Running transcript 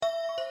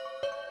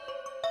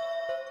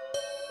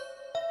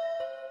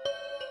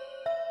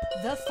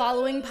The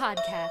following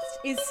podcast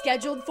is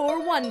scheduled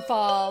for one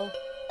fall.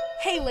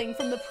 Hailing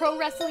from the Pro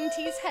Wrestling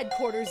Tees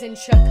headquarters in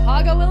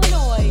Chicago,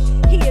 Illinois,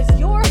 he is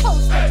your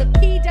host of the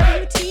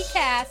PWT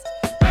Cast,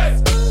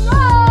 Scrump!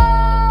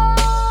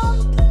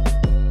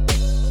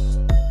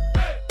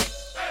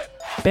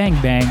 Bang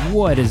bang,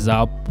 what is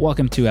up?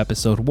 Welcome to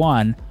episode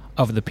 1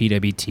 of the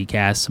PWT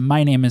Cast.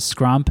 My name is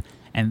Scrump,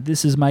 and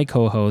this is my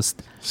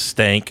co-host,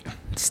 Stank.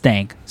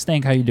 Stank,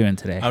 how you doing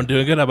today? I'm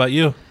doing good. How about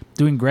you?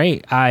 Doing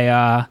great.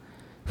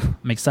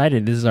 I'm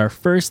excited. This is our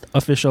first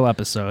official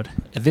episode.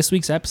 This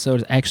week's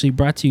episode is actually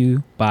brought to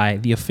you by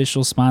the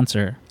official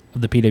sponsor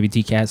of the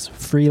PWT Cast,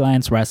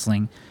 Freelance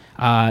Wrestling.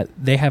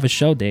 They have a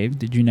show, Dave.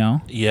 Did you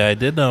know? Yeah, I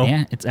did know.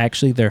 Yeah, it's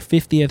actually their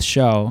 50th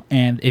show.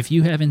 And if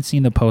you haven't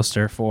seen the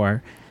poster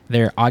for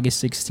their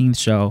August 16th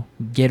show,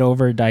 Get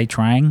Over, Die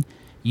Trying,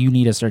 you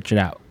need to search it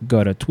out.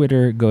 Go to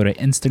Twitter, go to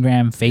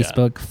Instagram,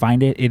 Facebook,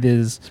 find it.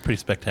 It's pretty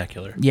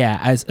spectacular. Yeah,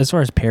 as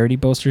far as parody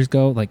posters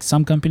go, like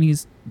some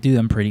companies do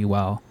them pretty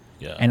well.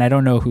 Yeah. And I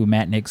don't know who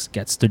Matt Nix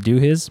gets to do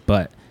his,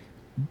 but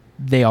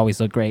they always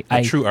look great.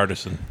 A true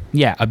artisan.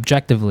 Yeah,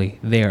 objectively,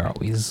 they are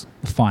always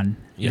fun.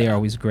 Yeah. They're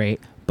always great.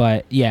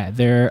 But yeah,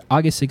 their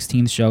August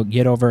 16th show,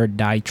 Get Over,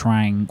 Die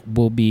Trying,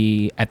 will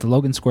be at the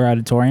Logan Square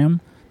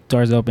Auditorium.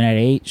 Doors open at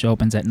 8, show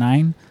opens at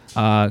 9.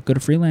 Go to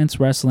Freelance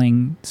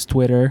Wrestling's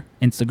Twitter,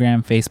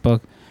 Instagram,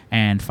 Facebook,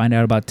 and find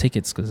out about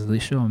tickets because the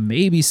show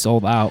may be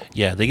sold out.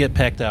 Yeah, they get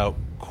packed out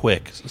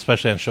quick,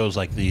 especially on shows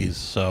like these.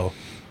 So,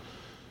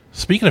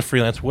 speaking of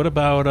freelance, what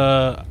about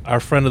our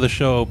friend of the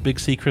show, Big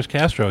C Chris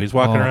Castro? He's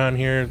walking around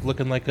here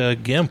looking like a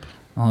gimp.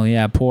 Oh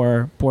yeah,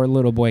 poor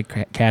little boy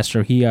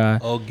Castro. He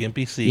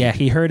Gimpy C. Yeah,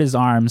 he hurt his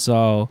arm.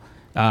 So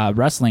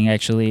wrestling,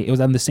 actually, it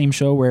was on the same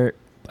show where,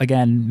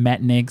 again,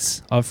 Matt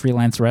Nix of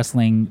Freelance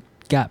Wrestling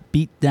got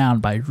beat down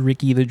by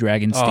Ricky the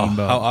Dragon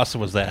Steamboat. How awesome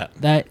was that?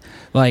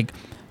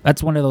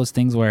 That's one of those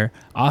things where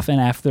often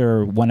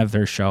after one of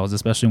their shows,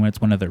 especially when it's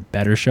one of their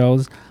better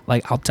shows,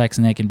 like I'll text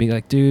Nick and be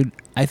like, dude,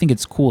 I think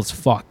it's cool as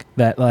fuck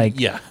that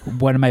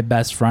one of my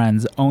best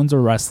friends owns a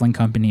wrestling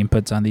company and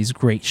puts on these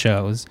great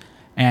shows.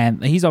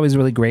 And he's always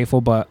really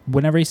grateful, but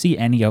whenever I see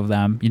any of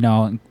them,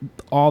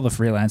 all the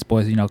freelance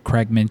boys,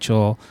 Craig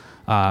Mitchell,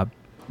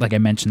 like I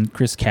mentioned,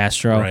 Chris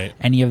Castro, right.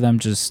 Any of them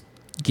just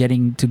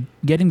getting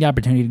the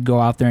opportunity to go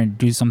out there and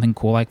do something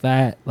cool like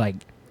that, like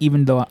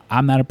even though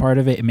I'm not a part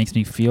of it, it makes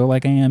me feel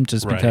like I am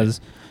just right.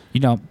 because,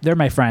 they're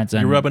my friends.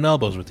 You're rubbing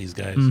elbows with these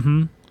guys.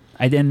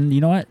 Mm-hmm.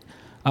 You know what?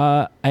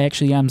 I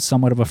actually am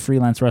somewhat of a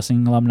freelance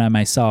wrestling alumni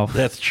myself.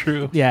 That's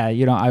true. Yeah,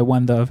 I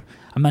won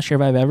I'm not sure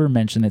if I've ever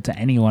mentioned it to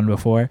anyone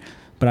before,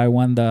 but I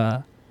won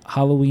the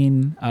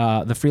Halloween,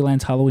 the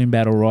freelance Halloween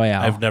Battle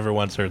Royale. I've never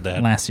once heard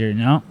that. Last year,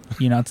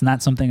 it's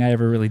not something I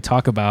ever really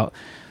talk about,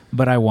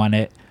 but I won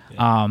it.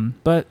 Yeah.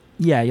 But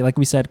yeah, like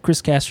we said,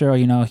 Chris Castro,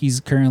 he's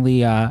currently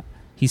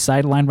he's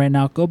sidelined right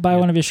now. Go buy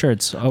one of his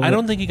shirts. I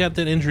don't think he got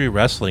that injury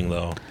wrestling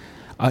though.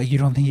 You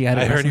don't think he got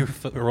it? I heard he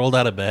rolled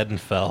out of bed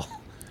and fell.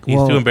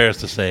 He's too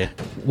embarrassed to say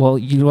it. Well,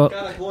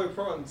 got a glory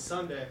pro on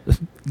Sunday.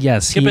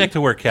 Yes. Get back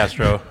to work,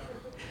 Castro.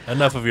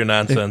 Enough of your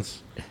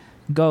nonsense.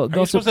 Go. Are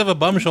you supposed to have a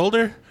bum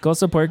shoulder? Go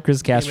support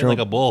Chris Castro. Like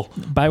a bull.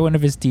 Buy one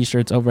of his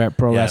T-shirts over at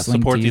Pro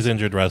Wrestling. Support Tees. these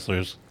injured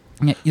wrestlers.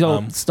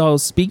 Yeah, so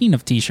speaking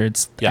of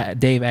T-shirts,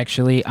 Dave,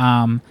 actually,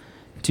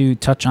 to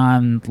touch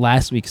on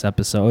last week's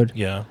episode,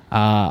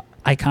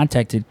 I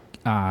contacted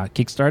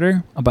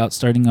Kickstarter about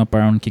starting up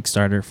our own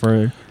Kickstarter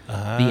for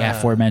the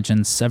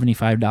aforementioned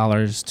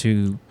 $75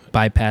 to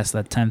bypass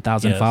that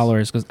 10,000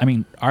 followers. Because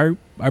our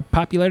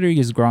popularity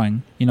is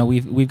growing.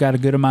 We've got a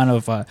good amount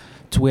of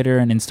Twitter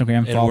and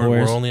Instagram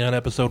followers. We're only on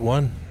episode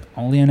 1.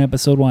 Only on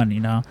episode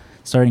 1.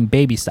 Starting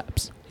baby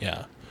steps.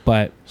 Yeah.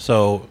 But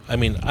so I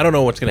don't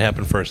know what's going to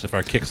happen first if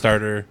our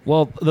Kickstarter.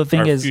 Well, the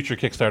thing is, future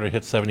Kickstarter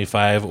hits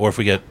 75, or if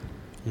we get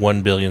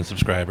 1 billion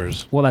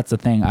subscribers. Well, that's the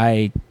thing.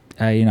 I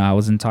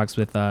was in talks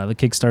with the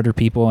Kickstarter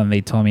people, and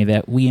they told me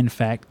that we in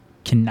fact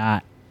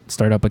cannot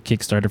start up a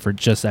Kickstarter for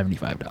just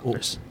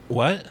 $75.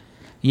 What?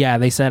 Yeah,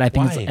 they said I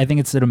think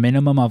it's at a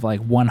minimum of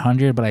like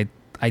 100, but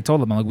I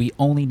told them we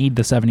only need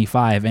the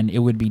 75, and it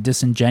would be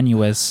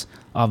disingenuous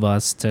of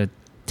us to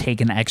take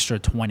an extra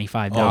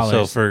 $25.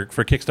 Oh, so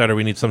for Kickstarter,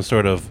 we need some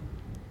sort of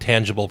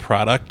tangible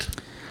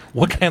product.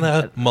 What kind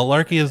of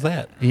malarkey is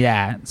that?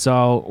 Yeah,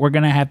 so we're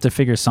gonna have to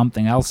figure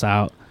something else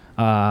out.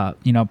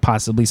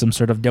 Possibly some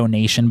sort of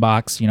donation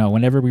box.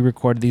 Whenever we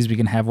record these, we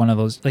can have one of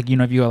those. Like,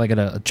 if you go at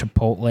a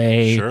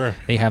Chipotle, sure,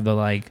 they have the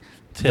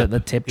the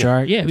tip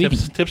jar. Yeah,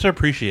 tips are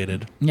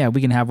appreciated. Yeah, we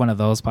can have one of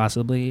those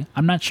possibly.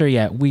 I'm not sure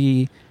yet.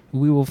 We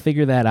will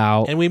figure that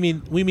out. And we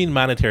mean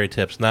monetary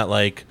tips, not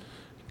like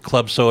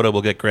Club Soda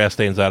will get grass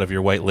stains out of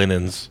your white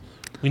linens.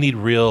 We need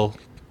real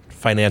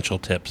financial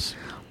tips.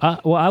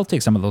 Well, I'll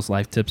take some of those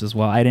life tips as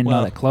well. I didn't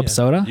know that Club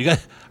Soda.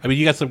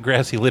 You got some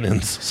grassy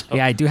linens. So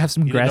yeah, I do have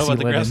some grassy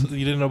linens.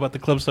 You didn't know about the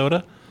Club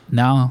Soda?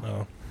 No.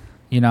 Oh.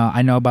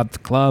 I know about the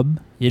club,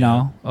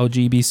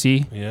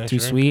 OGBC, Too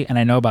Sweet, and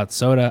I know about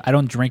soda. I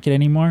don't drink it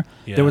anymore.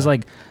 Yeah. There was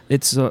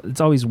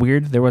it's always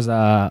weird. There was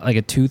a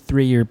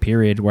 2-3 year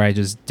period where I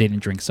just didn't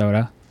drink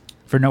soda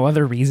for no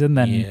other reason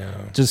than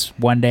just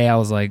one day I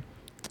was like,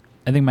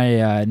 I think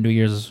my New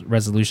Year's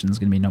resolution is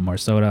gonna be no more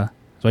soda.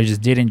 So I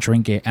just didn't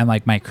drink it. And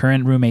like my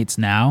current roommates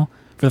now,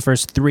 for the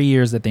first 3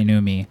 years that they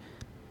knew me,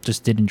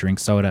 just didn't drink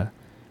soda.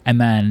 And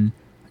then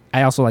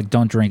I also like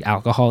don't drink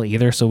alcohol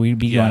either. So we'd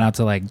be going out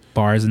to like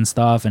bars and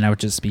stuff, and I would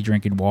just be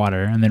drinking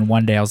water. And then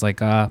one day I was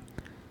like, I'll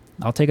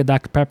take a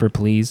Dr. Pepper,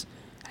 please.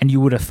 And you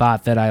would have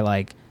thought that I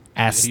like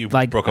asked, you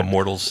like, broke a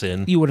mortal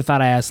sin. You would have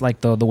thought I asked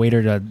like the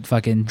waiter to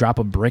fucking drop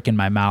a brick in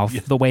my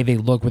mouth. The way they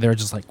look, where they're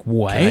just like,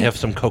 what? Can I have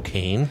some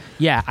cocaine?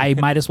 Yeah, I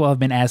might as well have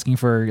been asking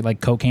for like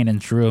cocaine and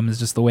shrooms.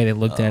 Just the way they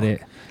looked at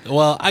it.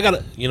 Well,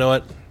 you know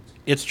what?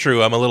 It's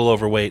true. I'm a little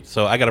overweight,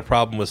 so I got a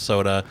problem with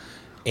soda,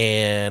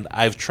 and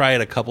I've tried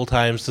a couple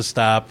times to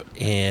stop,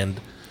 and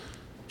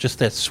just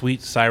that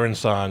sweet siren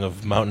song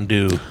of Mountain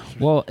Dew.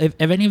 Well, if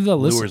any of the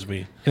lures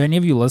me. If any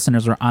of you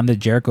listeners were on the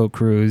Jericho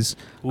cruise,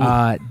 It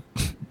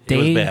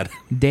was bad.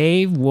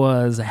 Dave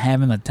was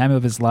having the time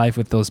of his life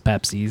with those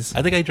Pepsis.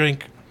 I think I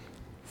drank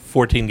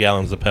 14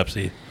 gallons of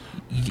Pepsi.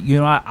 You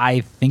know what?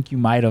 I think you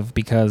might have,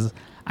 because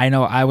I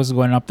know I was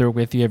going up there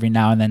with you every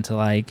now and then to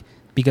like,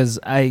 because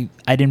I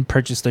didn't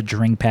purchase the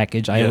drink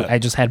package. I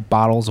just had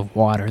bottles of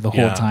water the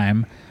whole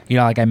time. You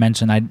know, like I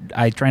mentioned,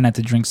 I try not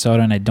to drink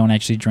soda, and I don't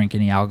actually drink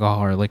any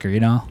alcohol or liquor. You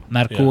know, I'm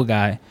not a cool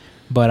guy,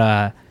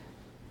 but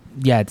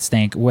yeah, it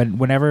stank.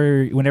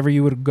 Whenever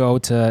you would go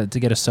to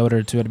get a soda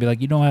or two, I'd be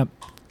like, you know what?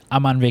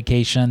 I'm on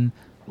vacation.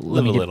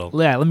 Let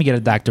me get a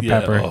Dr.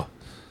 Pepper. Oh.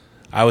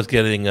 I was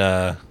getting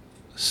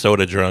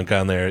soda drunk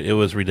on there. It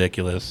was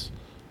ridiculous.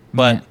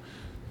 But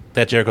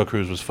that Jericho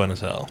cruise was fun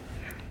as hell.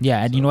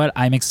 Yeah, and you know what?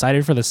 I'm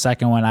excited for the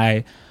second one.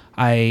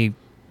 I've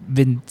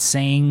been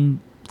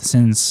saying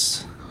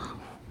since,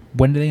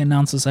 when did they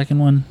announce the second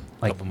one?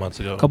 Like a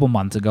couple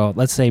months ago.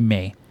 Let's say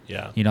May.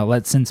 Yeah. You know,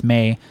 since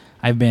May,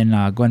 I've been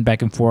going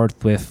back and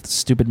forth with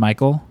Stupid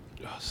Michael.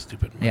 Oh,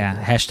 Stupid Michael.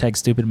 Yeah, hashtag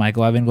Stupid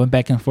Michael. I've been going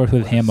back and forth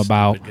with him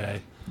about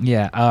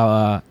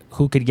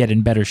who could get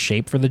in better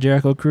shape for the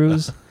Jericho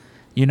cruise.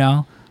 You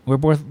know, we're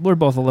both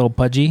a little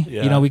pudgy.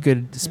 Yeah. You know, we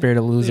could spare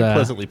to lose.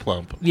 Pleasantly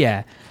plump.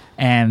 Yeah,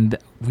 and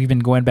we've been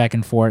going back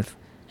and forth.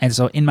 And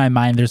so in my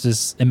mind, there's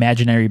this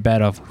imaginary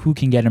bet of who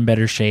can get in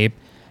better shape.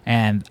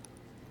 And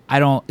I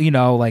don't, you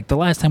know, like the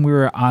last time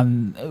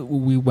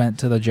we went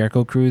to the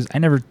Jericho cruise,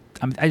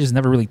 I just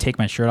never really take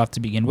my shirt off to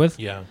begin with.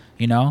 Yeah.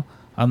 You know,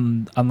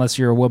 unless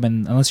you're a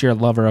woman, unless you're a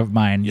lover of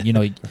mine, you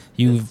know,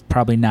 you've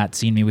probably not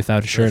seen me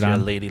without a shirt on. Unless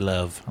you're a lady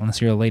love.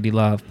 Unless you're a lady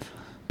love.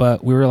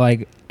 But we were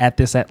like at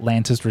this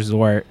Atlantis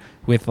resort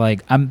with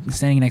like, I'm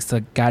standing next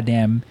to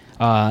goddamn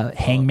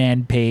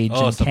Hangman Page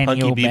and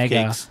Kenny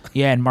Omega.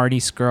 Yeah, and Marty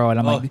Scurll. And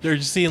I'm like, they're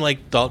just seeing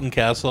like Dalton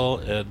Castle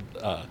and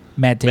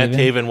Matt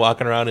Taven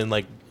walking around in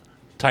like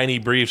tiny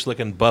briefs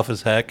looking buff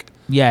as heck.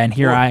 Yeah, and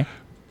here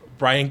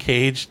Brian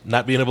Cage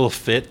not being able to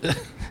fit.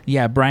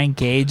 Yeah, Brian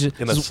Cage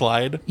in a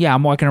slide. Yeah,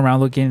 I'm walking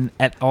around looking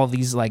at all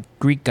these like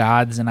Greek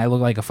gods, and I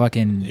look like a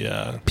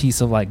fucking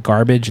piece of like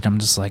garbage, and I'm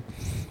just like,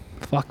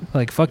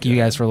 fuck you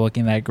guys for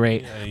looking that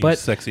great. Yeah, but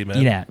sexy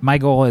man. Yeah, my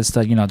goal is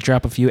to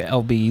drop a few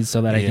lbs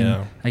so that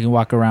I can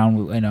walk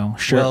around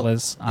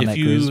shirtless on that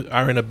cruise. If you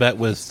are in a bet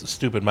with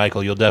Stupid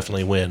Michael, you'll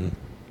definitely win.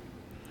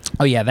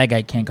 Oh yeah, that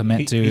guy can't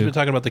commit to. He's been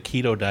talking about the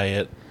keto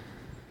diet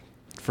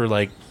for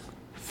like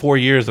 4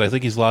 years, and I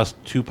think he's lost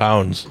 2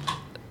 pounds.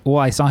 Well,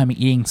 I saw him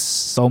eating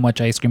so much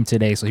ice cream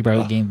today, so he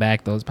probably gained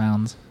back those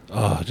pounds.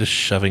 Oh, just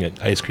shoving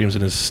ice creams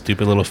in his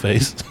stupid little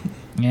face.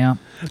 Yeah.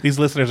 These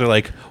listeners are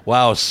like,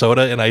 wow,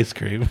 soda and ice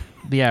cream.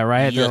 Yeah,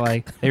 right? Yuck. They're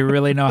like, they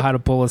really know how to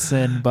pull us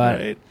in, but...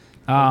 Right.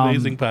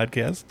 Amazing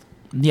podcast.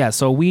 Yeah,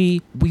 so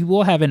we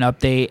will have an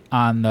update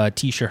on the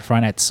T-shirt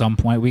front at some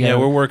point.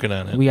 We're working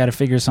on it. We got to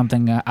figure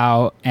something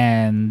out,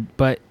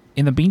 but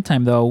in the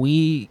meantime, though,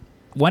 we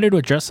wanted to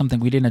address something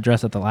we didn't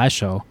address at the last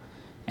show,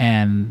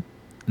 and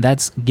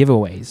that's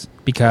giveaways,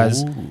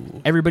 because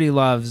everybody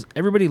loves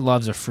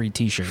a free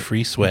T-shirt,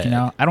 free swag. You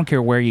know, I don't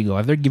care where you go.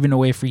 If they're giving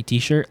away a free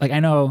T-shirt, like I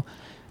know,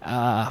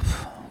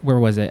 where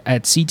was it?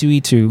 At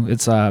C2E2,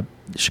 it's a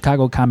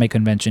Chicago Comic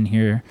Convention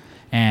here,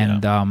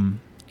 and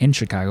in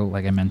Chicago,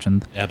 like I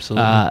mentioned,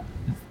 absolutely,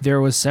 there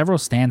was several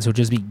stands who would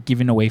just be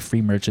giving away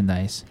free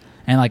merchandise.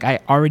 And like I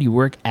already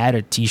work at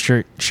a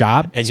T-shirt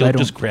shop, and so you'll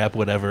just grab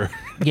whatever.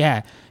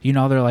 Yeah, you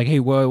know, they're like,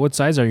 "Hey, what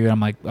size are you?" And I'm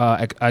like,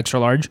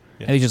 "Extra large."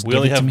 Yeah. And they just we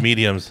only have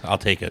mediums. I'll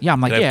take it. Yeah,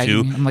 I'm like, Can I have 2?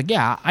 I'm like,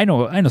 yeah, I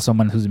know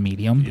someone who's a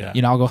medium. Yeah.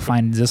 You know, I'll go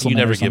find this one. You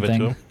never or something. give it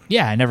to them.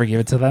 Yeah, I never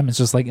give it to them. It's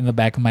just like in the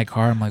back of my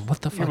car. I'm like,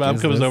 what the fuck? Your mom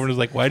comes over and is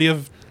like, "Why do you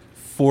have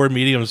 4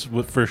 mediums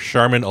for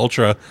Charmin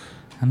Ultra?"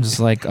 I'm just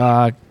like,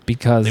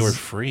 because they were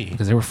free.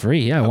 Because they were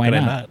free. Yeah, How why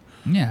could not? I not?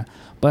 Yeah,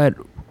 but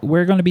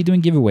we're going to be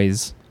doing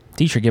giveaways.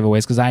 T-shirt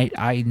giveaways, because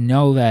I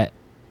know that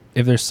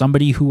if there's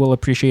somebody who will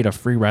appreciate a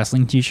free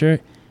wrestling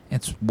T-shirt,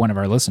 it's one of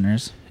our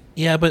listeners.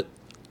 Yeah, but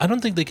I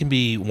don't think they can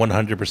be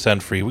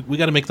 100% free. We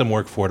got to make them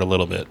work for it a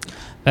little bit.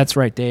 That's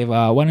right, Dave.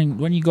 Why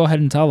don't you go ahead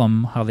and tell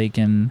them how they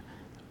can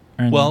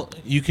earn? Well,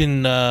 you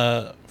can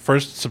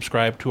first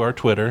subscribe to our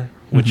Twitter,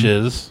 which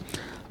is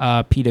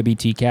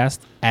PWTcast,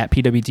 at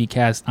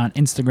PWTcast on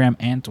Instagram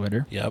and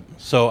Twitter. Yep.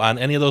 So on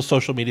any of those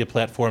social media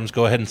platforms,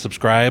 go ahead and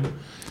subscribe.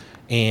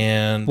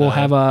 And we'll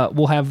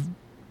have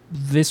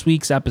this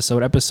week's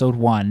episode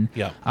 1,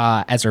 Yep.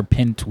 As our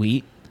pinned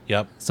tweet.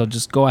 Yep. So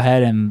just go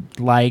ahead and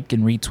like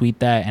and retweet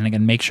that, and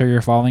again, make sure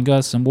you're following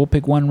us, and we'll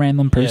pick one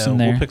random person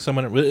there. We'll pick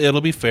someone. It'll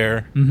be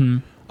fair.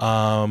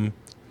 Mm-hmm.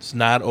 It's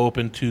not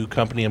open to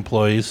company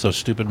employees, so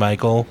stupid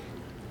Michael,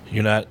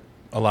 you're not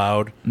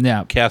allowed.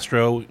 Yeah.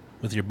 Castro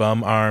with your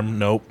bum arm,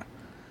 nope.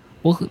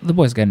 Well, the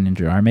boy's got an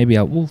injured arm. Maybe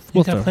we'll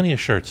He's got plenty of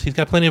shirts. He's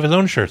got plenty of his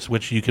own shirts,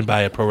 which you can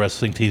buy at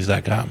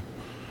ProWrestlingTees.com.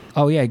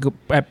 Oh yeah,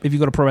 if you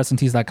go to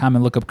ProWrestlingTees.com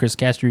and look up Chris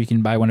Castro, you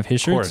can buy one of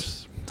his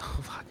shirts. Of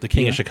course. The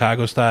King of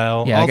Chicago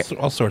style. Yeah,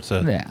 all sorts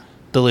of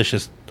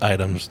delicious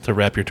items to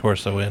wrap your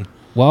torso in.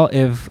 Well,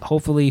 if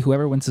hopefully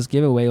whoever wins this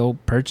giveaway will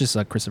purchase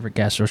a Christopher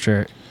Castro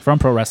shirt from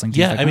ProWrestlingTees.com.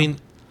 Yeah,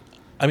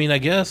 I mean, I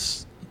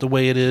guess the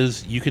way it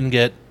is, you can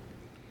get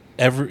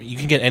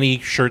any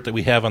shirt that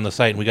we have on the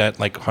site, and we got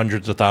like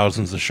hundreds of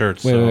thousands of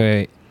shirts.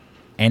 Wait.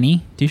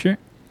 Any T-shirt?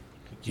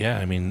 Yeah,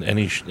 I mean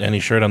any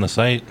shirt on the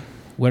site.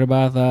 What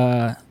about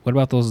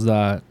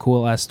those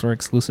cool ass store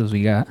exclusives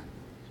we got?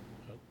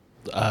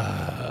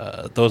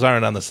 Those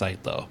aren't on the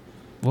site though.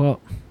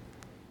 Well,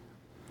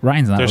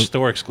 Ryan's not. They're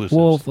store exclusives.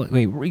 Well,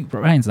 wait,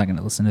 Ryan's not going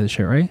to listen to this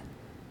shit, right?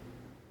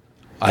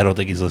 I don't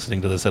think he's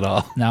listening to this at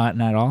all. Not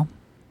at all.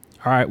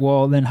 All right.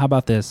 Well, then how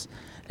about this?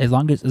 As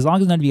long as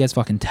none of you guys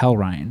fucking tell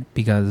Ryan,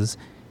 because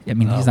he's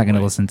not going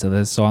to listen to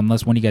this. So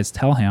unless one of you guys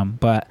tell him,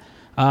 but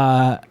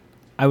I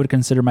would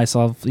consider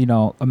myself,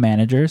 a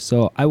manager.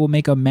 So I will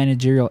make a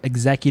managerial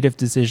executive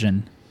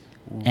decision.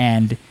 Ooh.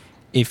 And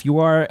if you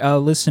are a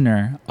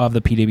listener of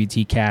the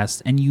PWT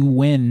cast and you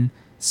win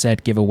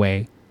said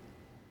giveaway,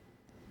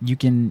 you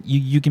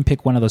can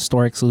pick one of the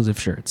store exclusive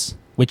shirts,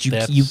 which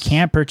you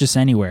can't purchase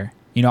anywhere,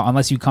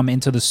 unless you come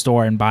into the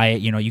store and buy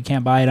it. You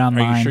can't buy it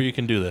online. Are you sure you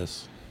can do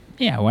this?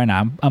 Yeah, why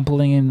not? I'm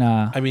pulling in.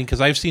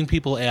 Because I've seen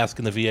people ask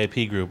in the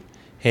VIP group,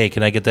 hey,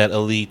 can I get that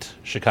Elite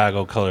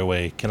Chicago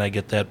colorway? Can I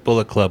get that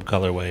Bullet Club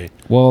colorway?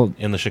 Well,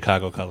 in the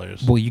Chicago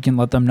colors. Well, you can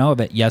let them know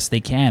that yes,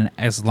 they can,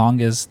 as long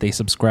as they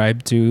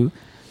subscribe to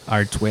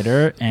our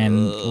Twitter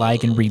and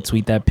like and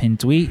retweet that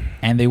pinned tweet,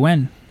 and they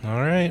win. All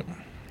right.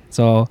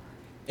 So.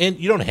 And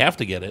you don't have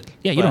to get it.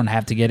 Yeah, you don't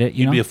have to get it.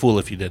 You'd be a fool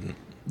if you didn't.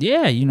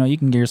 Yeah, you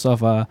can get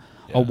yourself a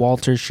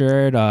Walter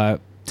shirt,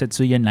 a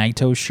Tetsuya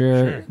Naito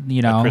shirt,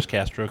 a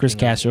Chris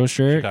Castro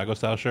shirt, Chicago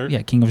style shirt.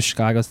 Yeah, King of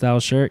Chicago style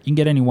shirt. You can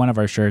get any one of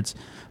our shirts,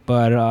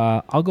 but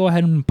I'll go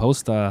ahead and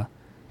post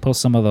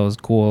some of those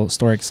cool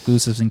store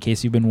exclusives in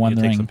case you've been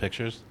wondering. You take some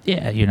pictures.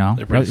 Yeah,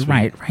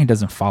 Ryan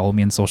doesn't follow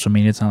me on social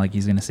media. It's not like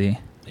he's gonna see.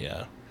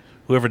 Yeah.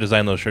 Whoever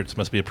designed those shirts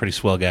must be a pretty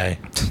swell guy.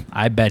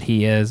 I bet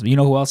he is. You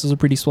know who else is a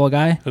pretty swell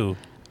guy? Who?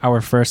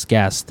 Our first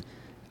guest.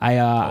 I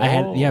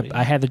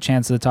had the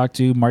chance to talk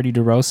to Marty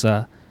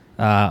DeRosa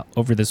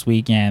over this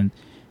week, and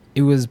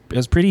it was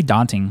pretty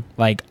daunting.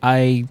 Like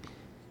I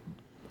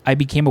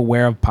became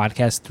aware of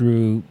podcasts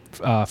through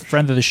a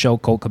friend of the show,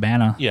 Colt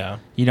Cabana. Yeah.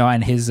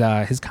 And his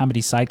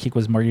comedy sidekick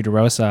was Marty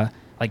DeRosa.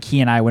 Like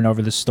he and I went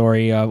over the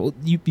story.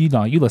 You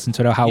listened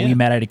to it, how we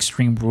met at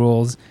Extreme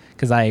Rules,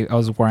 because I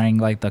was wearing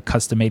like the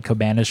custom made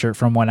Cabana shirt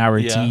from 1 Hour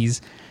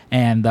Tees,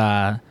 and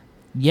I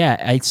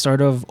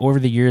sort of over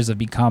the years have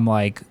become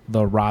like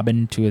the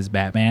Robin to his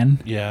Batman.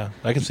 Yeah,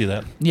 I can see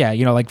that. Yeah,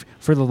 like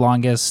for the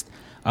longest,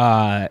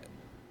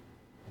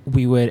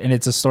 we would, and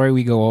it's a story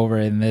we go over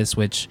in this,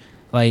 which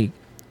like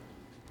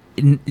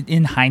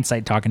in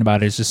hindsight talking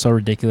about it is just so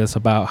ridiculous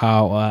about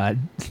how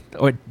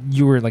or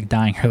you were like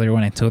dying earlier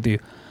when I told you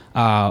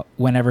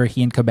whenever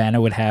he and Cabana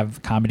would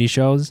have comedy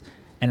shows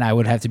and I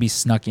would have to be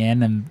snuck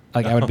in, and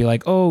like I would be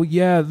like, oh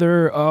yeah,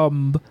 they're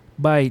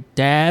by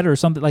dad or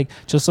something, like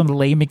just some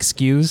lame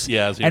excuse.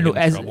 Yeah, so you're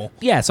in trouble.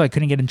 Yeah, so I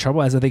couldn't get in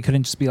trouble, as if they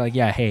couldn't just be like,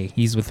 yeah, hey,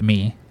 he's with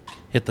me.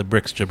 Hit the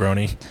bricks,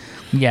 jabroni.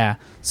 Yeah.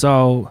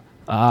 So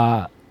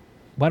why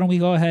don't we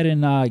go ahead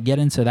and get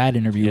into that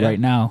interview right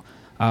now.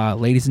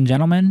 Ladies and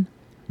gentlemen,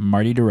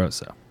 Marty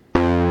DeRosa.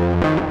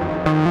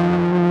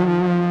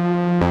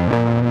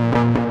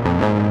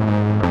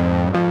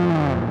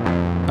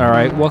 All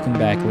right, welcome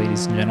back,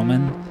 ladies and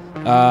gentlemen.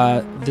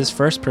 The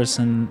first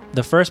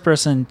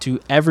person to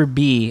ever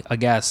be a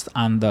guest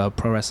on the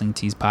Pro Wrestling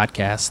Tees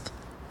podcast,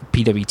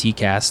 PWT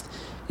cast,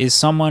 is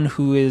someone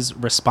who is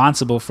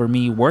responsible for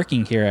me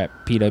working here at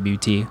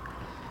PWT.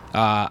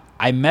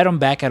 I met him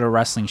back at a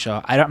wrestling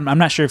show. I'm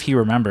not sure if he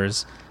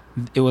remembers.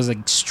 It was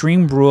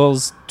Extreme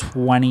Rules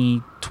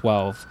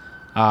 2012.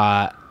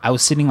 I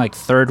was sitting like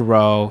third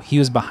row. He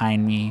was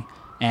behind me,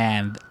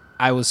 and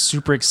I was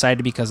super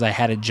excited because I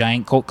had a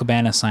giant Colt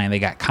Cabana sign that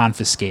got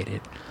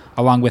confiscated,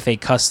 along with a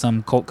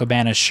custom Colt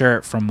Cabana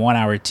shirt from 1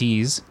 Hour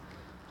Tees.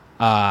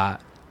 And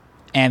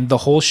the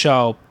whole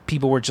show,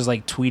 people were just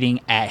like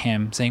tweeting at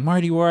him saying,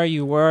 Marty, where are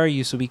you? Where are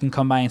you? So we can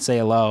come by and say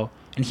hello.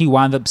 And he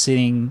wound up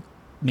sitting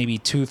maybe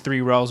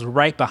 2-3 rows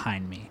right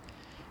behind me.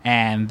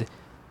 And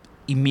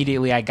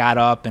immediately I got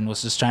up and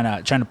was just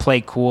trying to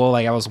play cool.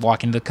 Like I was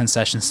walking to the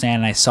concession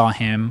stand and I saw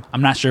him.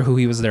 I'm not sure who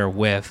he was there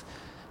with,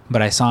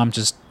 but I saw him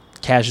just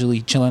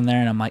casually chilling there,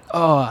 and I'm like,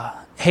 oh,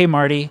 hey,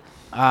 Marty.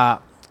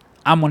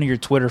 I'm one of your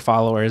Twitter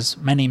followers.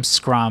 My name's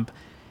Scrump.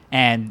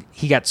 And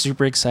he got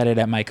super excited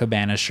at my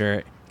Cabana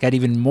shirt. Got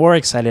even more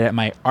excited at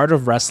my Art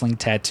of Wrestling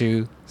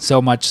tattoo.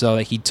 So much so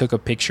that he took a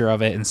picture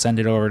of it and sent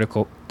it over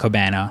to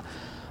Cabana.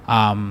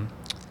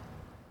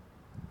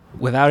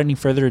 Without any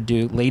further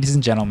ado, ladies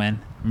and gentlemen,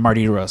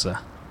 Marty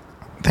DeRosa.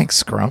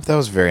 Thanks, Scrump. That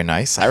was very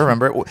nice. I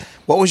remember it.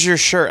 What was your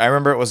shirt? I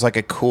remember it was like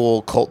a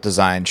cool cult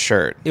design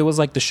shirt. It was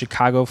like the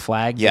Chicago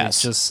flag.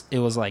 Yes. It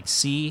was like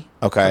C,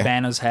 okay,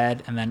 Cabana's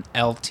head, and then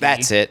LT.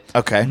 That's it.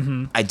 Okay.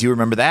 Mm-hmm. I do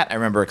remember that. I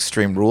remember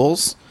Extreme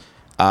Rules.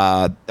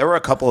 There were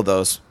a couple of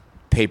those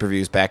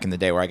pay-per-views back in the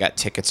day where I got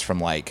tickets from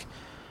like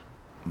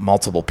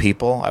multiple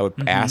people. I would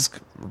ask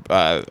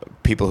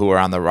people who were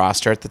on the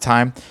roster at the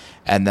time,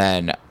 and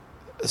then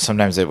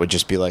sometimes it would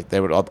just be like they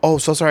would, oh,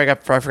 so sorry, I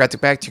forgot to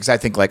get back to you, because I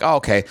think like, oh,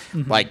 okay,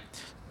 like,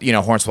 you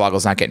know,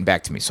 Hornswoggle's not getting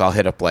back to me, so I'll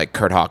hit up like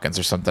Kurt Hawkins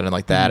or something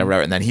like that or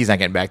whatever, and then he's not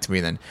getting back to me,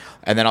 and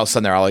then all of a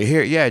sudden they're all like,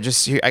 here,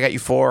 I got you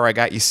 4, or I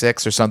got you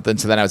 6 or something.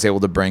 So then I was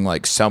able to bring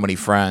like so many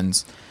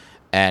friends,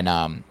 and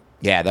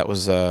that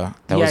was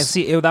that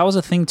was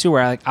a thing too,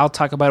 where I'll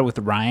talk about it with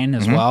Ryan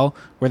as well,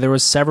 where there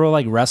was several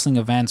like wrestling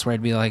events where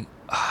I'd be like,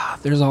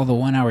 there's all the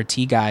 1 hour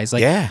tea guys.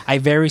 Like, I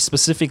very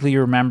specifically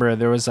remember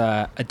there was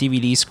a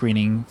DVD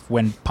screening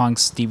when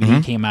Punk's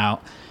DVD came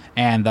out,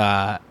 and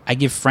I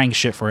give Frank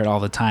shit for it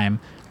all the time,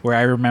 where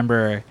I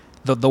remember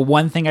the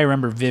one thing I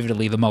remember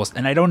vividly the most,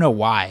 and I don't know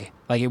why,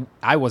 like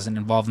I wasn't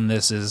involved in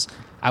this, is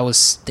I was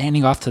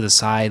standing off to the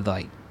side,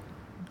 like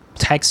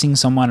texting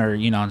someone or,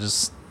 you know,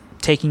 just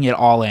taking it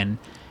all in,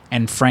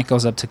 and Frank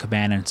goes up to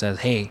Cabana and says,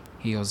 hey,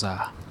 he goes,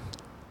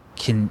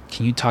 Can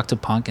you talk to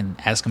Punk and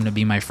ask him to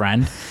be my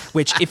friend?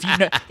 Which, if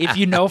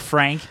you know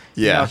Frank,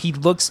 you know, he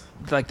looks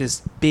like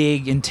this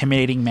big,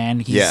 intimidating man.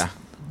 He's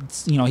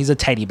a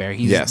teddy bear.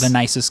 He's the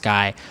nicest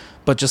guy.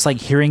 But just like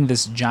hearing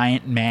this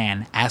giant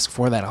man ask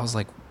for that, I was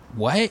like,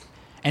 what?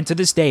 And to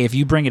this day, if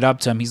you bring it up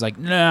to him, he's like,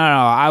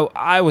 no,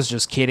 I was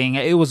just kidding.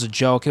 It was a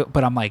joke.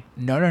 But I'm like,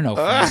 no,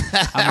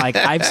 Frank. I'm like,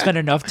 I've spent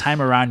enough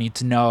time around you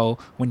to know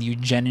when you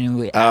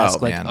genuinely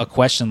ask a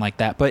question like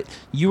that. But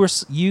you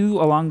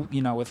along,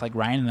 you know, with like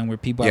Ryan and them were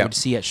people I would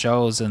see at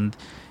shows, and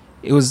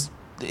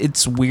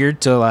it's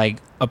weird to like,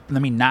 I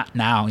mean, not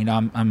now, you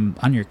know, I'm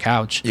on your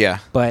couch. Yeah.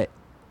 But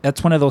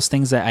that's one of those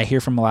things that I hear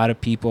from a lot of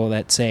people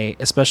that say,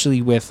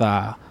 especially with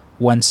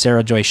one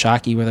Sarah Joy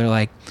Shockey, where they're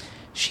like,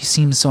 she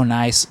seems so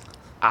nice,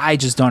 I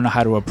just don't know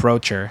how to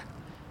approach her.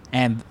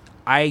 And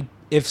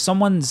if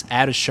someone's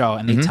at a show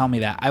and they tell me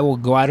that, I will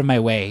go out of my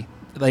way,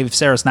 like if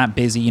Sarah's not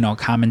busy, you know,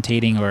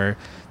 commentating or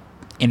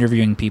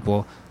interviewing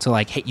people, to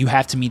like, hey, you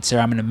have to meet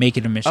Sarah. I'm going to make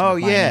it a mission to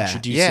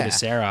introduce you to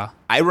Sarah.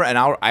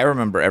 I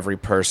remember every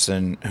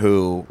person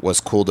who was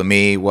cool to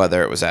me,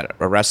 whether it was at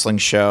a wrestling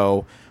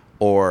show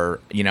or,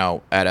 you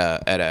know, at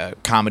a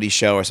comedy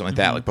show or something like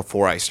that. Like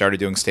before I started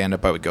doing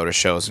stand-up, I would go to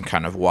shows and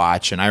kind of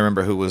watch. And I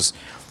remember who was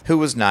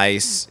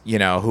nice, you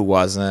know, who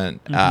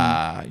wasn't,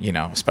 you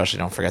know, especially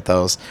don't forget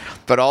those.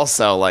 But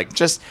also, like,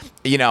 just,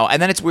 you know,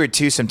 and then it's weird,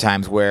 too,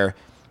 sometimes where,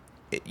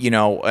 you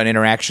know, an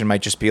interaction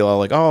might just be all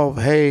like, oh,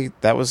 hey,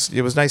 it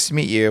was nice to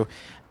meet you.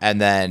 And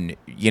then,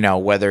 you know,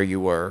 whether you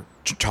were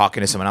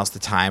talking to someone else at the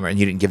time and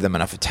you didn't give them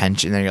enough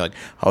attention, then you're like,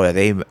 oh,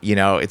 they, you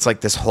know, it's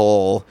like this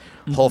whole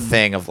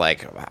thing of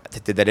like,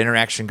 did that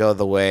interaction go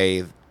the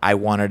way I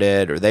wanted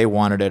it or they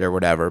wanted it or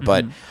whatever?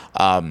 But,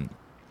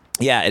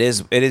 yeah, it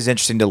is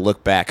interesting to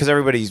look back, because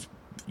everybody's,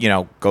 you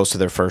know, goes to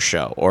their first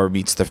show or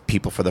meets the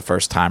people for the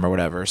first time or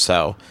whatever.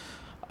 So,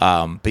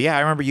 but yeah, I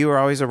remember you were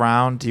always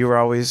around. You were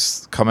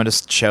always coming to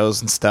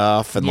shows and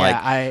stuff, and we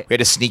had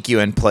to sneak you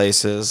in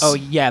places. Oh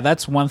yeah,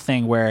 that's one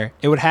thing where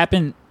it would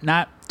happen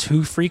not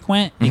too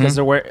frequent, because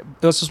it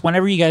was just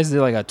whenever you guys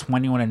did like a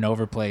 21 and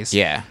over place.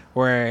 Yeah,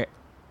 where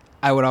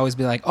I would always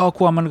be like, oh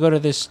cool, I'm gonna go to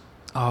this.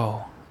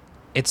 Oh,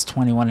 it's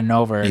 21 and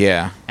over.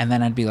 Yeah, and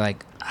then I'd be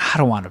like, I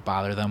don't want to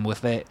bother them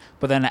with it.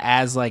 But then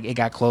as like it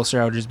got closer,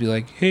 I would just be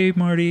like, hey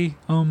Marty,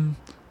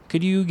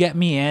 could you get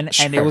me in?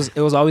 Sure. And it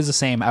was always the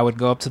same. I would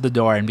go up to the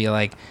door and be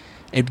like,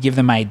 I'd give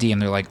them my ID,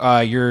 and they're like, oh,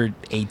 you're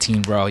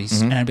 18, bro.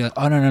 And I'd be like,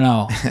 oh,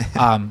 no.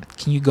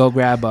 Can you go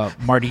grab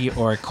Marty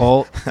or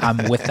Colt?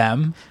 I'm with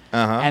them.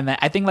 And then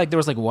I think like there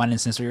was like one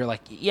instance where you're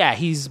like, yeah,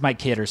 he's my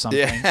kid or something.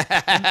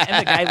 Yeah.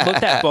 and the guy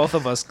looked at both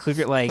of us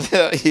clearly like,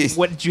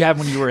 what did you have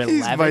when you were 11?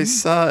 He's my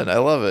son. I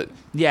love it.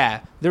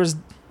 Yeah, there was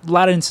a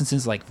lot of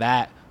instances like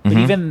that. But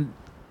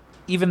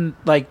even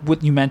like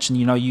what you mentioned,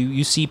 you know,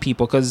 you see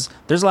people, because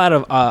there's a lot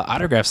of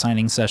autograph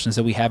signing sessions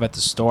that we have at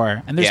the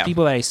store, and there's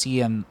people that I see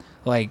and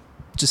like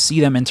just see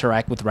them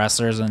interact with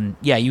wrestlers, and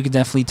yeah, you can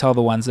definitely tell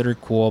the ones that are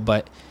cool,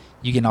 but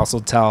you can also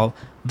tell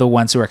the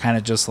ones who are kind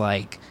of just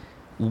like,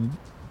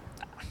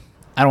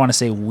 I don't want to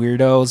say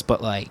weirdos,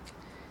 but like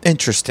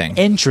interesting.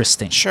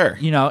 Sure.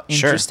 You know,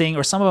 interesting.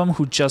 Or some of them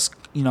who just,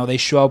 you know, they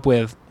show up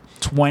with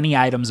 20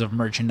 items of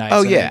merchandise.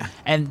 Oh, yeah.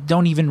 And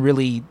don't even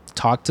really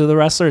talk to the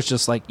wrestler. It's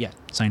just like, yeah,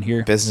 sign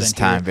here. Business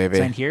time, baby.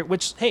 Sign here,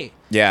 which, hey.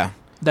 Yeah.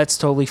 That's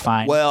totally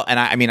fine. Well, and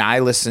I mean, I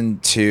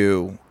listened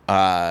to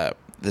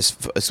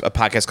a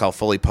podcast called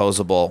Fully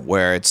Posable,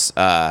 where it's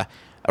a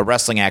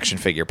wrestling action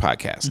figure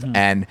podcast,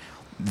 and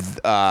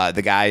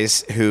the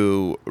guys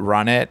who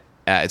run it,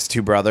 it's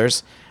two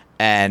brothers,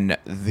 and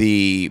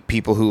the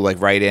people who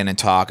like write in and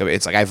talk.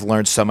 It's like I've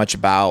learned so much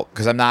about,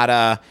 because I'm not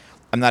a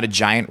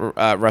giant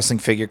wrestling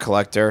figure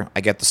collector.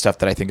 I get the stuff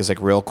that I think is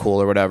like real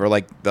cool or whatever,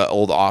 like the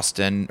old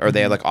Austin, or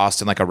they had like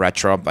Austin like a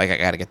retro. Like I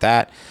gotta get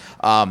that.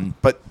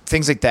 But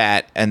things like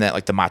that, and then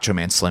like the Macho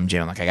Man Slim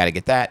Jim, like I gotta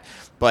get that.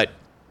 But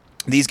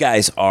these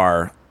guys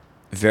are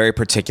very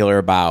particular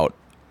about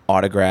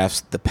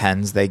autographs, the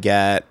pens they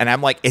get, and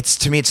I'm like,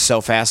 to me it's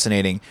so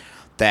fascinating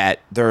that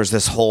there's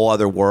this whole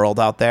other world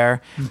out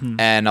there.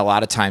 And a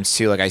lot of times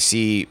too, like I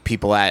see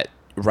people at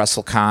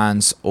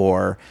WrestleCons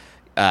or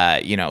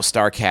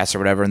StarCast or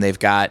whatever, and they've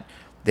got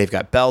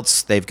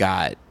belts, they've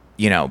got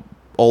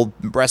old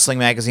wrestling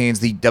magazines,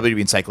 the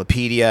WWE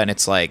Encyclopedia, and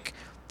it's like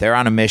they're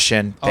on a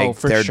mission.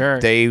 Sure.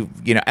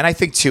 And I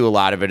think too a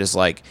lot of it is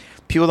like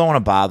people don't want to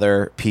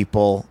bother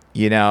people,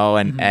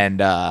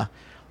 and I've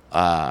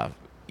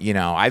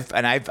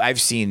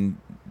seen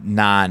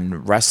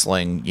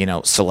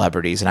non-wrestling,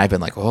 celebrities, and I've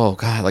been like, oh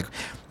god, like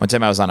one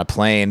time I was on a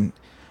plane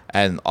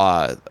and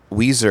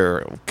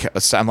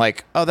Weezer, I'm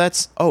like, oh,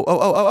 that's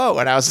oh,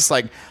 and I was just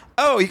like,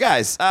 oh, you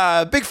guys,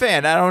 big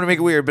fan. I don't want to make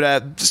it weird,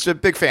 but just a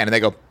big fan. And they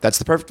go, that's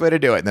the perfect way to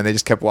do it. And then they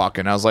just kept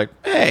walking. I was like,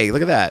 hey,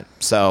 look at that.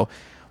 So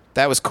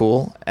that was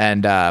cool.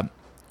 And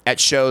at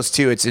shows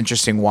too, it's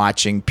interesting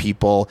watching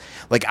people.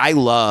 Like I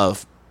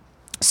love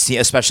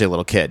especially a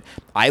little kid.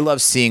 I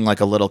love seeing like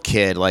a little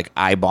kid like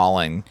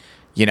eyeballing,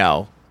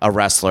 a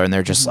wrestler, and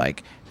they're just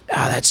like,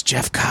 oh, that's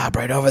Jeff Cobb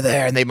right over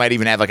there. And they might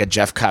even have like a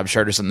Jeff Cobb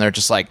shirt or something. They're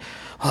just like,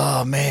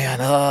 oh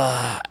man,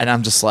 and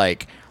I'm just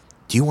like,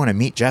 do you want to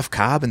meet Jeff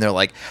Cobb? And they're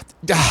like,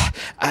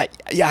 I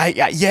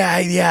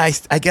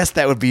guess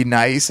that would be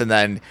nice. And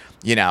then,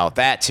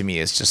 that to me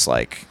is just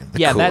like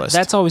the coolest.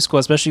 That's always cool,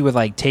 especially with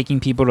like taking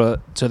people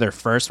to their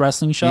first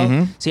wrestling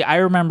show. See, I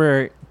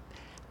remember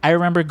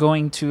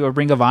going to a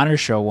Ring of Honor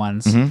show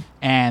once,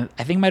 and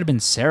I think it might have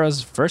been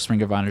Sarah's first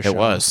Ring of Honor show.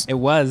 It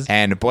was.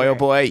 And boy, oh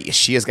boy,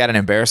 she has got an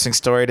embarrassing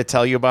story to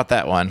tell you about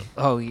that one.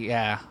 Oh,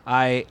 yeah.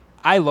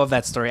 I love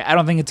that story. I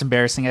don't think it's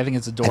embarrassing. I think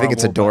it's adorable. I think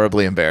it's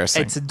adorably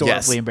embarrassing. It's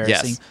adorably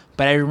embarrassing. Yes.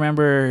 But I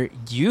remember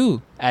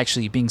you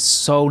actually being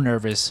so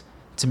nervous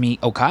to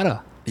meet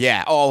Okada.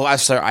 Yeah. Oh, I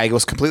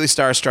was completely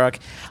starstruck.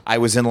 I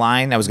was in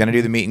line. I was going to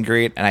do the meet and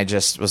greet, and I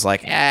just was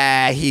like,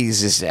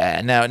 he's just,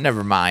 no,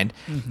 never mind.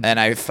 And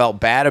I felt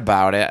bad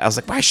about it. I was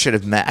like, well, I should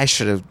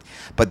have.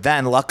 But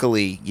then,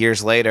 luckily,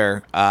 years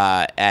later,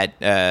 at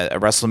a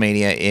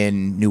WrestleMania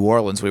in New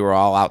Orleans, we were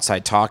all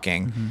outside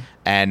talking,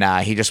 and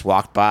he just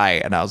walked by,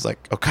 and I was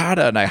like,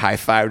 Okada, and I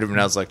high-fived him, and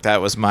I was like,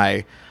 that was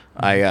my,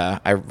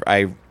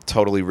 I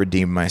totally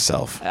redeemed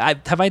myself.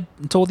 Have I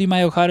told you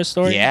my Okada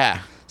story?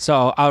 Yeah.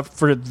 So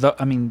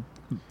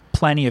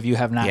plenty of you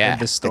have not heard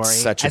this story. It's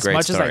such a as great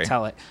much story. as I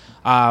tell it.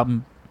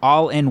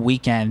 All in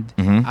weekend,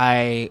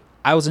 I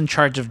was in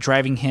charge of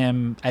driving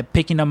him,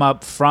 picking him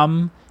up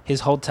from his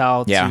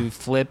hotel to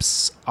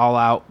Flip's All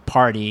Out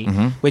party,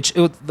 which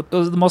it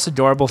was the most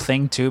adorable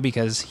thing too,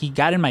 because he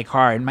got in my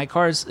car, and my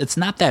car's it's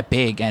not that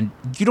big, and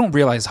you don't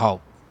realize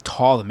how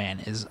tall the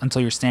man is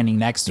until you're standing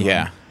next to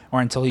him. Or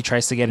until he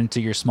tries to get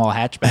into your small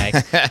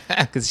hatchback,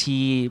 because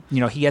he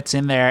gets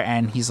in there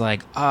and he's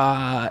like,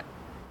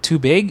 too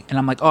big, and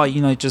I'm like, oh,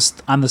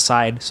 just on the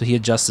side. So he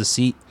adjusts the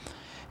seat,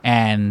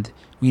 and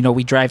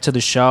we drive to the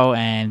show,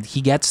 and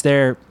he gets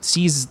there,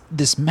 sees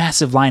this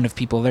massive line of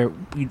people there,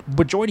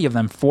 majority of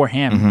them for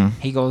him.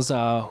 He goes,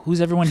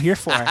 who's everyone here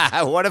for?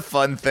 What a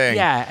fun thing.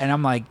 Yeah, and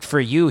I'm like, for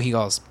you? He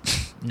goes,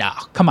 no,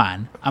 come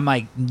on. I'm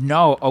like,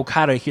 no,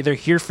 Okada, they're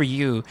here for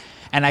you.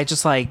 And I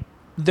just like,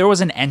 there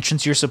was an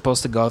entrance you're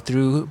supposed to go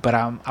through, but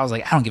I was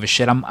like, I don't give a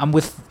shit. I'm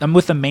with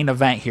the main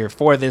event here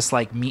for this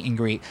like meet and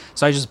greet.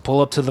 So I just pull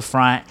up to the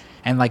front,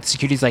 and like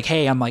security's like,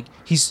 hey, I'm like,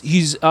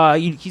 he's part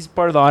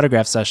of the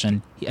autograph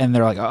session, and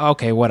they're like, oh,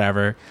 okay,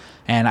 whatever.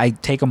 And I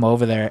take him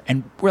over there,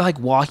 and we're like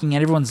walking,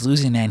 and everyone's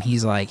losing it, and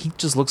he's like, he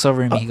just looks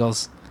over at me, he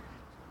goes,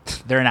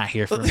 they're not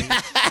here for me,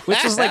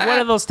 which was like one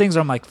of those things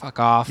where I'm like, fuck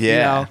off,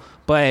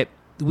 But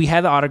we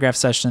had the autograph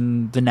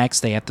session the next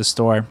day at the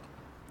store,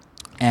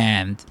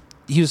 and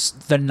he was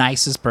the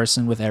nicest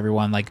person with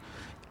everyone. Like,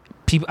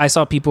 I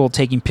saw people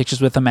taking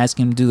pictures with him,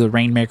 asking him to do the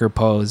Rainmaker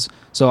pose.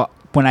 So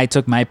when I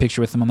took my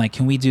picture with him, I'm like,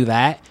 can we do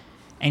that?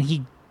 And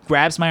he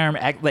grabs my arm,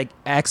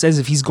 acts as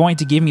if he's going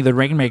to give me the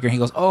Rainmaker. He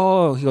goes,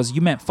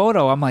 you meant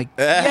photo? I'm like,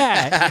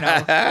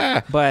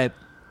 yeah, But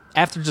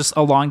after just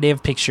a long day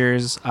of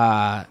pictures,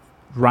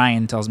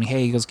 Ryan tells me,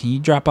 hey, he goes, can you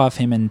drop off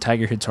him and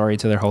Tiger Hattori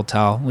to their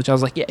hotel? Which I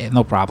was like, yeah,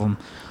 no problem.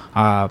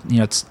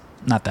 It's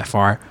not that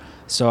far.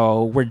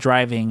 So we're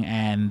driving,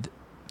 and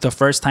the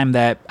first time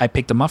that I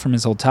picked him up from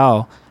his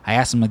hotel, I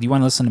asked him, like, do you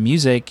want to listen to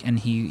music? And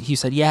he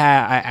said,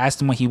 yeah. I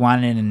asked him what he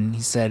wanted, and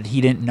he said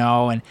he didn't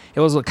know. And it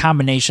was a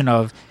combination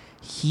of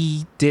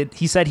he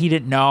said he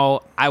didn't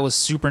know. I was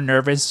super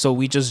nervous, so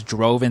we just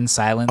drove in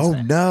silence. Oh,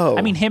 no.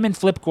 I mean, him and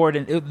Flip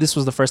Gordon, this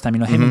was the first time,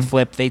 him and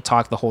Flip, they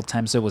talked the whole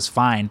time, so it was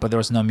fine, but there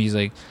was no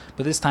music.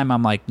 But this time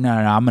I'm like, no,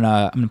 I'm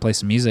gonna play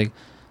some music.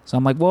 So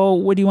I'm like, well,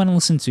 what do you want to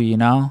listen to,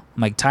 I'm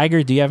like,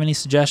 Tiger, do you have any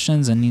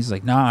suggestions? And he's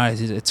like, no,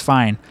 it's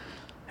fine.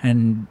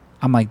 And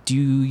I'm like, do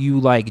you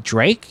like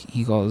Drake?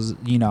 He goes,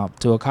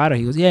 to Okada.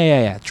 He goes,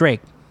 yeah,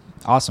 Drake.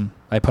 Awesome.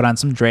 I put on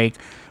some Drake.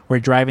 We're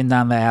driving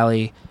down the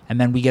alley,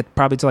 and then we get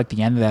probably to like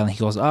the end of the alley. He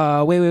goes,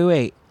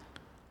 wait.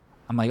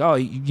 I'm like, oh,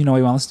 you know what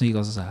you want to listen to? He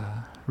goes,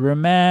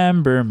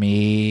 Remember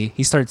Me.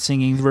 He starts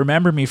singing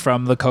Remember Me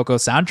from the Coco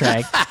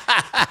soundtrack.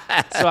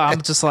 So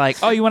I'm just like,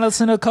 oh, you want to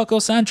listen to the Coco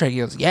soundtrack? He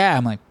goes, yeah.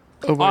 I'm like,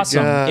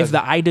 awesome. God. If the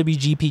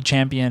IWGP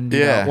champion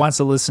wants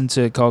to listen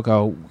to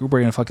Coco, we're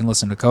going to fucking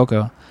listen to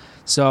Coco.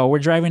 So we're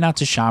driving out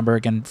to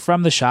Schaumburg, and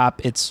from the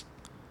shop, it's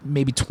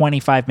maybe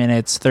 25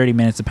 minutes, 30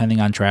 minutes,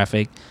 depending on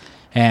traffic.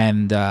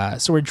 And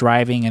so we're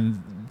driving,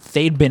 and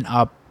they'd been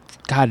up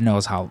God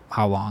knows how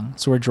long.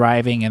 So we're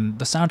driving, and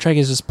the soundtrack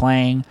is just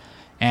playing,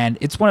 and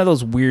it's one of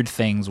those weird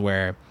things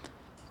where,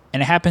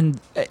 and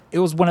it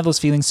was one of those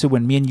feelings too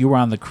when me and you were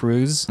on the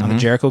cruise, on the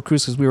Jericho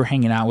cruise, because we were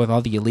hanging out with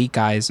all the elite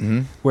guys,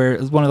 where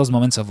it was one of those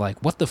moments of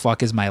like, what the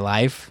fuck is my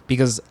life?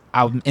 Because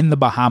I'm in the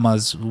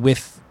Bahamas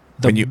with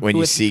the... When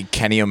you see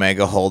Kenny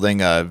Omega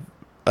holding a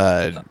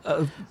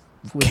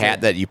cat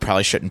that you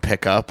probably shouldn't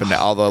pick up, and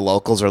all the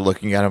locals are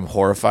looking at him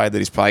horrified that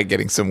he's probably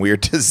getting some weird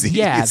disease.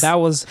 Yeah,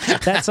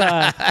 that's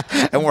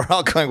and we're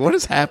all going, what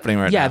is happening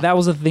right now? Yeah, that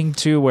was a thing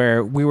too,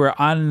 where we were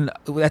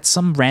at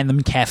some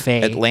random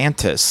cafe.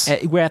 Atlantis.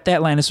 We're at the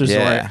Atlantis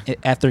Resort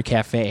at their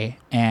cafe,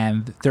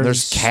 and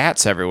there's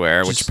cats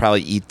everywhere, which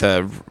probably eat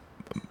the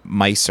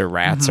mice or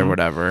rats or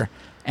whatever.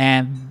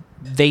 And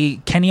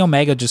Kenny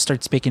Omega just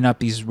starts picking up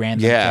these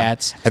random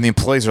cats. And the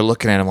employees are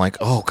looking at him like,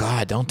 oh,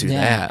 God, don't do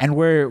that. And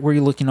we're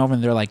looking over,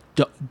 and they're like,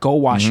 go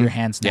wash your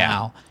hands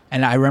now.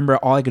 And I remember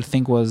all I could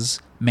think was,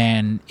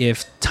 man,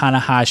 if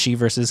Tanahashi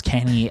versus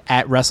Kenny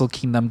at Wrestle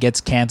Kingdom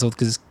gets canceled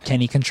because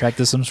Kenny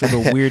contracted some sort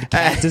of weird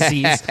cat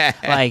disease,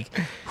 like,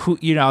 who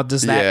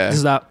does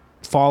that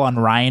fall on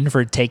Ryan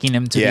for taking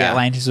him to the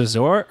Atlantis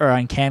Resort, or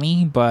on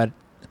Kenny? But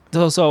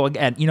so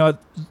again,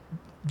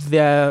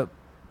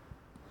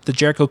 the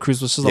Jericho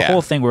cruise was just the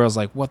whole thing where I was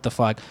like, what the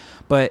fuck?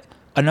 But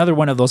another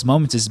one of those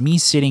moments is me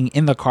sitting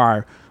in the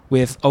car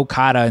with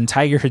Okada and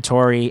Tiger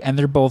Hattori, and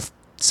they're both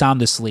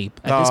sound asleep.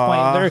 At this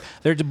point,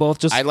 they're both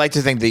just... I'd like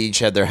to think they each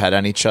had their head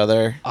on each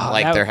other,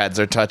 their heads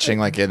are touching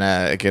like in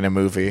a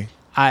movie.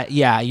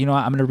 Yeah, you know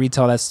what? I'm going to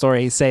retell that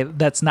story. Say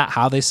that's not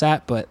how they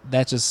sat, but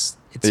it's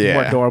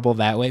more adorable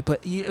that way.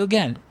 But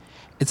again,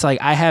 it's like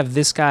I have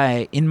this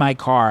guy in my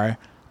car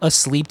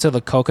asleep to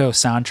the Coco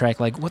soundtrack.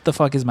 Like, what the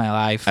fuck is my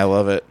life? I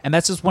love it. And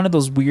that's just one of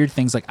those weird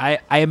things. Like, I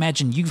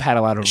imagine you've had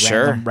a lot of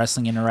random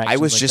wrestling interactions. I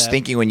was just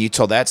thinking when you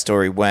told that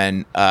story,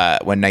 when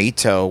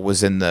Naito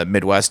was in the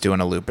Midwest doing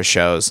a loop of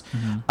shows,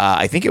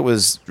 I think it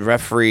was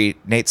referee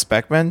Nate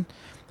Speckman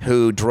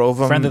who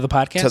drove him... Friend of the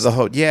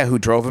podcast? Who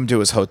drove him to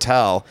his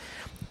hotel,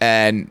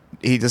 and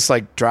he just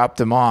like dropped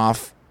him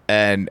off,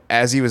 and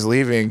as he was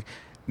leaving,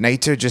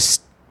 Naito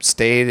just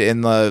stayed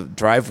in the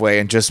driveway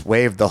and just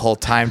waved the whole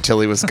time till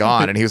he was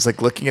gone. And he was like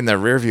looking in the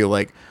rear view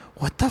like,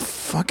 what the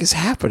fuck is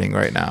happening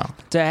right now?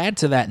 To add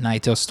to that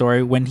Naito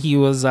story, when he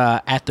was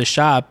at the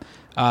shop,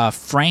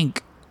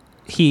 Frank,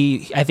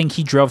 I think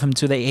he drove him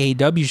to the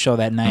AEW show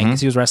that night because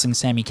he was wrestling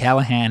Sami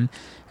Callihan,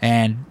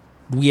 and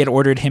we had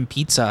ordered him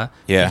pizza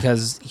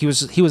because he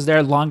was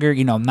there longer.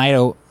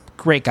 Naito,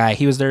 great guy.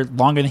 He was there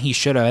longer than he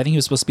should have. I think he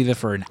was supposed to be there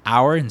for an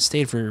hour and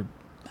stayed for,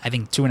 I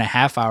think,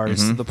 2.5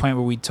 hours, to the point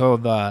where we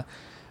told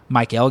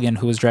Mike Elgin,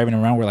 who was driving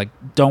around, we're like,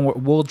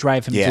 we'll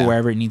drive him to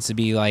wherever it needs to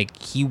be.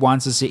 Like, he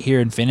wants to sit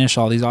here and finish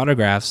all these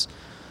autographs.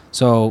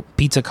 So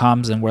pizza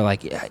comes, and we're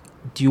like,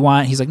 do you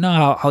want? He's like,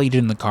 no, I'll eat it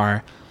in the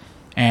car.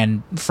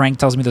 And Frank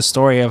tells me the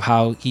story of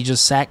how he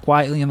just sat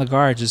quietly in the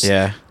car, just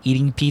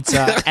eating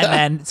pizza.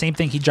 And then same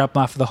thing, he dropped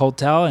off at the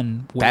hotel.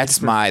 And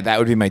that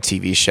would be my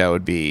TV show,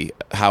 would be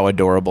how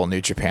adorable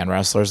New Japan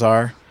wrestlers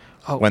are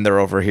when they're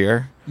over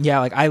here. Yeah,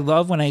 like I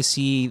love when I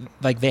see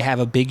like they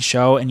have a big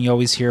show, and you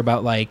always hear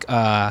about like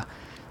Tomohiro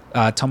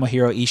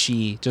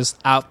Ishii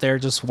just out there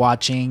just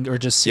watching, or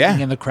just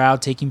sitting in the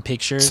crowd taking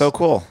pictures. So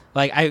cool.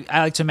 Like I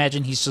like to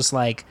imagine he's just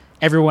like,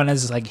 everyone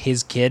is like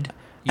his kid.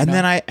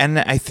 Then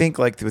I think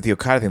like with the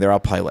Okada thing, they're all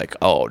probably like,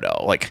 oh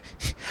no, like,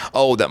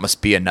 oh, that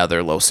must be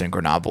another Los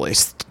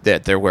Ingobernables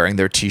that they're wearing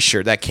their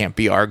T-shirt. That can't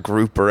be our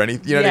group or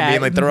anything. You know what I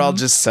mean? Like they're all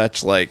just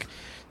such like,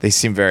 they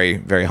seem very,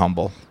 very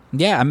humble.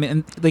 Yeah, I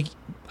mean, like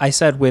I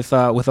said with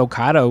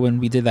Okada when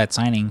we did that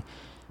signing,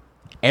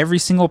 every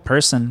single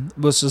person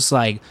was just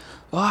like,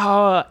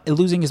 oh,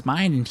 losing his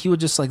mind, and he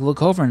would just like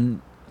look over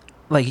and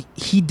like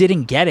he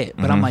didn't get it.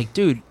 But I'm like,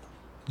 dude,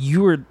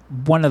 you were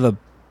one of the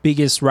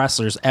biggest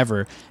wrestlers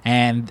ever,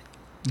 and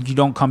you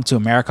don't come to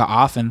America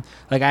often.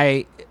 Like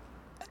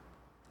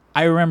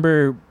I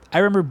remember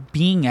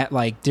being at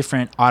like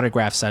different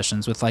autograph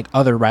sessions with like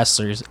other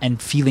wrestlers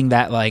and feeling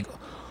that like,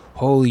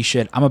 holy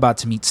shit, I'm about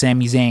to meet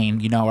Sami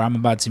Zayn, or I'm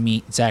about to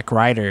meet Zack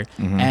Ryder.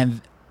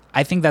 And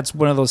I think that's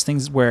one of those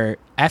things where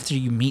after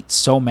you meet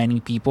so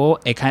many people,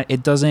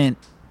 it doesn't,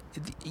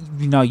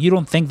 you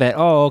don't think that,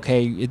 oh,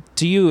 okay,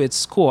 to you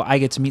it's cool, I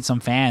get to meet some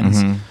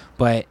fans,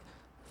 but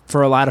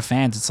for a lot of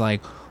fans it's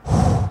like,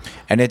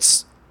 and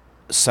it's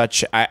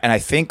such, and I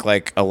think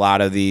like a lot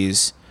of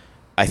these,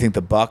 I think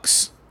the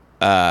Bucks,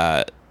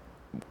 and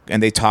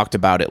they talked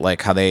about it,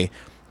 like how they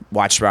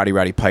watched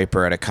Roddy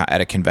Piper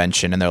at a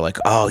convention, and they're like,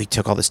 oh, he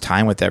took all this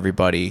time with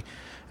everybody,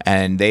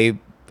 and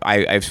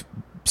I've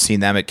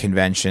seen them at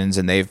conventions,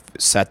 and they've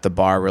set the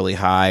bar really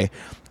high,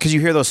 because you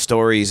hear those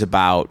stories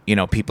about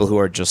people who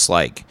are just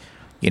like,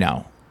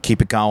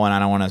 keep it going, I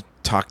don't want to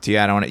talk to you,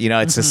 I don't want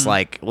to, it's just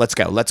like, let's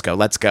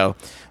go,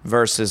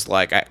 versus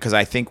like, because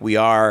I think we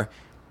are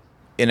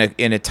in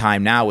a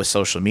time now with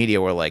social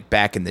media where, like,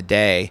 back in the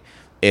day,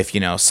 if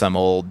some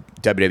old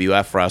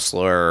WWF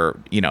wrestler or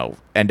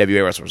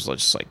NWA wrestler was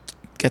just like,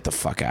 get the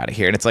fuck out of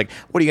here, and it's like,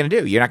 what are you gonna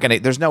do? You're not gonna,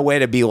 there's no way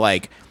to be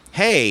like,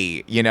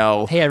 hey,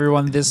 hey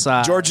everyone, this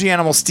George the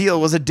Animal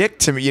Steel was a dick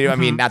to me. I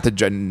mean, not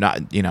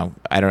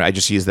I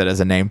just use that as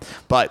a name,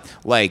 but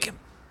like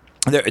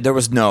there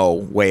was no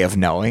way of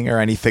knowing or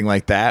anything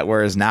like that.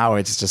 Whereas now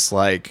it's just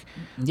like,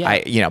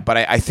 but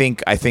I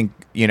think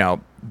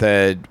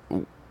the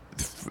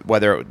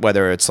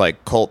whether it's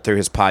like Colt through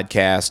his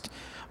podcast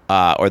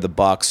or the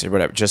Bucks or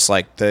whatever, just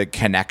like the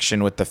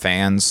connection with the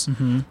fans,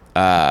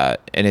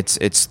 and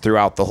it's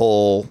throughout the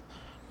whole.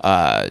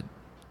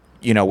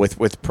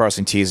 With Pro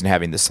Wrestling Tees and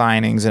having the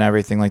signings and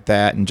everything like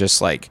that, and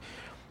just like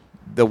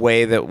the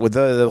way that with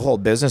the whole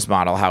business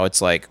model, how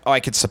it's like, oh,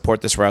 I could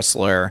support this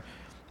wrestler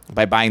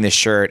by buying this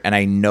shirt, and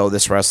I know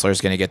this wrestler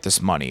is going to get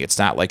this money. It's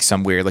not like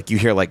some weird, like you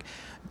hear like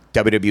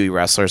WWE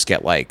wrestlers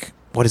get like,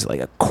 what is it, like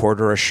a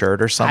quarter a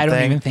shirt or something? I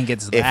don't even think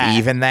it's that. If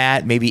even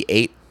that, maybe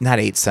 8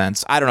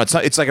 cents. I don't know.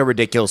 It's like a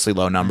ridiculously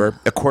low number.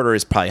 A quarter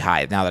is probably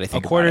high now that I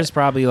think a quarter about is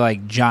probably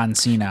like John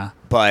Cena,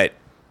 but.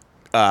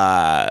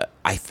 But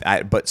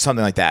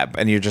something like that,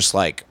 and you're just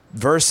like,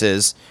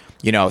 versus,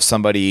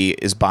 somebody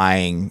is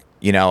buying,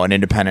 an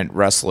independent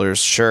wrestler's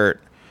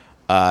shirt,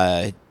 or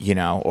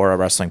a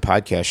wrestling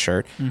podcast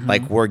shirt,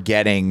 like we're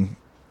getting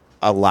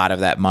a lot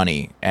of that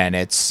money, and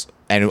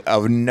we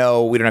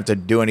don't have to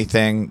do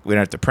anything, we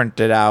don't have to print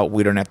it out,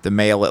 we don't have to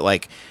mail it,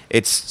 like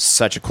it's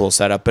such a cool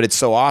setup, but it's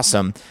so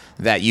awesome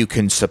that you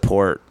can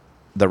support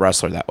the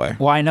wrestler that way.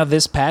 Well, I know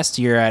this past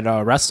year at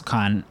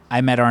WrestleCon,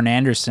 I met Arn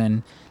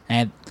Anderson,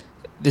 and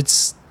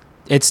it's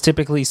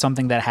typically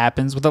something that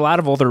happens with a lot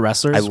of older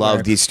wrestlers. I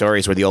love these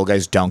stories where the old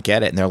guys don't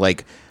get it, and they're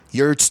like,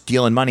 you're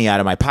stealing money out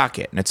of my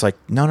pocket. And it's like,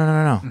 no.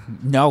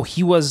 No,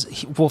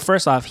 well,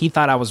 first off, he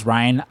thought I was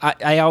Ryan.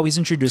 I always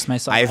introduce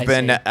myself.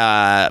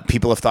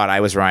 People have thought I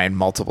was Ryan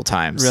multiple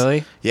times.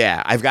 Really?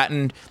 Yeah. I've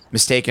gotten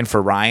mistaken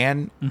for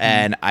Ryan,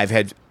 and I've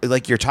had,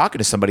 like, you're talking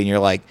to somebody, and you're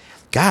like,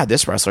 God,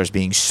 this wrestler's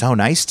being so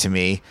nice to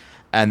me.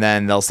 And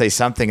then they'll say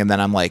something, and then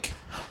I'm like,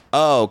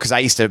 oh, because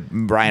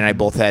Brian and I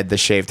both had the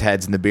shaved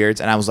heads and the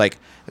beards, and I was like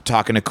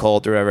talking to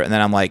Colt or whatever, and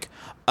then I'm like,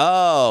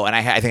 oh, and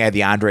I think I had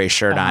the Andre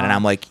shirt on, and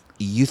I'm like,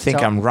 you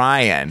think I'm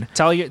Ryan?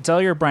 Tell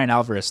your Brian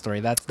Alvarez story.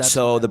 That's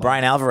so the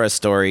Brian Alvarez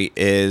story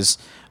is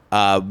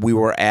we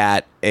were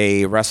at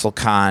a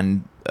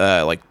WrestleCon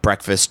like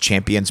breakfast,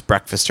 champions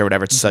breakfast or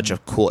whatever. It's such a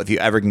cool. If you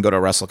ever can go to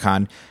a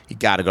WrestleCon, you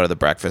got to go to the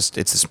breakfast.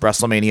 It's this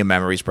WrestleMania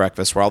memories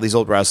breakfast where all these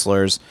old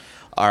wrestlers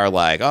are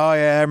like, oh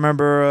yeah, I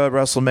remember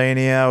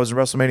WrestleMania. I was in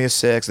WrestleMania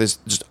 6. There's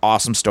just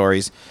awesome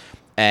stories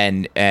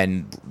and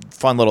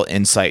fun little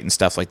insight and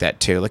stuff like that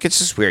too. Like it's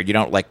just weird. You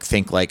don't like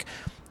think like,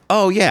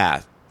 oh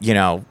yeah,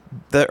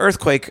 the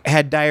Earthquake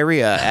had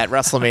diarrhea at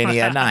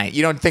WrestleMania 9.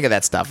 You don't think of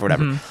that stuff or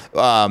whatever.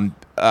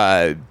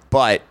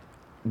 But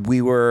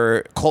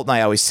Colt and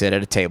I always sit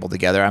at a table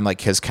together. I'm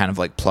like his kind of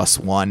like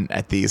 +1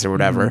 at these or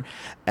whatever,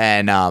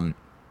 and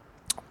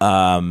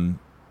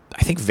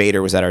I think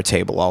Vader was at our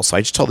table also.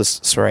 I just told this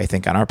story, I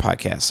think, on my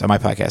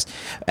podcast.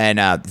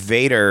 And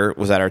Vader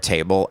was at our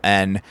table,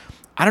 and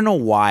I don't know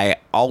why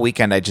all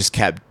weekend I just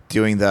kept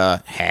doing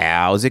the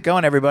how's it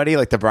going, everybody,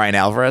 like the Brian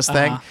Alvarez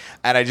thing.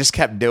 And I just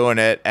kept doing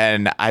it,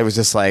 and I was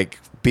just like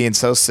being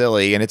so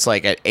silly, and it's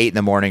like at 8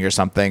 a.m. or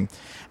something.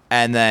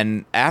 And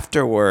then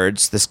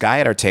afterwards, this guy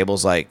at our table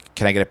is like,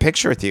 can I get a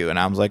picture with you? And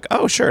I was like,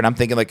 oh, sure. And I'm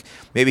thinking like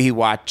maybe he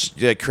watched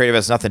Creative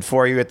Has Nothing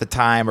For You at the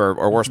time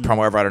or Worst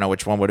Promo Ever. I don't know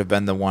which one would have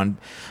been the one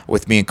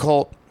with me and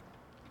Colt.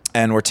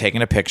 And we're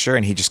taking a picture,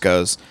 and he just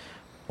goes,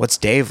 what's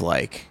Dave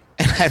like?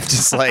 And I'm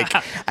just like,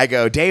 I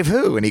go, Dave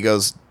who? And he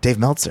goes, Dave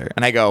Meltzer.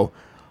 And I go,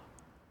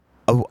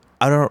 oh,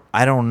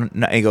 I don't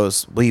know. He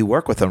goes, well, you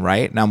work with him,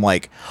 right? And I'm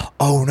like,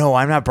 oh no,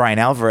 I'm not Brian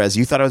Alvarez.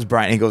 You thought I was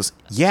Brian. And he goes,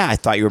 yeah, I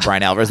thought you were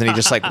Brian Alvarez. And he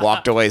just like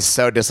walked away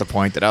so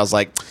disappointed. I was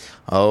like,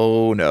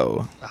 oh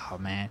no. Oh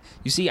man.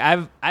 You see,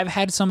 I've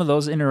had some of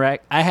those I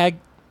had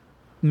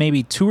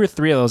maybe 2 or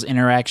 3 of those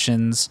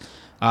interactions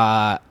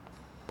was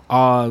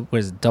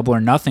Double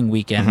or Nothing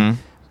weekend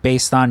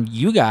based on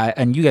you guys,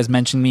 and you guys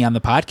mentioned me on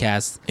the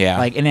podcast. Yeah.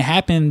 Like, and it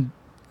happened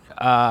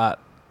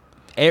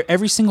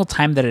every single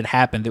time that it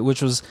happened,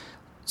 which was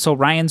so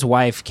Ryan's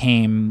wife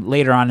came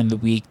later on in the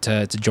week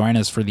to join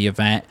us for the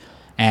event,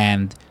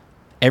 and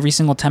every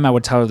single time I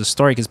would tell her the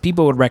story, because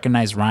people would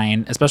recognize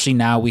Ryan, especially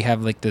now we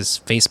have like this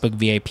Facebook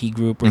VIP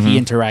group where he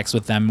interacts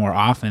with them more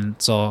often.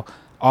 So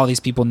all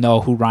these people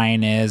know who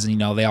Ryan is, and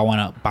they all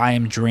want to buy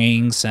him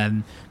drinks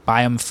and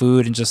buy him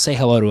food and just say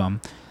hello to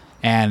him.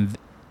 And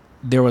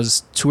there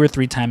was 2 or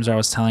 3 times where I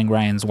was telling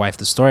Ryan's wife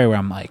the story where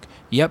I'm like,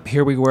 yep,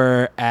 here we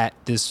were at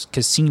this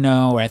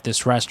casino or at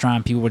this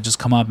restaurant. People would just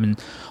come up and,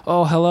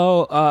 oh,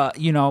 hello,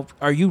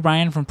 are you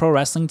Ryan from Pro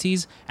Wrestling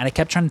Tees? And I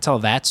kept trying to tell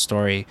that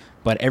story,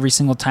 but every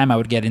single time I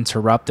would get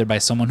interrupted by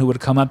someone who would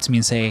come up to me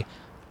and say,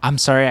 I'm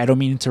sorry, I don't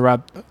mean to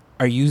interrupt.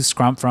 Are you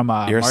Scrump from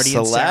You're Marty celeb.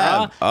 and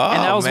Sarah? Oh,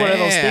 and that was one of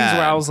those things man.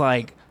 where I was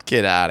like,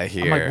 Get out of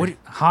here. I'm like, what?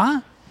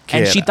 Huh?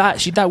 And she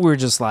thought we were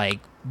just like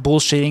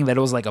bullshitting that it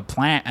was like a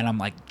plant, and I'm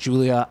like,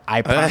 Julia,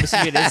 I promise you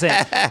it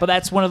isn't. But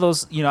that's one of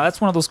those, that's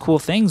one of those cool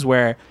things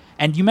where,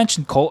 and you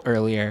mentioned Colt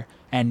earlier,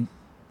 and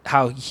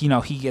how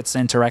he gets to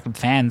interact with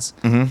fans.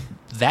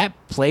 That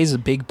plays a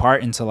big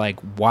part into like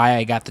why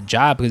I got the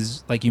job,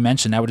 because like you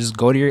mentioned, I would just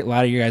go to a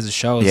lot of your guys'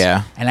 shows.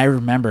 Yeah. And I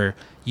remember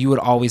you would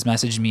always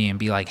message me and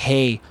be like,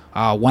 hey,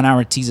 1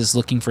 Hour Tees is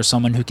looking for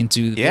someone who can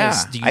do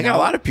this. Do you I got know? a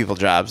lot of people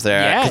jobs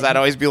there because I'd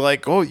always be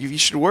like, oh, you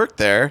should work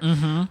there.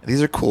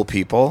 These are cool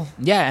people.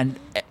 Yeah, and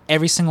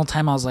every single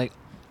time I was like,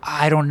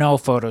 I don't know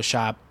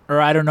Photoshop,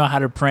 or I don't know how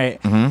to print.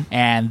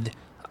 And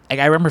like,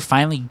 I remember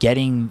finally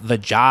getting the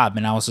job,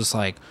 and I was just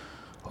like,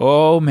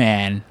 oh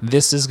man,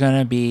 this is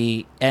gonna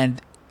be,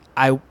 and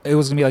it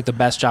was gonna be like the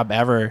best job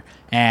ever.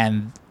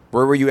 And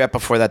Where were you at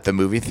before that? The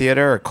movie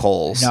theater or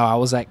Kohl's? no, I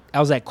was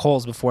at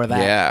Kohl's before that.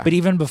 Yeah. But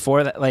even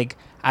before that, like,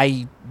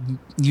 I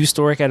used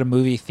to work at a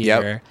movie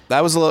theater. Yep.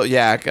 That was a little.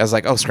 Yeah, I was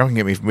like, oh, Scrum can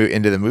get me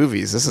into the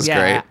movies. This is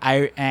great.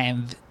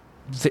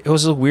 It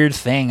was a weird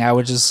thing. I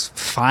would just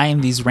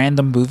find these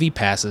random movie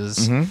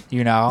passes,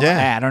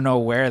 Yeah. I don't know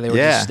where they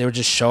would they would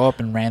just show up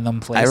in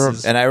random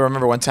places. I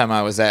remember one time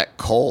I was at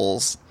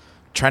Kohl's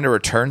trying to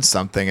return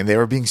something, and they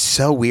were being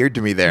so weird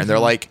to me there. And they're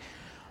like,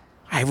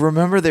 I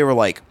remember they were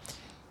like,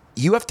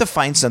 you have to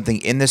find something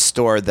in this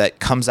store that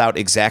comes out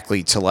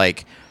exactly to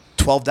like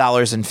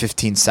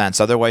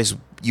 $12.15. Otherwise,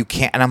 you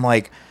can't. And I'm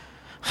like,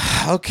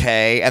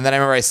 okay. And then I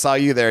remember I saw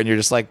you there, and you're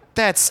just like,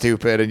 that's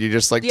stupid, and you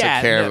just like took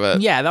care of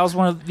it. Yeah, that was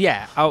one of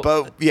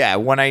But yeah,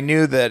 when I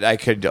knew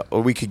that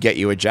we could get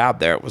you a job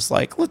there, it was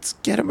like, let's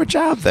get him a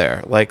job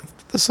there. Like,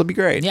 this will be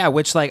great. Yeah,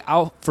 which like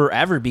I'll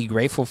forever be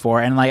grateful for.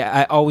 And like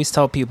I always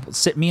tell people,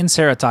 me and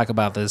Sarah talk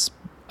about this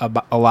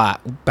a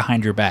lot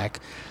behind your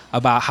back,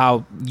 about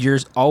how you're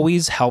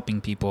always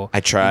helping people. I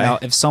try.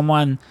 If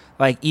someone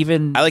like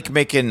even I like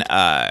making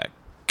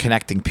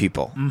connecting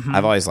people.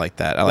 I've always liked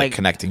that. I like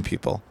connecting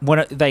people.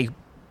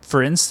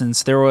 For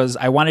instance,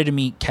 I wanted to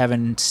meet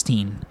Kevin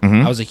Steen.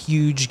 I was a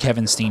huge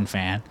Kevin Steen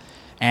fan,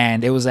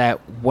 and it was at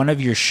one of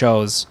your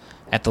shows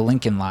at the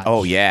Lincoln Lodge.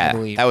 Oh yeah, I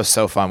believe. that was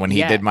so fun when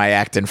he did my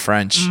act in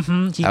French.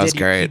 That was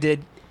great.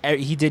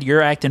 He did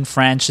your act in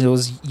French. It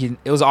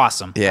was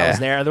awesome. Yeah. I was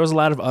there. There was a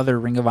lot of other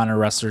Ring of Honor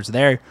wrestlers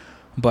there,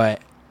 but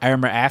I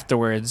remember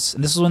afterwards,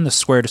 and this is when the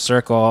Square to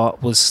Circle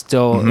was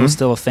still it was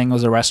still a thing. It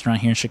was a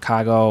restaurant here in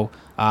Chicago.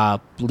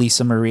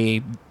 Lisa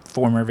Marie,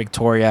 former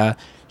Victoria,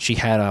 she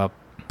had a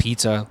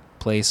pizza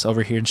place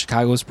over here in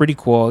Chicago. It was pretty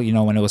cool,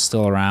 when it was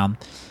still around.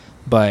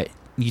 But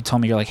you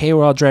told me, you're like, hey,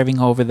 we're all driving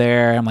over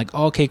there. I'm like,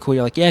 oh, okay, cool.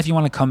 You're like, yeah, if you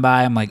want to come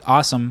by. I'm like,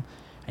 awesome.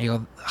 And you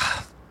go,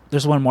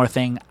 there's one more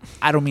thing.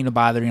 I don't mean to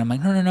bother you. I'm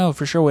like, no,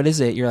 for sure. What is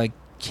it? You're like,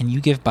 can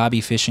you give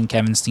Bobby Fish and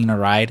Kevin Steen a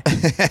ride?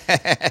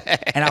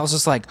 And I was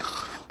just like,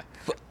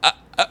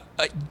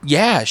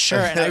 yeah, sure.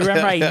 And I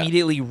remember I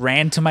immediately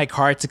ran to my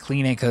car to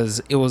clean it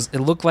because it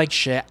looked like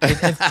shit.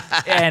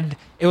 And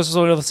it was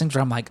one of those things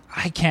where I'm like,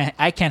 I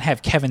can't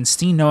have Kevin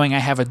Steen knowing I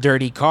have a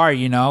dirty car,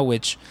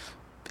 which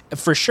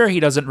for sure he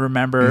doesn't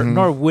remember,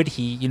 nor would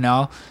he,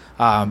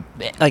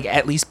 like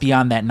at least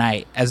beyond that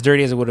night, as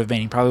dirty as it would have been,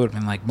 he probably would have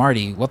been like,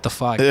 Marty, what the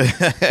fuck?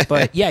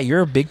 But yeah,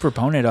 you're a big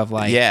proponent of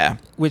like,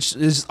 which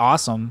is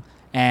awesome.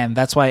 And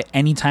that's why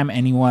anytime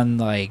anyone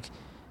like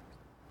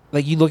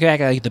you look at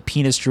like the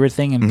penis Druid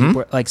thing, and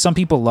people, like some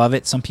people love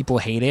it, some people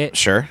hate it.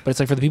 Sure, but it's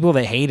like for the people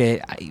that hate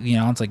it,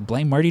 it's like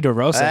blame Marty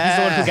DeRosa. He's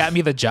the one who got me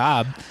the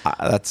job.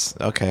 That's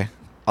okay.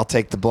 I'll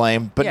take the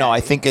blame. But no, I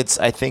think it's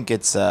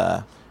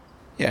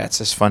it's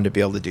just fun to be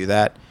able to do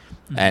that.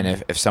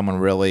 And if someone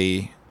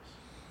really,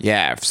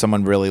 if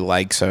someone really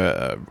likes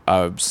a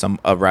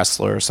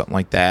wrestler or something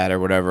like that or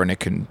whatever, and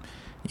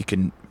you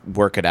can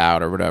work it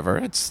out or whatever,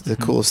 it's the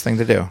coolest thing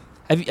to do.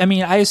 I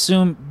mean, I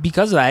assume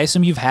because of that,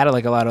 you've had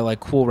like a lot of like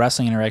cool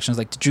wrestling interactions.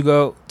 Like, did you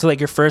go to like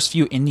your first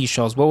few indie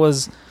shows? What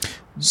was?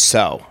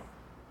 So,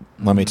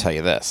 let me tell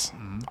you this.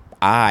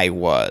 I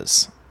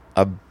was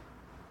a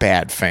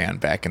bad fan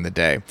back in the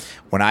day.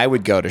 When I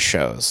would go to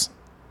shows,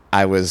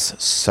 I was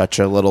such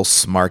a little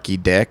smarky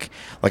dick.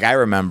 Like, I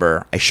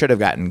remember I should have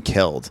gotten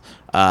killed.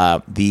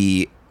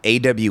 The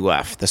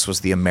AWF, this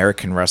was the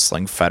American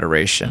Wrestling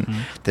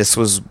Federation. This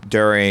was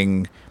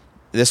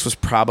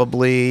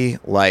probably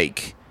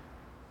like,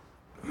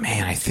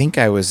 man, I think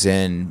I was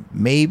in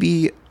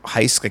maybe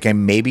high school. Like I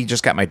maybe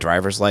just got my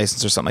driver's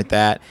license or something like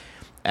that,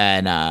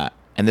 and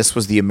this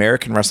was the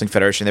American Wrestling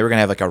Federation. They were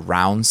gonna have like a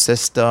round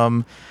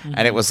system,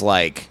 and it was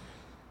like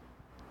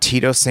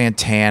Tito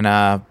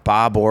Santana,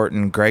 Bob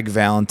Orton, Greg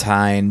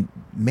Valentine,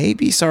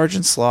 maybe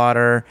Sergeant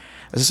Slaughter.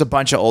 It was just a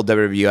bunch of old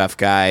WWF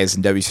guys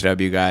and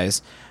WCW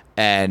guys,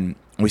 and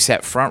we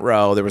sat front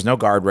row. There was no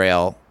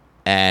guardrail,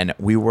 and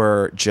we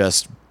were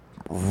just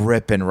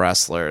ripping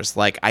wrestlers.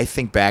 Like I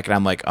think back and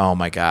I'm like, oh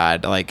my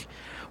god, like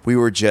we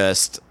were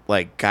just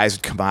like guys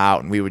would come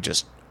out and we would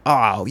just,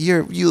 oh,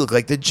 you look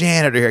like the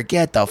janitor here,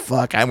 get the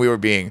fuck. And we were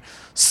being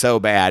so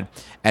bad.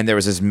 And there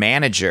was this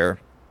manager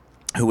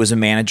who was a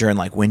manager in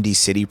like Windy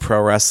City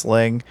Pro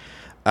Wrestling.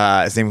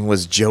 His name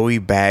was Joey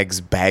Bags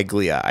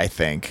Baglia, I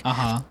think.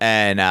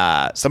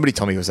 And somebody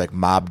told me he was like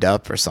mobbed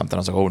up or something. I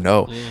was like, oh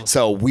no.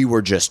 So we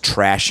were just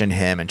trashing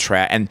him and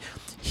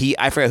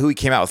I forgot who he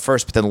came out with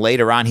first, but then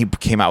later on he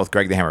came out with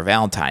Greg the Hammer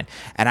Valentine.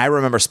 And I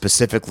remember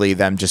specifically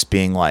them just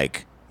being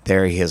like,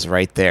 there he is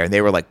right there. And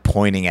they were like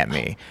pointing at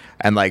me.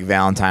 And like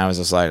Valentine was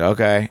just like,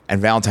 okay. And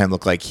Valentine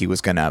looked like he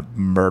was going to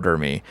murder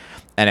me.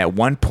 And at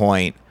one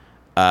point,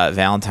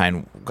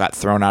 Valentine got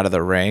thrown out of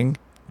the ring.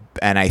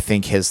 And I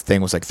think his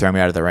thing was like, throw me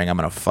out of the ring. I'm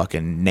going to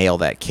fucking nail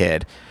that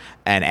kid.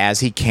 And as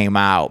he came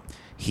out,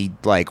 he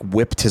like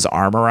whipped his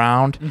arm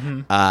around,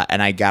 and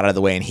I got out of the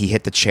way, and he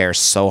hit the chair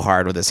so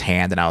hard with his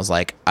hand, and I was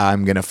like,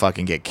 I'm gonna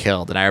fucking get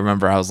killed. And I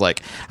remember I was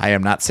like, I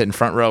am not sitting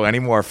front row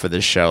anymore for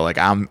this show. Like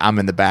I'm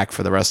in the back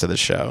for the rest of the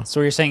show. So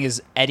what you're saying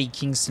is Eddie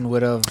Kingston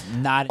would have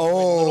not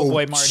Little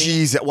Boy Marty?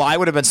 Jeez. Well, I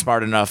would have been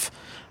smart enough.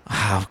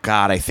 Oh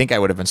God, I think I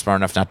would have been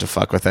smart enough not to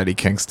fuck with Eddie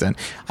Kingston.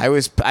 I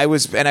was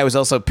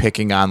also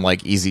picking on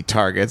like easy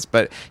targets.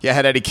 But yeah,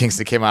 had Eddie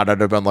Kingston came out,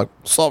 I'd have been like,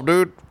 "What's up,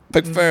 dude?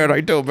 Big fan. How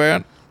you doing,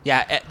 man?"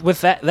 Yeah,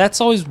 with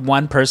that's always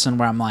one person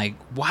where I'm like,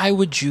 why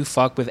would you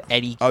fuck with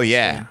Eddie Kingston? Oh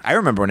yeah, I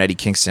remember when Eddie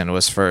Kingston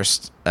was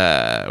first,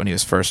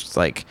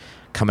 like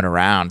coming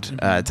around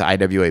to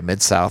IWA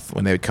Mid-South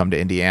when they would come to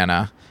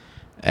Indiana,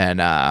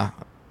 and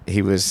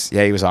he was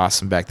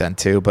awesome back then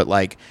too. But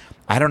like,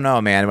 I don't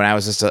know, man. When I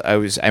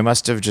was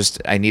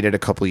I needed a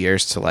couple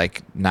years to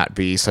like not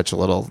be such a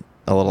little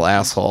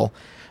asshole.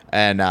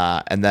 And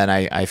then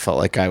I felt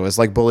like I was,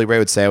 like Bully Ray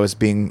would say, I was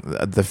being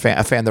a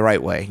fan the right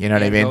way. You know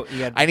what I mean?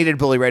 I needed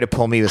Bully Ray to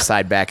pull me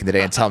aside back in the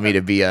day and tell me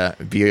to be a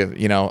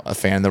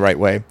fan the right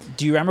way.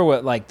 Do you remember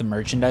what like the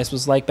merchandise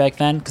was like back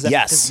then?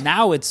 Yes. Because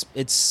now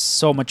it's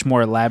so much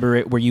more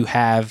elaborate. Where you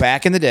have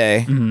back in the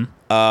day,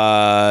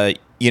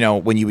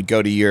 when you would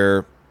go to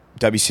your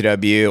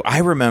WCW, I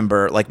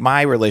remember like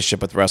my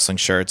relationship with wrestling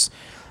shirts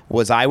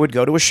was I would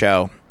go to a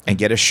show and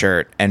get a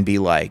shirt and be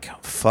like,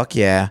 fuck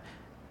yeah.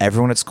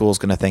 Everyone at school is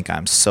going to think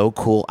I'm so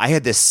cool. I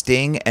had this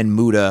Sting and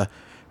Muta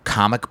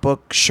comic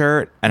book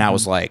shirt, and I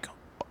was like,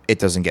 it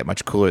doesn't get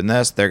much cooler than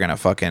this. They're going to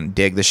fucking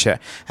dig the shit.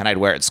 And I'd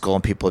wear it at school,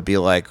 and people would be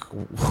like,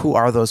 who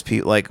are those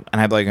people? Like,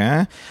 and I'd be like,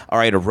 eh. All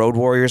right, a Road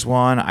Warriors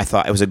one. I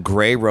thought it was a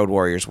gray Road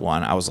Warriors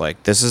one. I was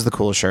like, this is the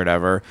coolest shirt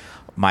ever.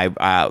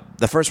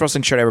 The first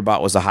wrestling shirt I ever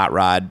bought was a Hot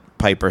Rod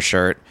Piper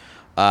shirt.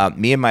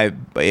 Me and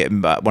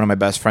one of my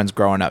best friends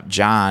growing up,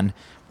 John,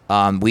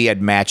 we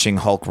had matching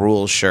Hulk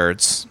Rules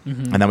shirts,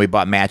 and then we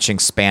bought matching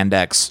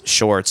spandex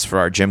shorts for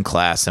our gym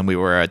class, and we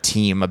were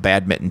a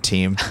badminton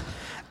team.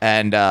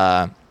 And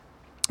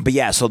but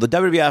yeah, so the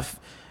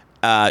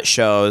WWF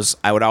shows,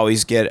 I would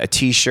always get a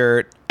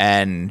T-shirt,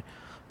 and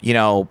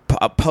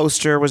a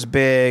poster was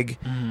big.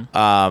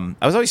 I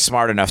was always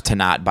smart enough to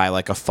not buy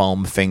like a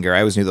foam finger. I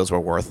always knew those were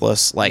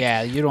worthless. Like,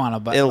 yeah, you don't want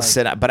to buy. It'll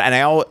sit. But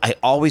I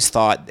always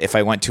thought if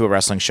I went to a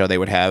wrestling show, they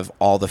would have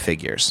all the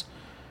figures.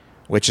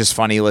 Which is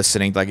funny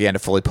listening, like, again, to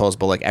Fully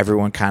Posable, like,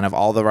 everyone kind of,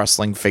 all the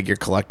wrestling figure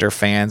collector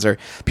fans or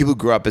people who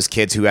grew up as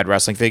kids who had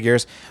wrestling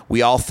figures,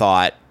 we all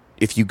thought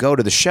if you go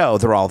to the show,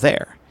 they're all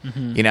there.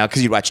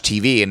 Because you'd watch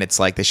TV and it's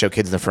like they show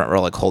kids in the front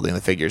row, like, holding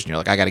the figures, and you're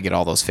like, I got to get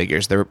all those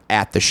figures. They're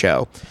at the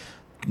show.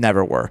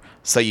 Never were.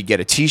 So you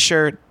get a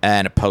T-shirt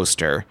and a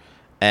poster.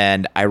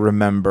 And I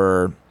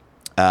remember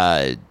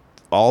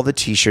all the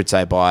T-shirts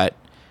I bought.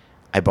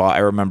 I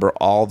remember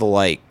all the,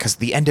 like, because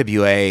the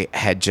NWA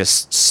had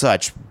just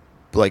such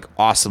like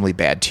awesomely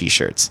bad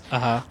T-shirts.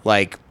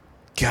 Like,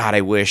 God,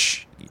 I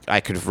wish I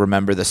could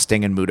remember the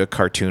Sting and Muta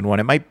cartoon one.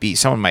 It might be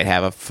someone might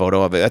have a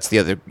photo of it. That's the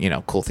other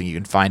cool thing, you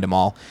can find them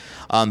all.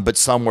 But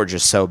some were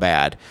just so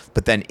bad.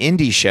 But then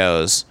indie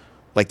shows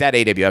like that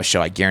AWF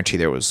show, I guarantee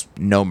there was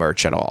no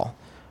merch at all.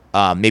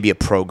 Maybe a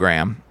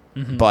program,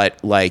 but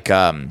like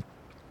when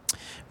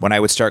I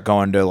would start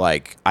going to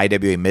like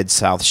IWA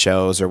Mid-South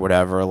shows or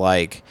whatever,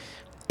 like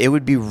it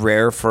would be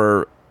rare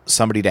for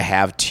somebody to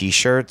have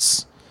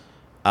T-shirts.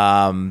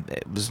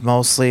 It was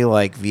mostly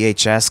like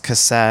VHS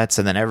cassettes,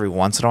 and then every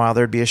once in a while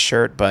there'd be a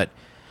shirt, but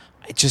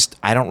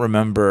I don't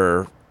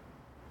remember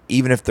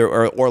even if there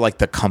or like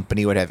the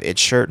company would have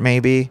its shirt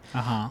maybe,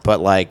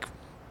 but like,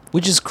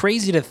 which is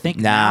crazy to think.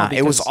 Now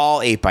it was all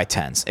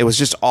 8x10s. It was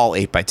just all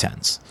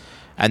 8x10s,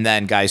 and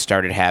then guys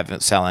started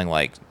selling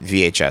like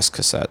VHS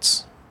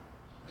cassettes.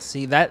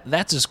 See,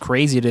 that's just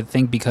crazy to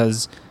think,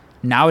 because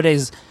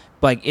nowadays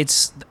like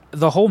it's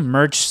the whole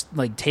merch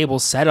like table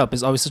setup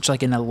is always such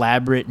like an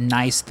elaborate,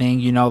 nice thing,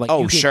 you know.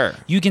 Like sure,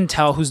 you can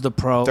tell who's the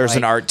pro. There's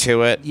an art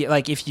to it.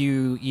 Like if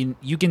you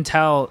can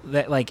tell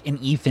that like an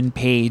Ethan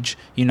Page,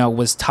 you know,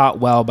 was taught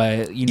well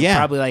by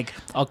probably like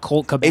a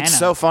Colt Cabana. It's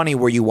so funny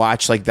where you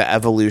watch like the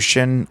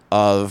evolution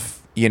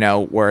of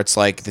where it's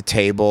like the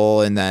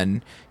table, and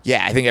then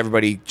I think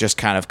everybody just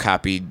kind of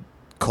copied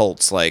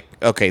Colt's like,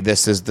 okay,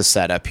 this is the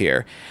setup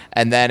here,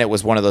 and then it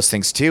was one of those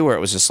things too where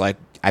it was just like,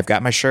 I've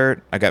got my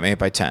shirt, I got my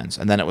 8x10s.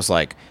 And then it was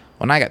like,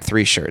 well, now I got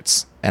 3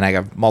 shirts and I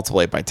got multiple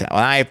 8x10. Well,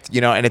 I,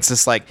 and it's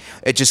just like,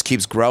 it just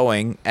keeps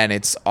growing and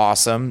it's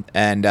awesome.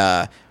 And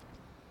I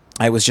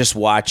was just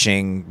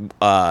watching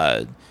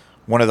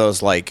one of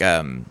those like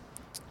NWA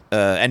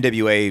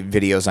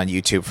videos on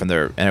YouTube from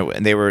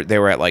and they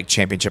were at like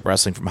Championship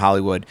Wrestling from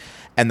Hollywood,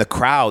 and the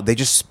crowd, they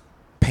just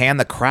pan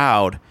the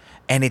crowd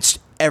and it's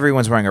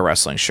everyone's wearing a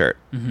wrestling shirt,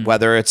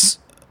 whether it's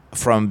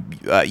from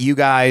you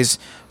guys,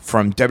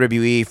 from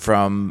WWE,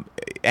 from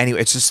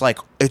it's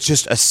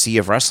just a sea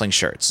of wrestling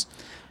shirts.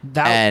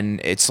 And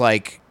it's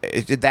like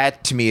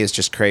that to me is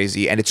just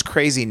crazy, and it's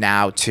crazy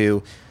now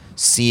too,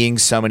 seeing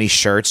so many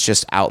shirts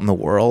just out in the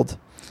world.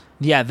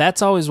 Yeah,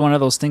 that's always one of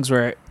those things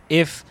where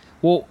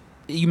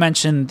you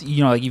mentioned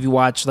like if you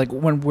watch like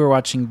when we were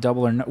watching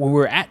when we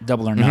were at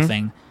Double or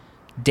Nothing,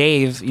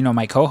 Dave,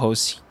 my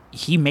co-host,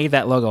 he made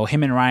that logo.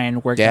 Him and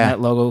Ryan worked on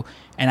that logo,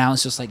 and I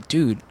was just like,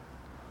 dude.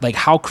 Like,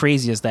 how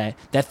crazy is that?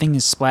 That thing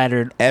is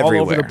splattered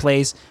everywhere. All over the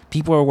place.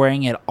 People are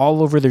wearing it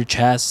all over their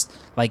chest.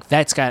 Like,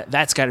 that's got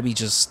to be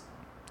just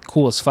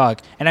cool as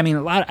fuck. And I mean,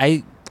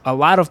 a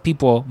lot of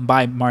people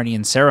buy Marty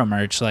and Sarah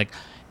merch. Like,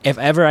 if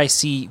ever I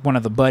see one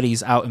of the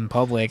buddies out in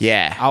public,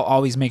 I'll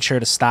always make sure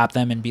to stop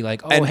them and be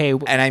like, hey.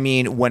 And I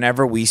mean,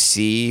 whenever we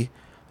see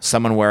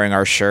someone wearing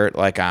our shirt,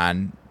 like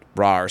on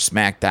Raw or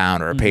SmackDown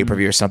or a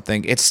pay-per-view or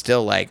something, it's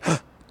still like,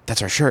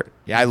 that's our shirt.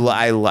 Yeah,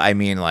 I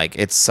mean, like,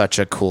 it's such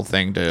a cool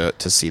thing to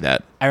see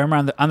that. I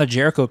remember on the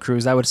Jericho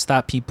cruise, I would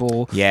stop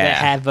people that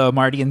had the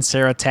Marty and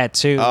Sarah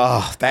tattoo.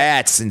 Oh,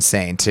 that's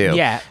insane too.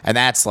 Yeah, and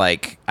that's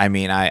like, I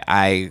mean,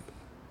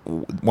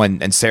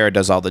 when Sarah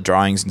does all the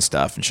drawings and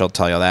stuff, and she'll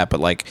tell you all that.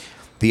 But like,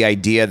 the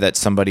idea that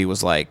somebody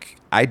was like,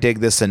 I dig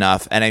this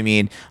enough, and I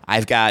mean,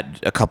 I've got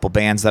a couple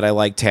bands that I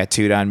like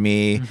tattooed on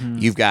me.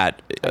 You've got,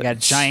 I got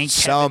giant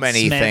so Kevin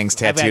many Smith. things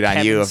tattooed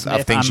on you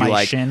of things you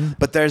like. Shin.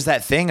 But there's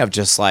that thing of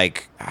just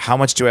like, how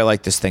much do I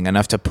like this thing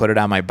enough to put it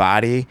on my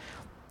body?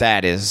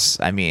 That is,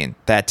 I mean,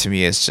 that to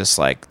me is just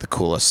like the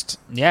coolest.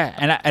 Yeah,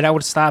 and I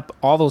would stop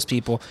all those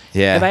people.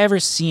 Yeah. If I ever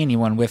see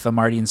anyone with a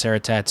Marty and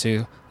Sarah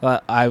tattoo,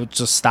 I would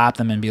just stop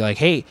them and be like,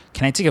 "Hey,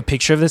 can I take a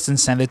picture of this and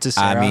send it to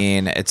Sarah?" I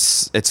mean,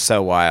 it's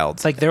so wild.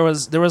 It's like there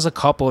was a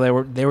couple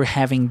they were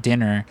having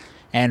dinner,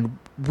 and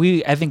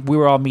I think we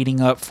were all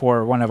meeting up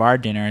for one of our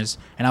dinners,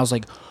 and I was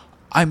like,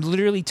 "I'm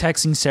literally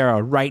texting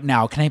Sarah right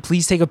now. Can I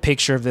please take a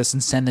picture of this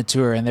and send it to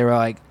her?" And they were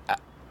like,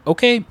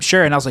 "Okay,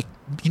 sure." And I was like,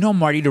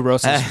 Marty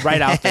DeRosa is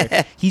right out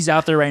there. He's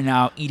out there right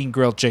now eating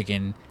grilled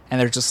chicken, and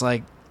they're just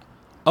like,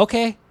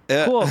 "Okay,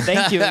 cool,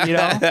 thank you."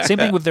 Same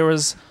thing with there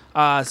was.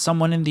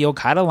 Someone in the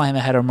Okada line that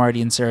had a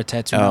Marty and Sarah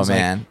tattoo. Oh,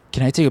 man. Like,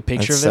 can I take a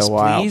picture of this,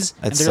 please?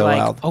 And they're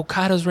like,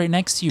 Okada's right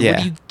next to you. Yeah. What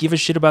do you give a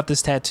shit about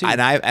this tattoo? And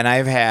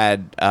I've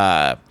had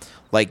I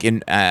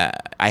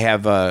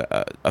have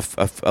a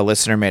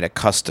listener made a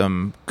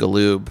custom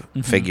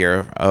Galoob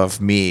figure of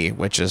me,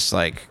 which is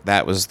like,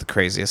 that was the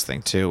craziest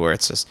thing too, where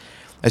it's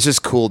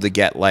just cool to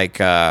get like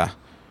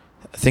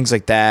things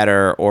like that,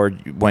 or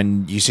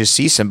when you just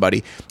see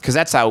somebody, because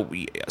that's how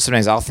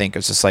sometimes I'll think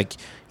it's just like,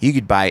 you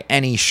could buy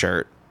any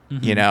shirt.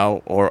 But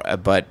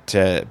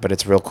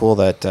it's real cool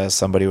that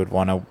somebody would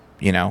want to,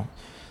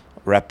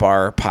 rep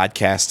our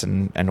podcast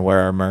and wear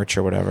our merch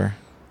or whatever.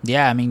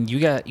 Yeah, I mean, you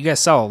guys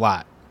sell a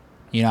lot.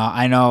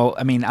 I know.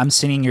 I mean, I'm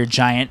sitting in your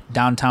giant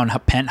downtown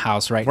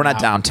penthouse right now. We're not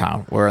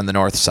downtown. We're on the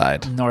north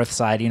side. North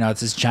side.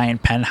 It's this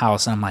giant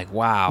penthouse, and I'm like,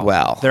 wow.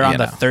 Well, they're on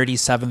the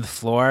 37th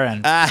floor, and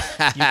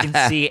you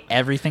can see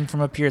everything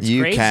from up here. It's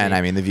crazy. You can. I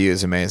mean, the view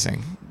is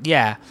amazing.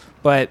 Yeah,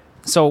 but.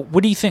 So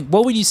what do you think?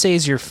 What would you say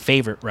is your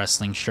favorite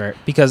wrestling shirt?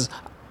 Because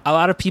a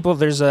lot of people,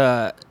 there's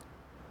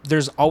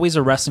always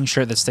a wrestling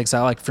shirt that sticks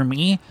out. Like for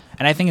me,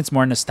 and I think it's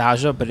more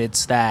nostalgia, but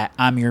it's that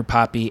I'm Your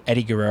Papi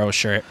Eddie Guerrero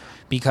shirt.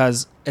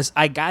 Because as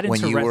I got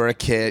into when you were a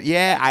kid,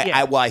 I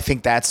have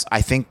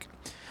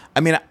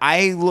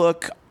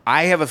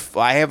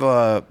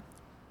a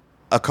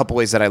couple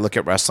ways that I look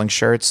at wrestling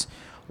shirts,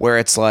 where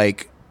it's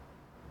like,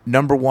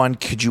 number one,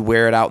 could you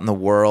wear it out in the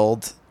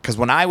world? Because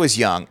when I was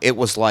young, it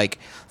was like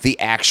the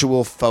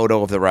actual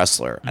photo of the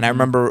wrestler. And I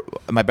remember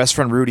my best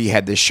friend Rudy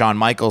had this Shawn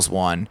Michaels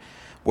one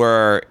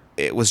where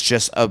it was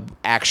just an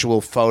actual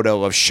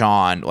photo of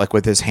Shawn, like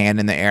with his hand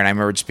in the air. And I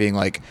remember just being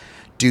like,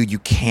 dude, you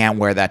can't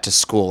wear that to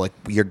school. Like,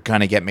 you're going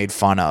to get made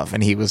fun of.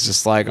 And he was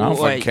just like, I don't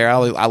fucking care. I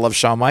love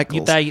Shawn Michaels.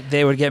 You thought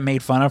they would get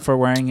made fun of for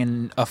wearing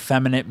an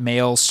effeminate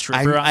male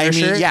stripper on their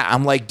shirt? Yeah,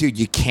 I'm like, dude,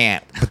 you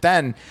can't. But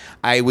then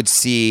I would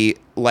see,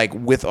 like,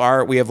 we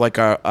have like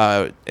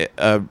a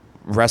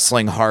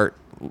Wrestling Heart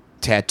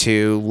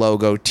tattoo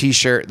logo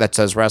T-shirt that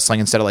says wrestling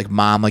instead of like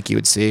mom, like you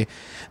would see.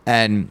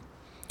 And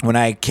when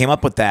I came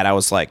up with that, I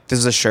was like, this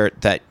is a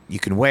shirt that you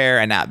can wear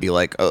and not be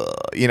like,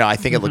 I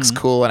think it looks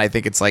cool, and I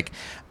think it's like,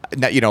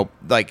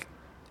 like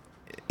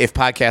if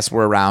podcasts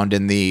were around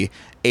in the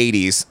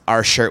 80s,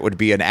 our shirt would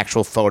be an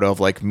actual photo of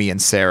like me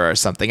and Sarah or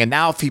something. And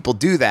now if people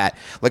do that,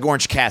 like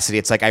Orange Cassidy,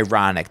 it's like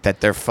ironic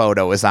that their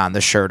photo is on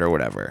the shirt or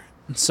whatever.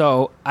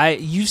 So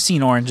you've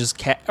seen Orange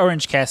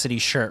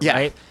Cassidy's shirt,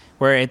 right?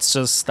 Where it's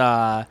just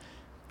a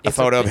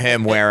photo of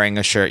him wearing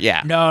a shirt.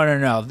 Yeah.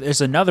 No.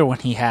 There's another one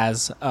he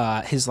has.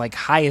 His like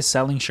highest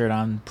selling shirt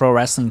on Pro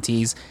Wrestling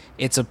Tees.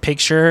 It's a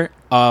picture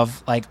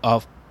of like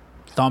a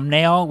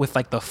thumbnail with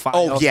like the file.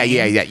 Oh yeah,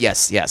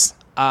 yes.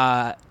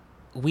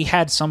 We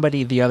had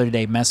somebody the other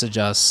day message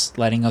us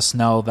letting us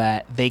know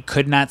that they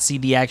could not see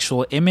the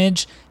actual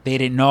image. They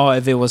didn't know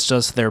if it was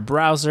just their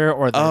browser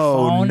or their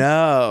phone. Oh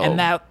no! And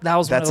that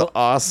was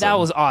awesome. That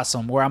was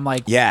awesome. Where I'm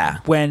like, yeah.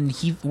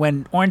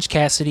 When Orange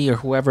Cassidy or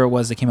whoever it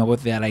was that came up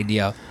with that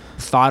idea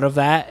thought of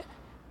that,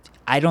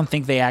 I don't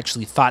think they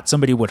actually thought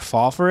somebody would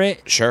fall for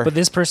it. Sure. But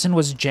this person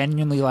was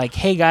genuinely like,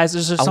 hey guys,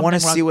 there's something I want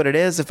to wrong. see what it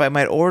is if I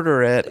might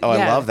order it. Oh,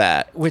 yeah, I love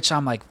that. Which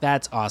I'm like,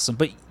 that's awesome.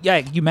 But yeah,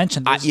 you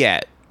mentioned this. Yeah.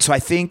 So I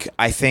think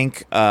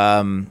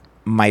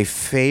my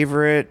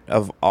favorite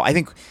of all, I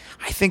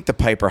think the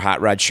Piper Hot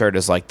Rod shirt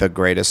is like the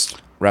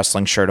greatest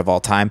wrestling shirt of all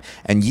time.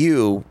 And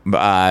you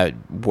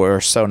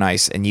were so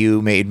nice, and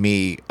you made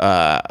me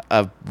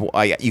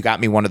you got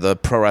me one of the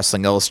Pro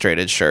Wrestling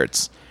Illustrated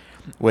shirts,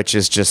 which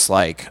is just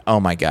like, oh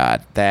my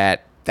god,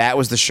 that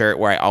was the shirt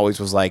where I always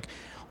was like,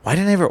 why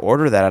didn't I ever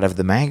order that out of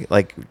the mag?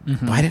 Like,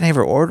 why didn't I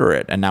ever order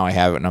it? And now I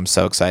have it, and I'm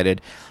so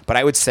excited. But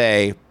I would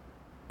say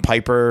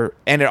Piper,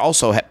 and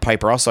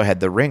Piper also had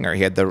the ringer.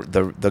 He had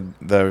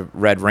the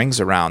red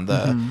rings around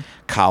the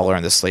collar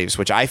and the sleeves,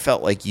 which I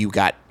felt like you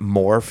got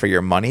more for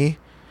your money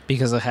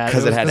because it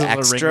had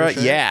extra.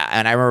 Yeah,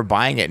 and I remember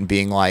buying it and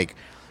being like,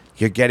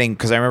 you're getting,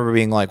 because I remember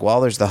being like,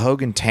 well, there's the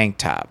Hogan tank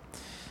top,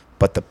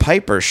 but the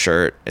Piper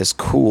shirt is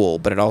cool,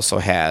 but it also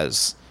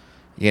has,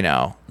 Dude,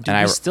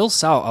 we still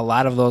sell a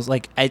lot of those.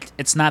 Like,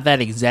 it's not that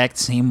exact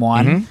same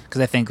one, because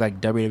I think like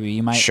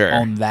WWE might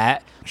own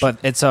that, but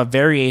it's a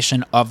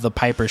variation of the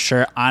Piper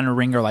shirt on a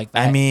ringer like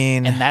that. I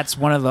mean, and that's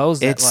one of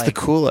those. It's the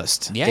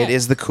coolest. Yeah, it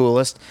is the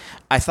coolest.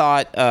 I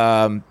thought,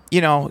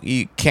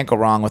 you can't go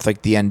wrong with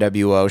like the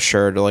NWO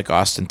shirt or like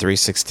Austin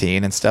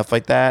 316 and stuff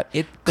like that.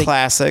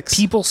 Classics.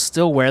 People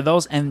still wear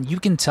those, and you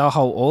can tell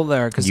how old they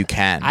are because you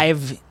can.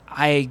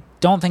 I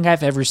don't think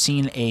I've ever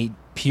seen a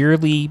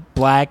purely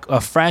a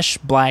fresh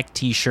black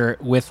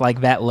T-shirt with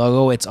like that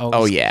logo. It's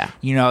always,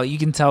 you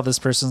can tell this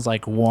person's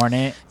like worn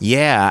it.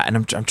 Yeah, and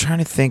I'm trying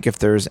to think if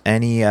there's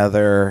any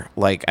other,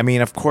 like, I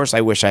mean, of course,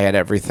 I wish I had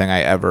everything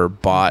I ever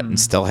bought and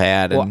still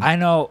had. Well, I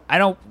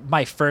know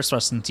my first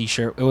wrestling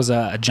T-shirt, it was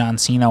a John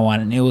Cena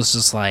one, and it was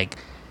just like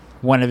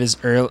one of his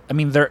early. I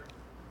mean,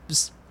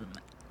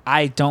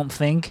 I don't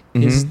think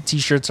his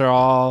T-shirts are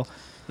all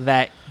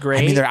that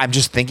great. I mean, I'm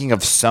just thinking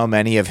of so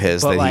many of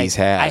his that he's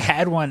had. I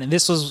had one, and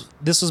this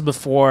was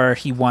before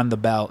he won the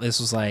belt.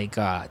 This was like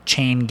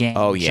Chain Gang.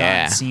 Oh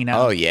yeah, John Cena.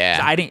 Oh yeah.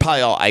 So I didn't,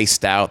 probably all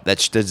iced out. That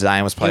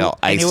design was probably all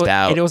iced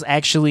out. It was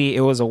actually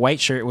a white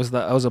shirt. It was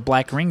a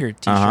black ringer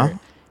T-shirt.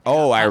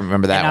 Oh, I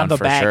remember that one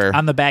for sure.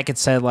 On the back, it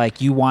said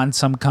like, "You want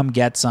some? Come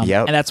get some."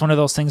 Yep. And that's one of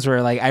those things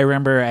where like I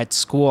remember at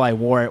school I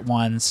wore it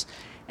once,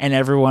 and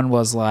everyone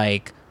was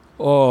like,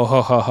 "Oh,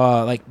 ha ha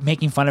ha," like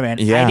making fun of it.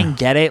 And I didn't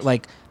get it.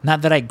 Like,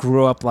 not that I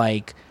grew up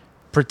like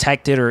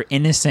protected or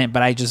innocent,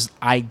 but I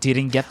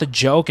didn't get the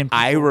joke. And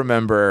I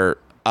remember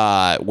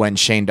when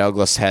Shane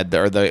Douglas had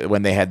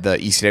when they had the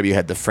ECW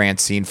had the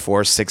Francine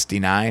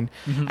 469.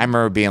 I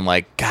remember being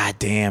like, God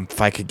damn, if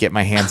I could get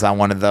my hands on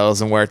one of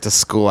those and wear it to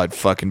school, I'd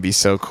fucking be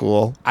so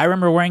cool. I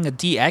remember wearing a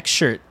DX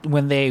shirt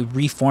when they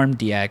reformed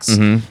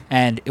DX,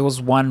 and it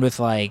was one with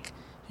like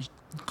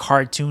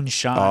cartoon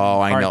Shawn,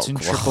 cartoon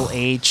Triple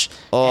H,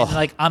 and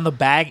like on the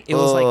back it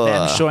was like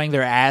them showing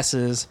their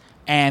asses,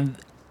 and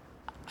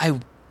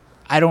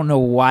I don't know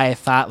why I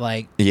thought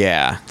like,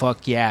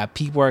 fuck yeah,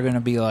 people are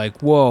gonna be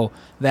like, whoa,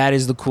 that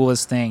is the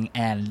coolest thing.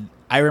 And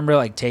I remember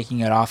like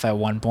taking it off at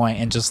one point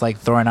and just like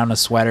throwing on a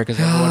sweater because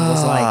everyone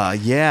was like,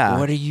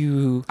 what are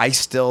you? I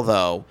still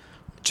though,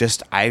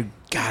 I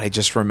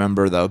just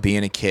remember though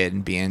being a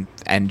kid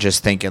and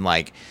just thinking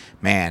like,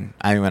 man,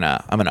 I'm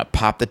gonna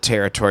pop the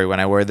territory when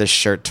I wear this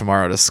shirt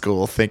tomorrow to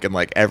school, thinking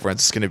like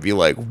everyone's just gonna be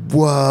like,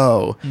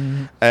 whoa.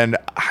 And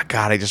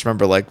God, I just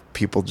remember like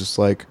people just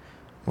like,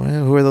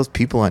 who are those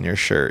people on your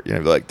shirt? Be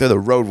like, they're the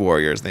Road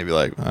Warriors, and they'd be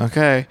like,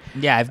 okay.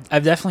 Yeah,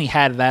 I've definitely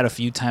had that a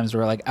few times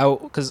where like,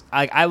 because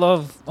I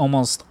love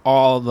almost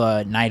all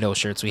the Naito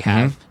shirts we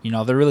have.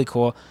 They're really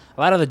cool.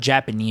 A lot of the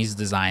Japanese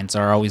designs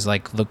are always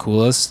like the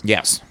coolest.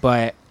 Yes.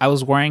 But I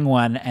was wearing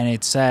one, and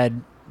it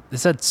said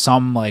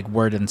some like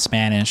word in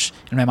Spanish,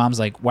 and my mom's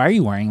like, "Why are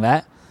you wearing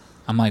that?"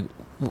 I'm like,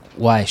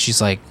 "Why?"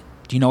 She's like,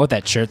 "Do you know what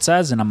that shirt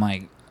says?" And I'm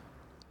like,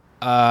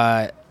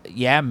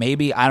 yeah,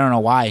 maybe. I don't know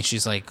why."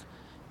 She's like,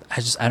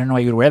 I don't know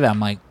why you would wear that. I'm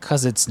like,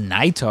 because it's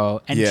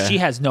Naito, and Yeah. she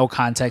has no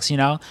context,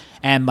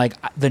 and like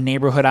the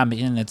neighborhood I'm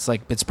in,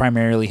 it's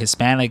primarily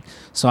Hispanic,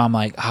 so I'm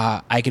like,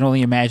 I can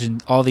only imagine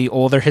all the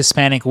older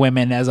Hispanic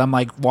women as I'm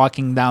like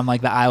walking down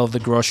like the aisle of the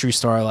grocery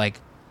store, like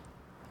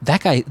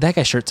that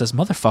guy shirt says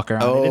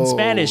motherfucker on it in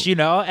Spanish,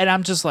 and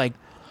I'm just like,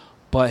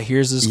 but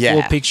here's this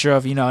cool picture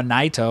of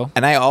Naito.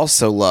 And I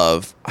also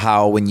love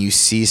how when you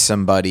see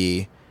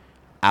somebody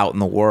out in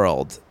the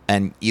world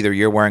and either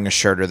you're wearing a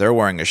shirt or they're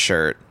wearing a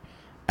shirt,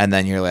 and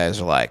then your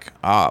guys are like,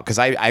 oh, because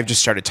I've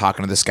just started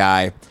talking to this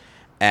guy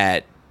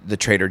at the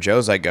Trader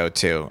Joe's I go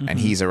to, and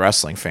he's a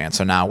wrestling fan.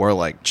 So now we're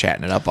like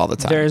chatting it up all the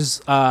time. There's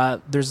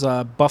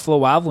Buffalo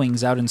Wild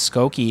Wings out in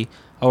Skokie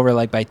over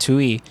like by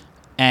Tui,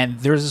 and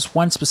there's this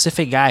one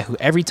specific guy who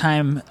every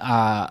time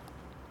I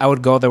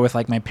would go there with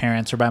like my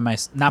parents or by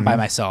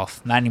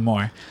myself, not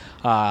anymore.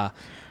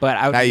 But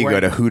I would now you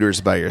go to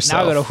Hooters by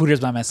yourself. Now I go to Hooters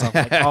by myself,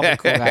 like all the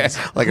cool guys,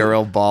 like a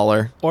real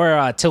baller.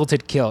 Or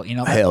Tilted Kilt,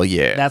 Hell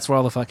yeah, that's where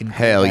all the fucking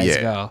cool guys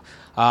go.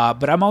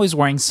 But I'm always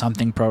wearing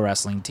something pro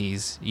wrestling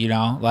tees.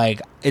 Like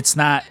it's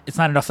not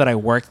enough that I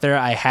work there.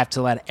 I have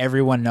to let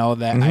everyone know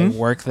that I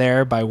work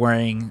there by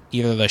wearing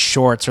either the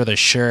shorts or the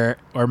shirt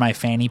or my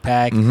fanny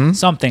pack,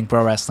 something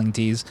pro wrestling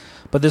tees.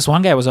 But this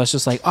one guy was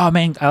just like, oh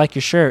man, I like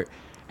your shirt,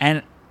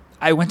 and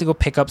I went to go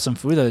pick up some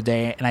food the other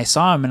day, and I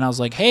saw him, and I was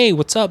like, hey,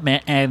 what's up,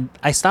 man? And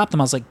I stopped him.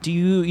 I was like, do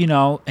you,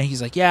 and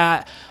he's like,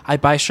 yeah, I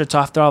buy shirts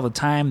off there all the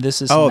time.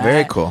 This is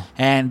very cool.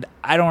 And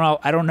I don't know.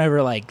 I don't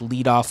ever like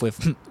lead off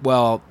with,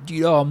 well,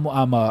 I'm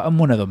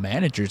one of the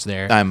managers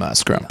there. I'm a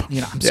Scrump.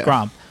 I'm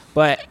Scrump.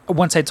 But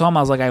once I told him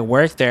I was like, I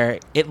work there,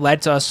 it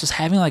led to us just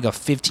having like a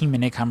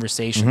 15-minute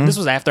conversation. This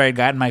was after I'd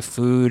gotten my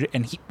food,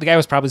 and the guy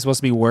was probably supposed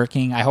to be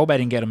working. I hope I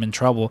didn't get him in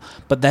trouble.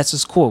 But that's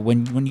just cool.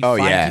 When you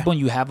find people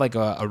and you have like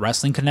a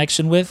wrestling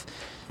connection with,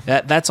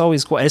 that's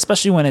always cool. And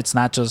especially when it's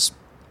not just,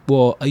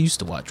 well, I used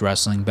to watch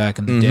wrestling back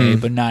in the day,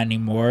 but not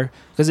anymore.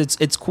 Because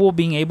it's cool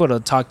being able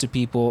to talk to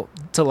people,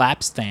 to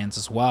Lapsed fans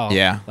as well.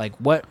 Yeah. Like,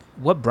 what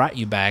brought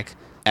you back?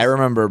 I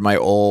remember my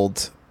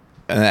old...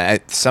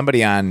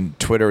 somebody on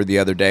Twitter the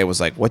other day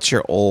was like, what's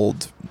your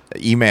old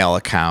email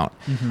account?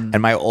 And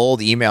my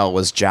old email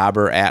was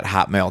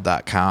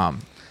jobber@hotmail.com.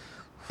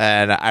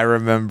 And I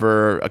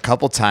remember a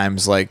couple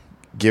times like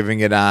giving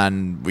it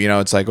on,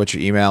 it's like, what's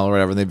your email or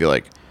whatever. And they'd be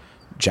like,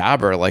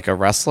 jobber, like a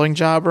wrestling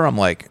jobber? I'm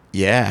like,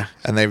 yeah.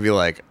 And they'd be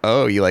like,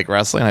 oh, you like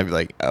wrestling? I'd be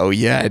like, oh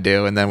yeah, I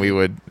do. And then we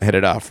would hit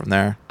it off from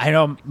there. I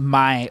know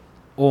my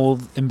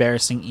old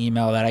embarrassing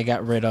email that I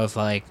got rid of,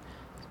 like,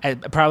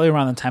 probably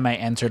around the time I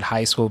entered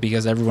high school,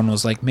 because everyone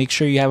was like, make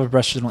sure you have a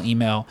professional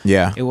email.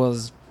 Yeah. It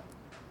was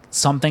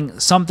something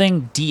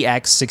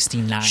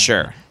DX69.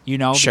 Sure.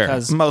 Sure.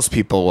 Because most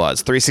people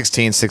was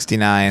 316,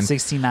 69.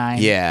 69.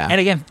 Yeah.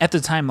 And again, at the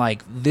time,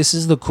 like, this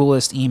is the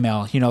coolest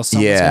email. Someone's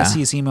going to see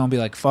his email and be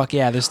like, fuck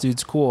yeah, this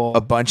dude's cool.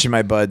 A bunch of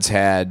my buds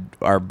had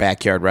our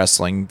backyard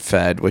wrestling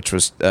fed, which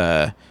was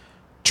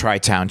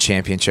Tri-Town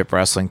Championship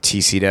Wrestling,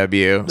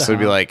 TCW. So it'd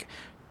be like,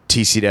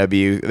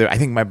 TCW. I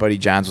think my buddy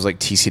John's was like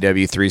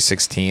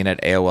TCW316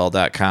 at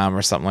AOL.com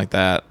or something like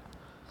that.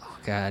 Oh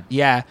God,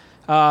 yeah,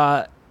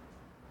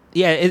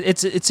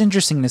 It's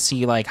interesting to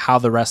see like how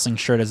the wrestling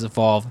shirt has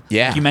evolved.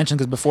 Yeah, like you mentioned,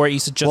 because before it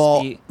used to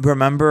just be.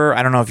 Remember,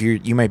 I don't know if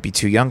you might be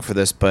too young for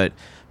this, but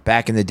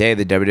back in the day,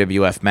 the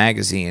WWF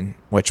magazine,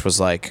 which was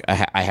like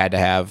I had to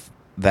have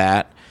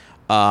that.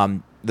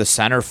 The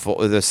center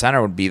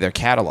would be their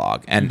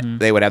catalog, and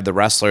they would have the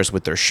wrestlers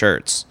with their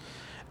shirts.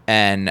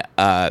 And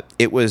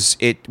it was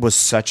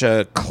such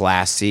a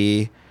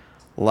classy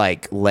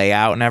like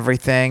layout and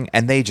everything,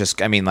 and they just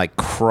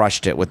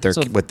crushed it with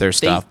their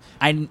stuff.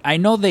 I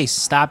know they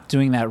stopped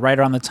doing that right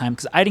around the time,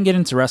 because I didn't get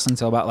into wrestling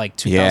until about like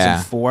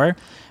 2004,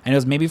 and it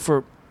was maybe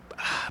for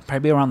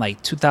probably around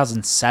like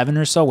 2007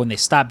 or so when they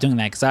stopped doing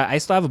that, because I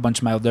still have a bunch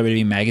of my old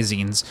WWE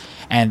magazines,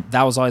 and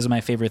that was always my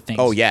favorite thing.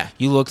 Oh yeah,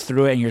 you look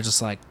through it and you're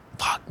just like,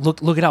 fuck,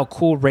 look at how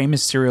cool Rey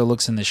Mysterio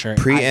looks in the shirt.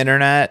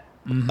 Pre-internet.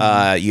 You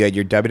had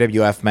your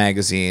WWF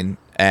magazine,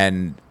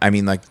 and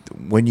like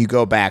when you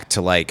go back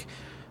to like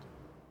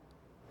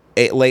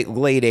late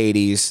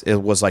 80s, it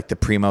was like the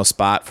primo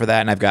spot for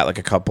that, and I've got like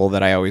a couple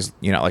that I always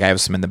like I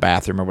have some in the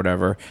bathroom or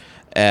whatever,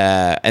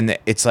 and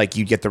it's like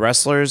you get the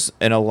wrestlers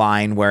in a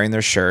line wearing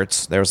their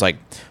shirts. There was like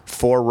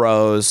 4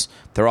 rows,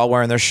 they're all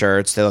wearing their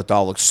shirts, they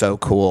all look so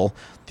cool.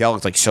 They all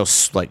look like so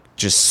like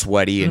just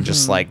sweaty and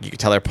just like you could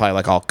tell they're probably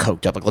like all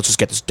coked up. Like, let's just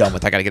get this done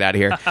with. I gotta get out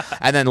of here.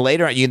 And then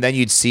later,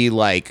 you'd see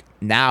like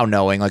now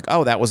knowing like,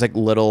 oh, that was like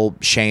little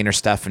Shane or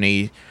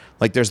Stephanie.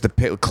 Like there's the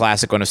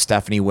classic one of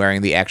Stephanie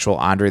wearing the actual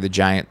Andre the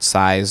Giant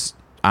size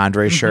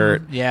Andre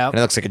shirt. Yeah, and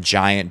it looks like a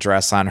giant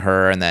dress on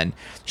her. And then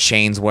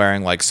Shane's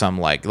wearing like some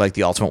like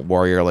the Ultimate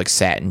Warrior like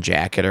satin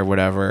jacket or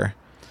whatever.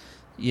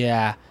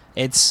 Yeah,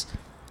 it's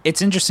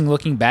interesting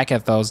looking back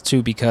at those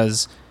too,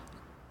 because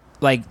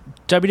like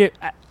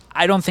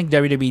I don't think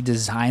WWE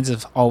designs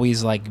have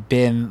always like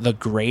been the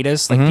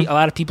greatest. Like a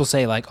lot of people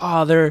say like,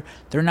 oh, they're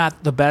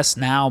not the best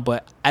now,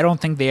 but I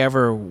don't think they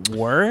ever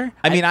were.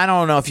 I mean, I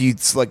don't know if you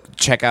like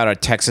check out a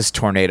Texas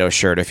Tornado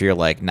shirt if you're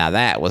like, now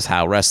that was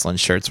how wrestling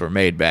shirts were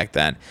made back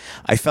then.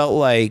 I felt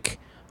like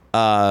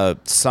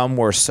some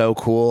were so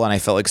cool, and I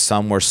felt like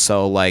some were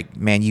so like,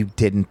 man, you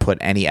didn't put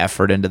any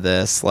effort into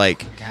this.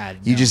 Like, God,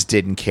 you no. just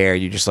didn't care.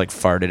 You just like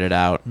farted it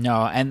out.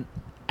 No, and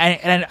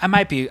I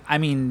might be. I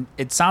mean,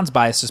 it sounds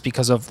biased just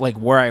because of like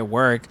where I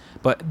work,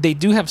 but they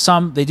do have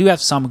some. They do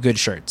have some good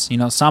shirts. You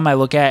know, some I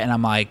look at and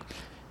I'm like,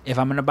 if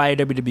I'm gonna buy a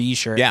WWE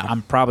shirt, Yeah.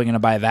 I'm probably gonna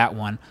buy that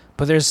one.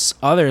 But there's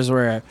others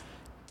where,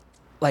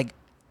 like,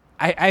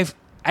 I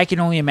can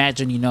only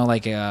imagine. You know,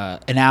 like an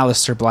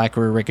Aleister Black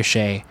or a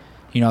Ricochet.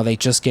 You know, they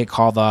just get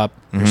called up.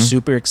 They're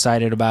super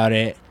excited about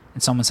it.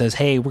 And someone says,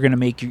 "Hey, we're gonna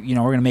make you. You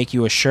know, we're gonna make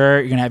you a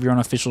shirt. You're gonna have your own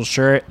official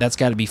shirt. That's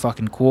got to be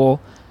fucking cool."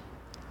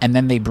 And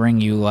then they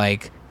bring you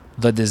like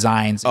the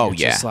designs. And Oh you're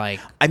yeah. just like,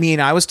 I mean,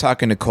 I was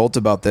talking to Colt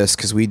about this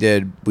because we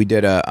did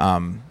a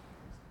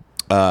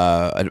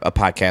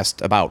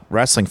podcast about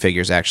wrestling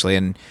figures actually,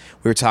 and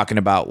we were talking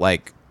about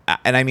like,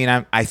 and I mean,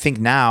 I think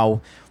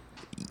now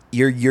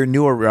your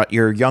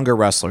younger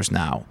wrestlers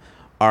now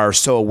are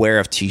so aware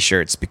of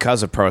t-shirts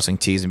because of Pro Wrestling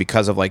Tees and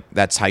because of like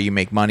that's how you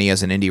make money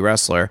as an indie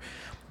wrestler,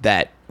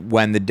 that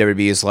when the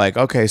WWE is like,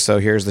 okay, so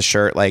here's the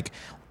shirt, like,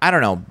 I don't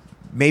know,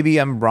 maybe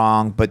I'm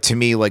wrong, but to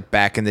me, like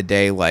back in the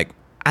day, like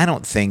I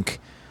don't think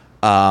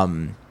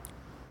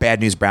Bad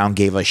News Brown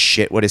gave a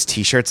shit what his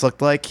t-shirts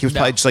looked like. He was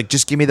probably just like,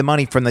 just give me the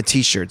money from the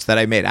t-shirts that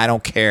I made. I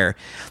don't care.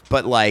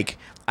 But like,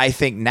 I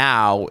think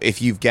now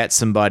if you get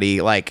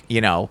somebody like,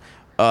 if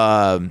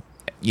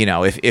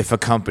a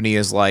company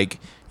is like,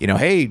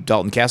 hey,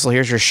 Dalton Castle,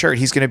 here's your shirt,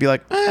 he's going to be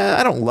like,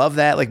 I don't love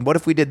that. Like, what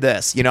if we did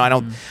this? I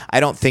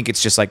don't think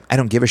it's just like, I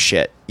don't give a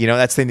shit.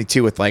 That's the thing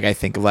too with like, I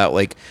think about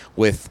like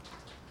with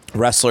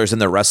wrestlers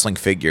and their wrestling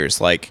figures,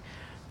 like,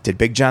 did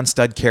Big John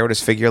Studd care what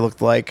his figure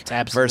looked like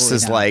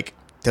versus not. like,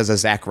 does a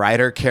Zack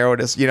Ryder care what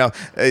his,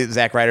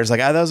 Zack Ryder's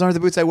like, those aren't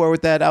the boots I wore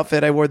with that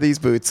outfit. I wore these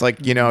boots.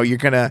 Like, you're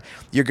gonna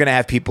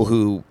have people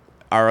who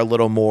are a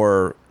little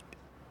more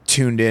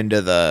tuned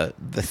into the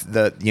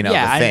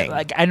thing.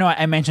 I know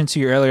I mentioned to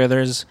you earlier,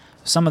 there's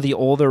some of the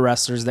older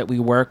wrestlers that we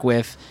work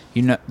with,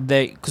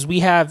 because we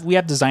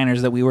have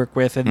designers that we work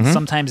with, and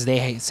sometimes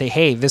they say,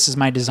 hey, this is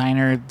my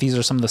designer, these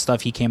are some of the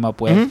stuff he came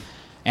up with,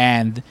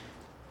 and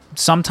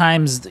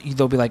sometimes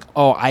they'll be like,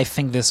 oh, I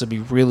think this would be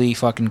really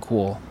fucking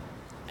cool,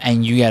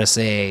 and you gotta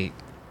say,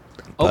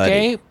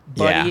 okay,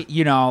 buddy,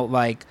 yeah.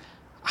 Like,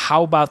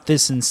 how about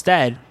this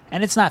instead?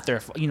 And it's not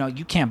their,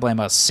 you can't blame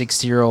a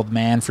 60-year-old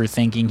man for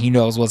thinking he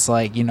knows what's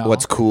like,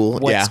 what's cool,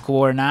 what's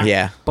cool or not.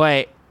 Yeah.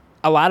 But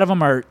a lot of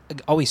them are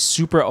always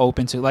super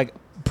open to, like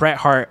Bret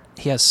Hart.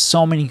 He has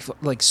so many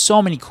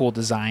cool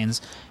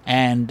designs,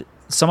 and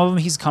some of them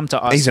he's come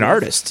to us. He's an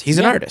artist. He's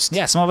an artist.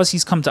 Yeah. Some of us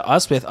he's come to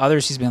us with.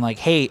 Others he's been like,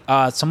 hey,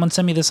 someone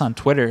send me this on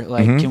Twitter.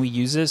 Like, can we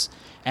use this?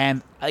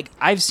 And like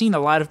I've seen a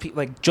lot of people,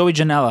 like Joey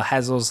Janela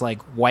has those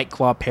like White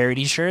Claw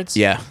parody shirts.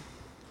 Yeah.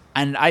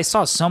 And I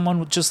saw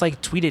someone just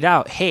like tweeted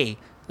out, hey,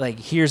 like,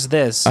 here's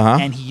this,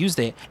 and he used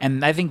it.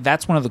 And I think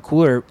that's one of the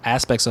cooler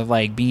aspects of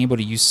like being able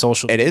to use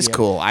social media. It is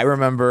cool. I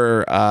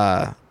remember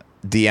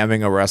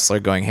DMing a wrestler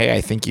going, hey, I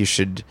think you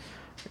should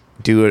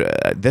do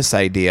this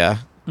idea.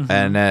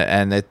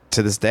 And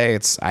to this day,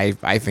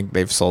 I think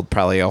they've sold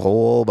probably a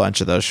whole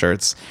bunch of those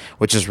shirts,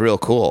 which is real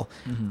cool.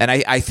 And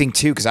I think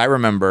too, because I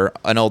remember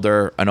an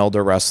older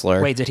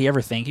wrestler. Wait, did he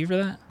ever thank you for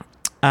that?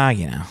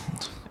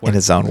 In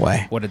his own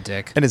way. What a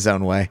dick. In his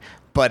own way.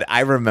 But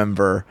I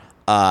remember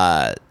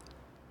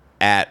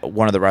at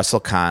one of the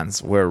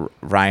WrestleCons where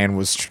Ryan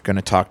was going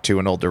to talk to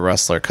an older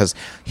wrestler because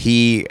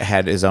he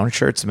had his own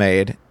shirts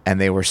made and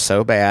they were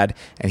so bad,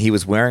 and he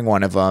was wearing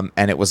one of them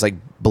and it was like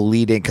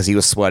bleeding because he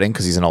was sweating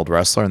because he's an old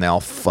wrestler and they all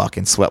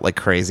fucking sweat like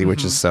crazy,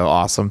 which is so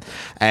awesome.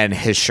 And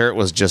his shirt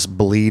was just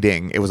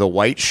bleeding. It was a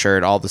white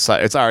shirt all of a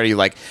sudden. It's already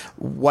like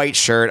white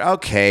shirt,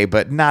 okay,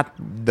 but not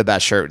the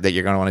best shirt that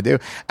you're going to want to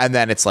do. And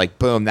then it's like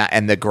boom,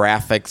 and the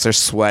graphics are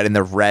sweat and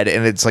the red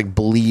and it's like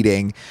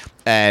bleeding.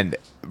 And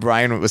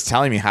Ryan was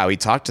telling me how he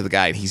talked to the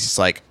guy, and he's just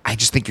like, I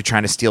just think you're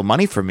trying to steal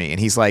money from me. And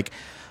he's like,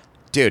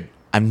 dude,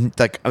 I'm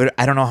like,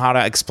 I don't know how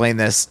to explain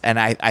this. And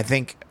I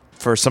think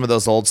for some of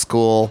those old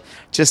school,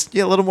 just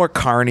a little more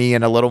carny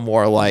and a little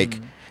more like,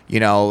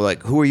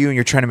 like, who are you? And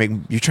you're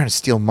trying to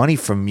steal money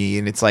from me.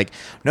 And it's like,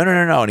 no.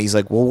 And he's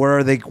like, well, where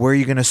are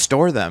you going to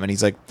store them? And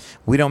he's like,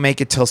 we don't make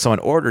it till someone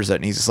orders it.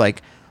 And he's just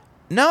like,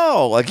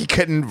 no, like he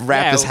couldn't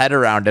wrap his head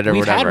around it or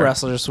whatever. We've had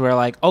wrestlers who are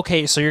like,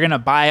 okay, so you're going to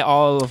buy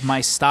all of my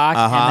stock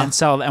and then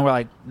sell, and we're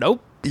like,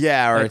 nope.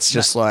 Yeah, or it's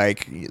just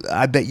like,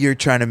 I bet you're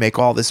trying to make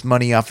all this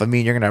money off of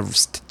me and you're going to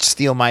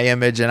steal my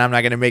image and I'm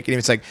not going to make it.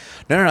 It's like,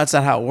 no, that's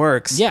not how it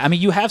works. Yeah, I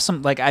mean, you have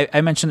some, like I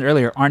mentioned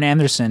earlier, Arn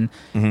Anderson,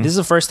 this is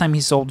the first time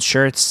he sold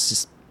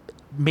shirts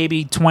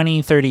maybe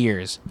 20, 30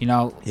 years,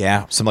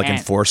 Yeah, some like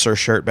Enforcer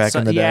shirt back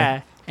in the day.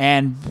 Yeah,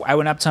 And I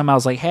went up to him. I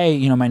was like,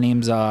 "Hey, my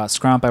name's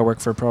Scrump. I work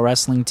for Pro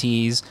Wrestling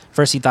Tees."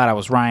 First, he thought I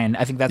was Ryan.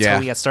 I think that's how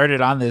we got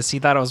started on this. He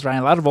thought I was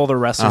Ryan. A lot of older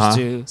wrestlers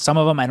too. Some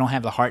of them, I don't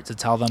have the heart to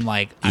tell them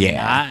like I'm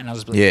not. And I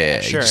was like,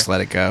 "Yeah, sure." You just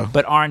let it go.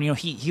 But Arn,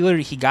 he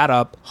literally got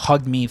up,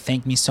 hugged me,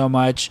 thanked me so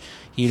much.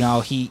 He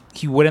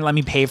wouldn't let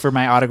me pay for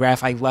my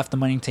autograph. I left the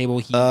money table.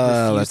 He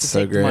refused to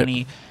take the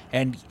money,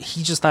 and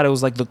he just thought it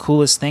was like the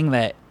coolest thing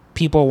that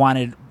people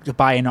wanted to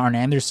buy an Arn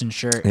Anderson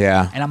shirt.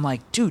 Yeah. And I'm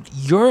like, dude,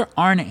 you're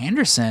Arn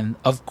Anderson.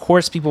 Of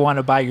course people want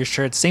to buy your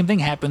shirt. Same thing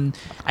happened,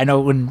 I know,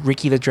 when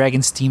Ricky the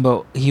Dragon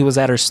Steamboat, he was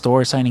at our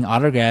store signing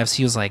autographs.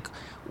 He was like,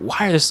 why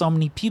are there so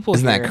many people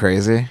Isn't here? that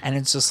crazy? And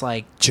it's just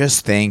like...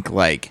 Just think,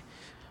 like,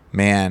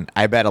 man,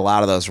 I bet a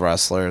lot of those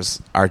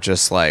wrestlers are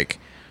just like,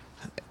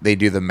 they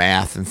do the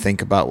math and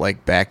think about,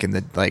 like, back in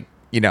the, like,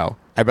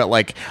 I bet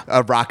like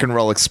a Rock and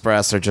Roll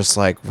Express are just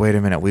like, wait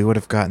a minute, we would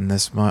have gotten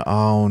this much.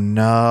 Oh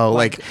no!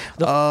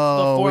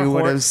 We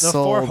would have sold.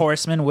 The Four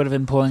Horsemen would have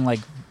been pulling like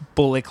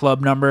Bullet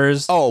Club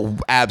numbers. Oh,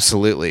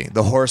 absolutely.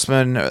 The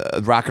Horsemen,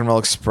 Rock and Roll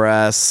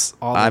Express.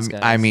 All those guys.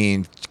 I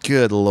mean,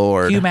 good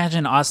lord. Can you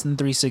imagine Austin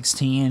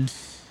 316?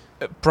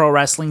 Pro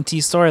Wrestling T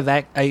store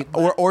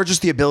or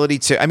just the ability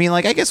to, I mean,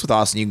 like, I guess with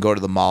Austin you can go to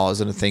the mall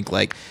and I think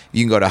like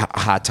you can go to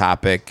Hot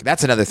Topic.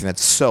 That's another thing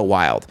that's so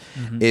wild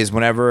is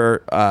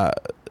whenever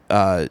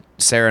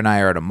Sarah and I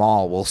are at a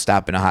mall, we'll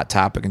stop in a Hot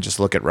Topic and just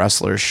look at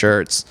wrestlers'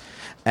 shirts.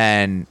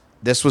 And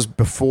this was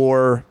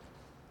before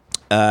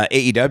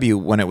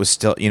AEW, when it was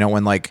still,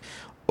 when like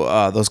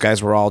those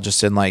guys were all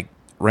just in like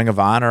Ring of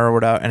Honor or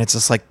whatever, and it's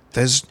just like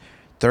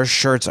their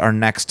shirts are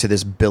next to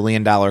this $1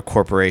 billion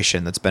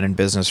corporation that's been in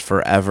business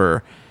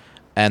forever,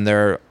 and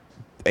they're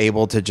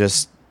able to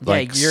just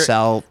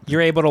sell.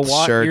 You're able to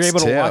walk. You're able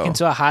to walk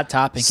into a Hot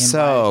Topic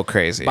and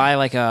crazy. Buy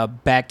like a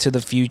Back to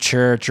the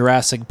Future,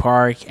 Jurassic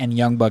Park, and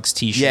Young Bucks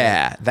T-shirt.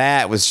 Yeah,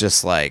 that was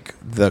just like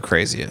the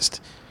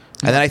craziest.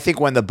 And then I think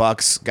when the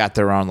Bucks got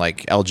their own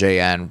like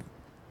LJN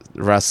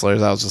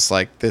wrestlers, I was just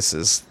like, this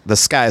is the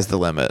sky's the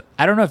limit.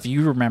 I don't know if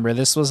you remember.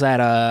 This was at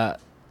a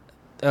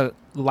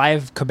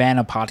live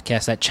Cabana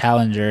podcast at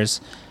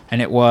Challengers,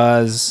 and it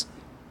was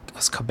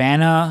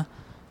Cabana,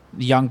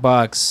 the Young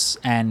Bucks,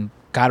 and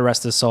God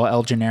rest his soul,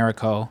 El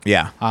Generico.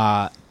 Yeah.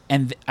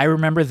 And I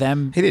remember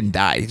them. He didn't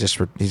die. He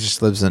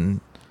just lives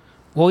in.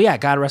 Well, yeah,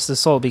 God rest his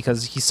soul,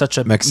 because he's such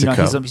a Mexico.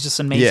 He's just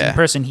an amazing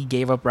person. He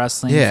gave up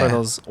wrestling for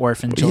those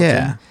orphan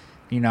children.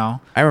 Yeah.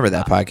 I remember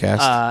that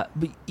podcast.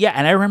 But yeah,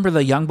 and I remember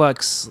the Young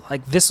Bucks.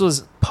 Like, this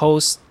was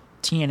post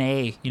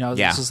TNA.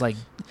 This was like.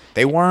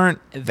 They weren't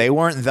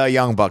the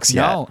Young Bucks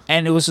yet. No,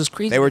 and it was just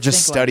crazy. They were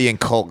just studying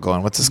Colt,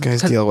 going, "What's this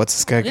guy's deal? What's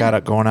this guy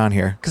got going on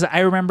here?" Because I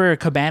remember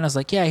Cabana's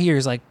like, "Yeah,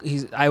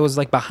 I was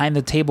like behind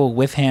the table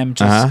with him,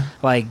 just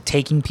like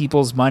taking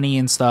people's money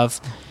and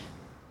stuff."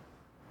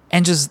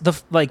 And just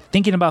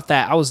thinking about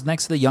that, I was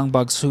next to the Young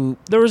Bucks, who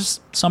there was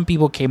some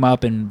people came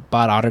up and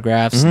bought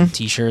autographs and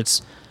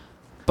T-shirts,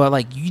 but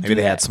like maybe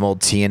they had some old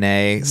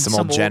TNA, some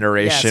old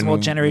Generation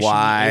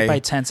Y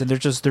 8x10s, and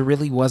there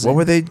really wasn't. What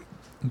were they?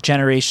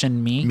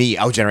 Generation Me.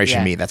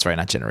 Generation Me. That's right,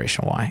 not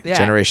Generation Y. Yeah.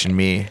 Generation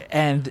Me.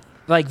 And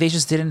like they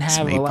just didn't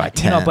have a lot,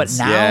 8x10s. But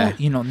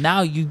now,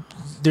 now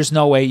there's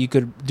no way you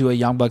could do a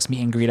Young Bucks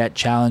meet and greet at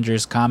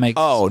Challengers Comics.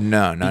 Oh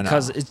no,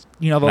 because it's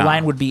the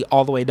line would be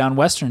all the way down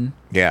Western.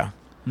 Yeah.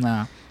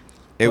 No.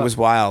 It was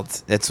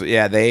wild.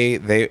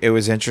 It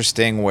was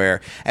interesting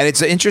and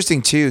it's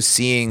interesting too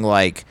seeing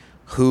like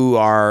who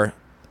are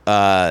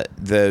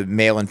the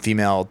male and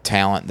female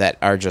talent that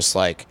are just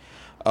like,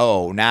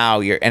 oh,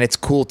 now and it's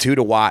cool too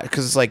to watch,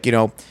 because it's like,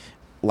 a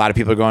lot of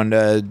people are going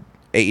to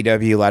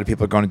AEW, a lot of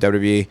people are going to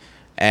WWE,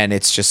 and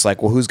it's just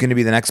like, well, who's going to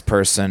be the next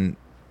person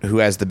who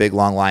has the big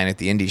long line at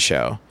the indie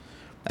show?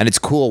 And it's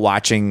cool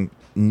watching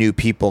new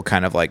people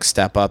kind of like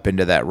step up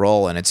into that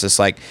role, and it's just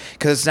like,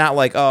 because it's not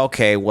like, oh,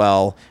 okay,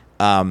 well,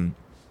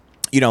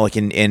 like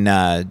in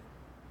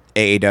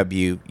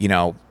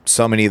AEW,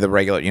 so many of the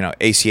regular,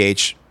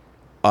 ACH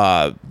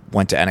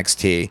went to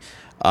NXT.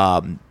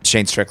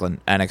 Shane Strickland,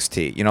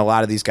 NXT. A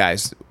lot of these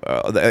guys,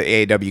 the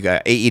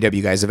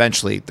AEW guys,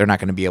 eventually they're not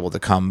going to be able to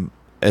come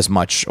as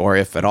much, or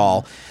if at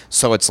all.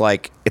 So it's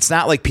like, it's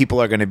not like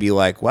people are going to be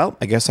like, well,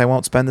 I guess I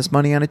won't spend this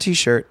money on a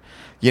T-shirt.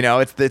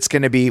 It's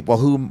going to be, well,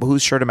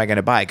 whose shirt am I going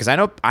to buy? Because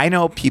I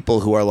know people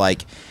who are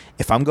like,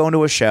 if I'm going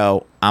to a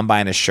show, I'm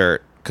buying a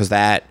shirt because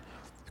that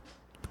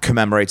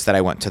commemorates that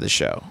I went to the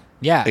show.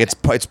 Yeah, it's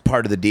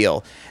part of the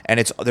deal, and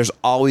there's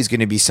always going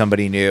to be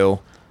somebody new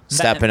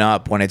stepping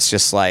up when it's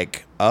just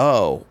like,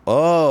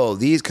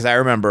 these, because I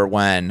remember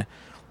when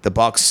the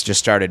Bucks just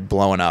started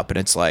blowing up, and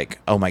it's like,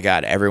 oh my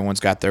God, everyone's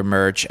got their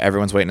merch,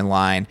 everyone's waiting in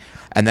line,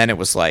 and then it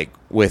was like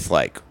with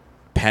like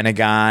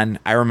Pentagon.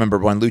 I remember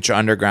when Lucha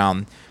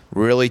Underground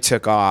really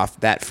took off,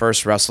 that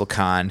first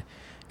WrestleCon,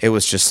 it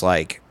was just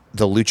like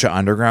the Lucha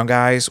Underground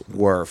guys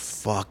were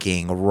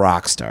fucking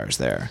rock stars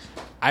there.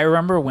 I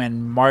remember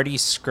when Marty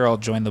Scurll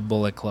joined the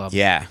Bullet Club.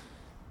 Yeah.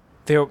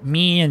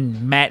 me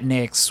and Matt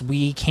Nix,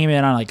 we came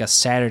in on like a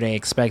Saturday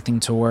expecting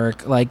to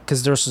work, like,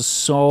 because there's just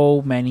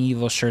so many of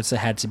those shirts that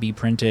had to be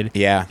printed.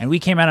 Yeah. And we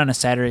came out on a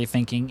Saturday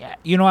thinking,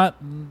 you know what,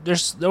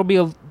 there'll be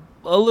a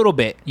little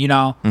bit, we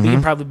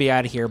can probably be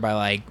out of here by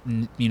like,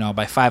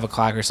 by 5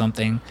 o'clock or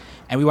something.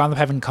 And we wound up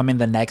having to come in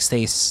the next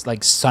day,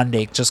 like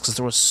Sunday, just because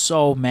there was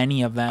so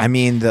many of them. I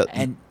mean,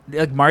 and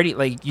like Marty,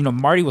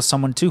 Marty was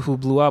someone too who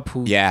blew up.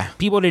 Who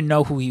people didn't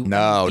know who he.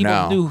 No,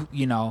 people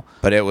knew,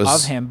 but it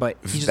was of him. But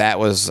that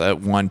was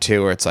one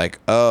too, where it's like,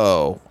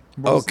 oh,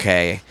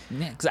 okay.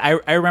 Yeah, because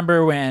I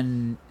remember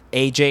when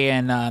AJ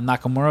and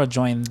Nakamura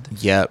joined.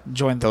 Yep.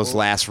 Joined those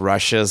last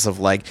rushes of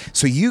like.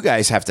 So you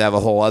guys have to have a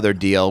whole other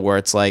deal where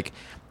it's like,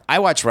 I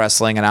watch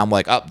wrestling and I'm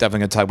like, oh, definitely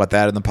going to talk about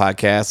that in the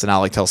podcast. And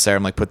I'll like tell Sarah,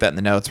 I'm like, put that in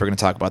the notes. We're going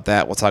to talk about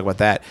that. We'll talk about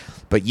that.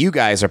 But you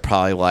guys are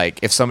probably like,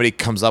 if somebody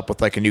comes up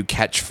with like a new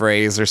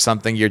catchphrase or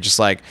something, you're just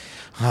like,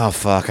 oh,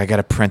 fuck, I got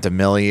to print 1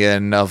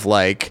 million of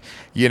like,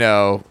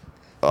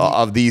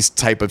 of these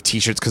type of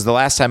T-shirts. Because the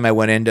last time I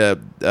went into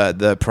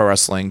the Pro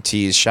Wrestling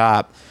Tees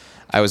shop,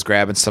 I was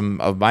grabbing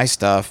some of my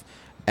stuff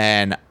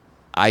and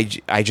I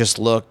just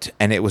looked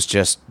and it was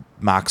just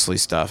Moxley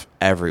stuff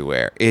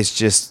everywhere. It's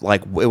just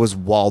like it was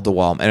wall to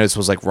wall, and this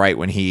was like right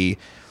when he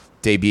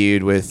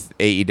debuted with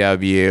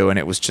AEW, and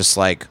it was just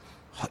like,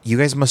 you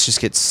guys must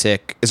just get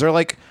sick. Is there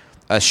like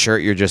a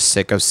shirt you're just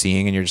sick of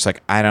seeing, and you're just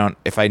like,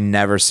 if I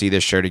never see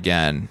this shirt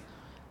again?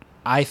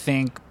 I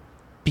think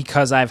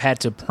because I've had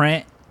to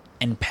print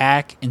and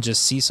pack and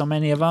just see so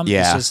many of them.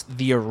 Yeah. It's just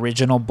the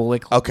original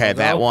Bullet Club Okay, logo,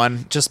 that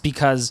one. Just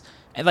because.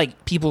 And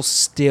like people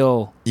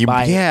still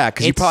buy it.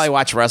 Because you probably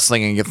watch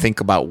wrestling and you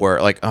think about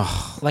work, like,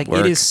 like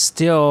work. It is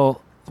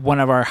still one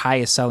of our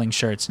highest selling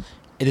shirts.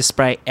 It is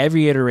by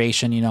every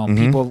iteration,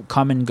 people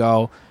come and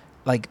go.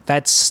 Like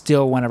that's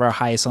still one of our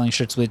highest selling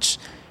shirts. Which,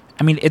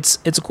 I mean, it's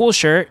a cool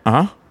shirt,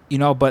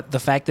 but the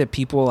fact that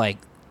people like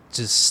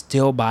just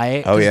still buy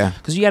it. Oh yeah,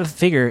 because you got to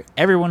figure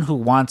everyone who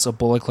wants a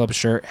Bullet Club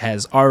shirt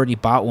has already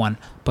bought one,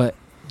 but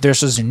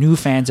there's just new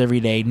fans every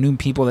day, new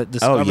people that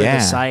discover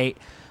the site.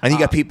 And you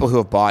got people who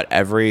have bought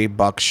every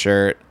Buck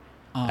shirt,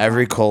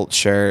 every Colt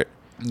shirt.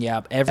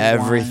 Yeah,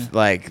 everyone.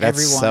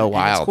 That's so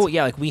wild. It's cool.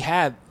 Yeah, like we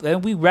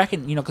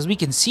reckon, because we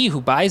can see who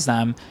buys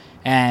them,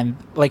 and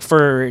like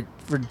for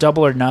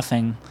Double or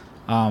Nothing,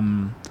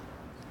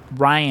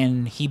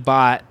 Ryan, he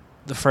bought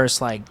the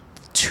first like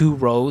 3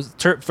 rows.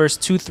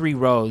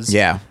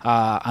 Yeah.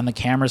 On the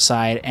camera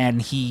side,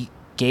 and he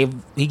gave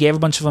a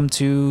bunch of them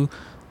to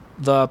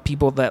the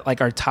people that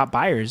like are top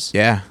buyers.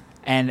 Yeah.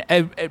 And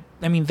I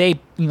mean, they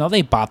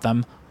bought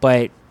them,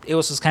 but it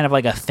was just kind of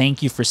like a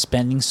thank you for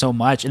spending so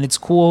much. And it's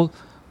cool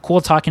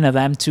talking to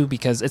them too,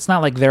 because it's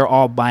not like they're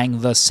all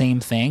buying the same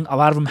thing. A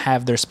lot of them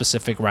have their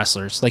specific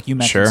wrestlers, like you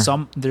mentioned.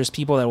 Sure. There's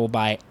people that will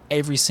buy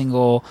every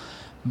single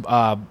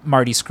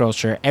Marty Scurll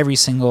shirt, every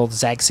single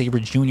Zack Sabre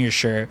Jr.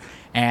 shirt,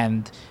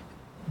 and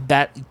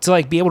that to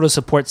like be able to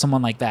support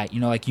someone like that,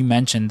 like you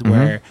mentioned,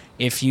 where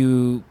if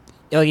you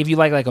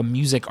like a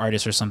music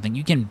artist or something,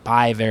 you can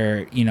buy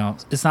their,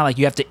 it's not like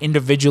you have to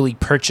individually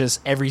purchase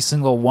every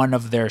single one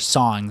of their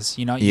songs,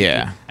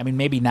 Yeah. I mean,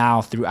 maybe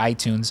now through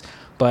iTunes,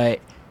 but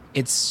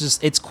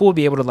it's cool to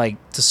be able to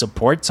like to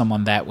support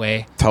someone that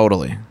way.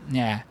 Totally.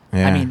 Yeah.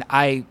 I mean,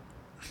 I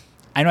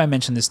know I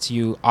mentioned this to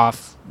you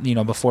off,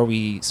 before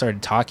we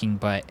started talking,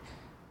 but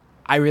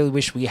I really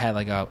wish we had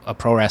like a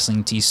Pro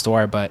Wrestling Tee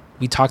store, but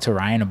we talked to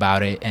Ryan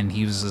about it and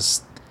he was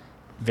just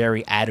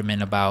very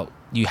adamant about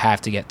you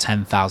have to get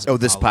 10,000. Oh,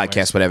 this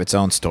podcast would have its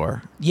own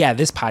store. Yeah,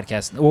 this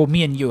podcast. Well,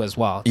 me and you as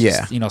well.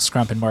 Just,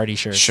 Scrump and Marty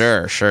shirts.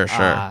 Sure.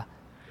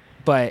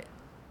 But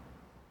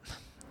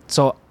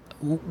so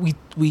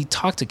we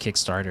talked to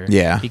Kickstarter.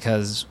 Yeah.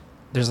 Because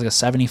there's like a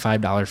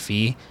 $75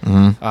 fee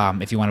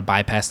if you want to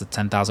bypass the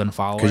 10,000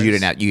 followers. Because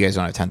you guys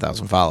don't have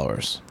 10,000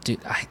 followers. Dude,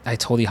 I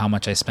told you how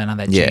much I spent on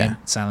that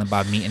Silent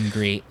Bob meet and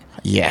greet.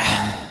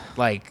 Yeah.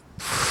 Like,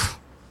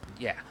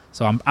 yeah.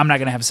 So I'm not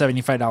gonna have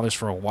 $75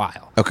 for a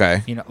while.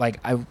 Okay. Well,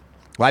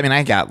 I mean,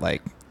 I got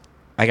like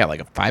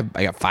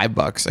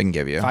 $5 I can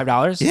give you.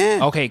 $5?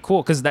 Yeah. Okay,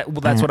 cool. Because that's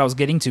what I was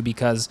getting to.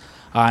 Because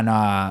on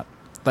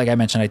like I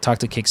mentioned, I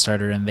talked to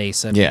Kickstarter and they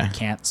said we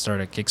can't start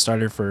a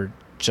Kickstarter for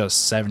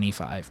just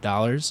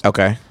 $75.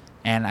 Okay.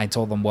 And I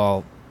told them,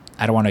 well,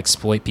 I don't want to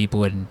exploit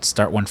people and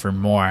start one for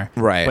more.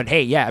 Right. But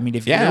hey, yeah, I mean,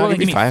 if you're willing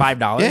to give me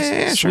 $5,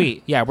 Sure.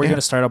 sweet. Yeah, we're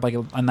gonna start up like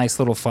a nice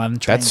little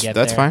fund. That's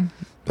fine.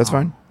 That's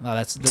fine. No,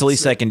 that's the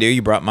least I can do.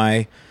 You brought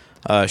my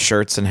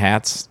shirts and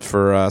hats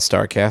for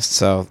Starcast,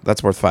 so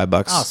that's worth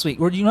 $5. Oh, sweet.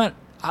 Well, you know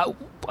what?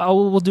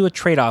 We'll do a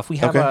trade off. We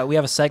have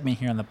a segment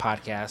here on the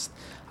podcast.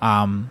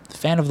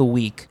 Fan of the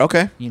week.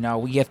 Okay.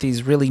 We get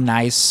these really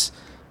nice,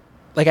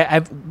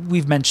 like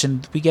we've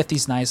mentioned, we get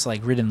these nice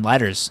like written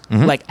letters,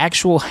 like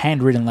actual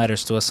handwritten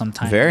letters to us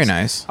sometimes. Very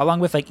nice.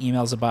 Along with like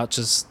emails about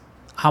just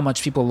how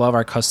much people love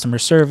our customer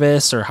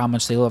service or how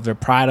much they love their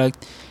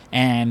product,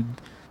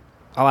 and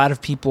a lot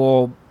of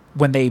people,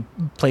 when they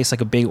place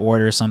like a big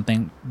order or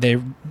something,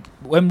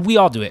 when we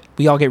all do it,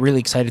 we all get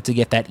really excited to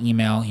get that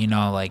email,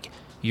 like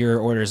your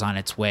order's on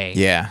its way.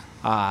 Yeah.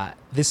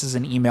 This is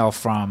an email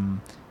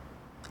from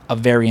a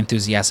very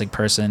enthusiastic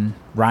person,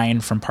 Ryan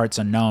from Parts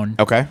Unknown.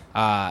 Okay.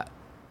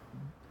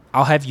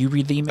 I'll have you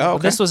read the email. Oh,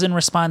 okay. This was in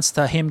response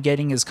to him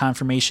getting his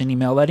confirmation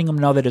email, letting him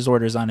know that his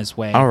order's on his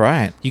way. All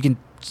right. You can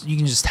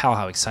just tell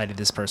how excited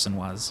this person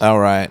was. All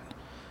right.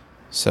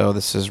 So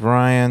this is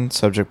Ryan,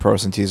 subject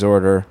person T's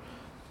order.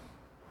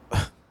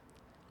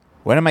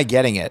 When am I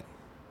getting it?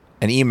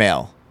 An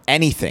email.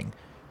 Anything.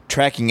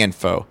 Tracking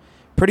info.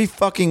 Pretty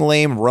fucking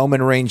lame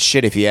Roman Reigns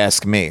shit if you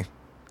ask me.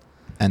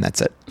 And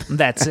that's it.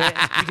 That's it.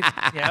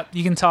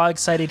 You can tell how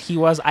excited he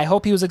was. I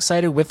hope he was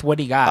excited with what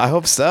he got. I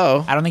hope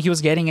so. I don't think he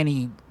was getting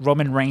any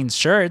Roman Reigns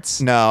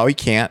shirts. No, he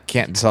can't.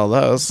 Can't sell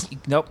those.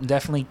 Nope,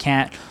 definitely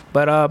can't.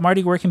 But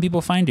Marty, where can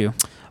people find you?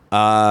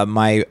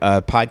 My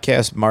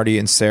podcast, Marty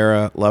and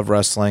Sarah Love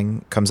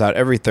Wrestling, comes out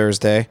every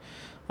Thursday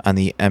on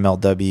the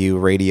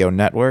MLW Radio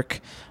Network.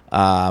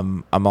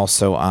 I'm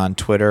also on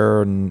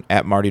Twitter and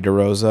at Marty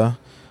DeRosa.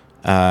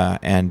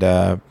 And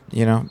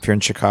if you're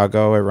in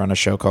Chicago, I run a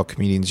show called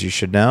Comedians You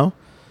Should Know.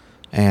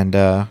 And,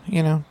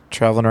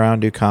 traveling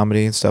around, do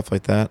comedy and stuff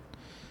like that.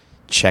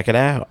 Check it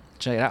out.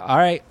 All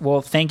right.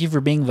 Well, thank you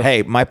for being the...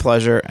 Hey, my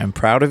pleasure. I'm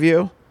proud of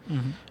you.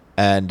 Mm-hmm.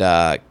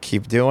 And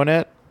keep doing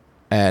it.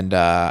 And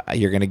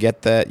you're gonna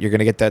get that. You're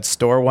gonna get that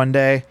store one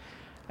day,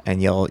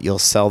 and you'll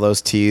sell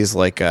those tees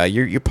like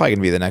you're probably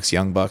gonna be the next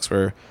Young Bucks,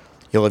 where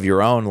you'll have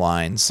your own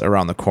lines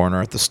around the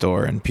corner at the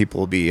store, and people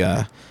will be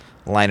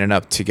lining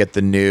up to get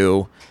the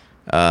new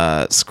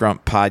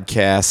Scrump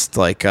podcast.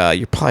 Like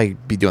you'll probably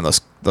be doing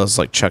those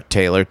like Chuck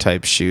Taylor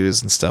type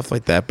shoes and stuff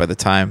like that by the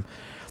time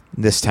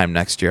this time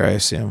next year, I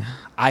assume.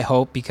 I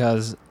hope,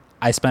 because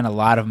I spent a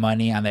lot of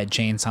money on that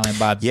Jane Silent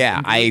Bob. Yeah,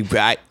 boy.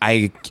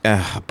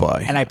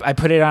 And I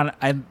put it on.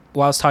 I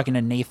was talking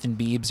to Nathan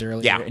Beebs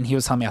earlier, and he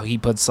was telling me how he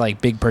puts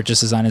like big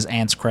purchases on his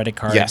aunt's credit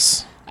card.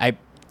 Yes. I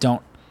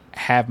don't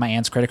have my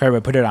aunt's credit card, but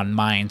I put it on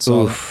mine.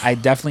 So Oof. I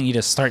definitely need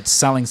to start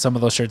selling some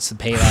of those shirts to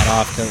pay that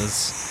off,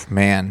 because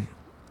man.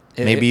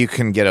 Maybe you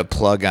can get a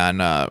plug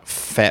on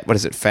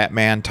Fat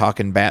Man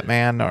Talking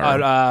Batman,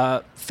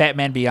 or Fat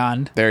Man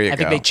Beyond. There you go. I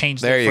think they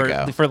changed there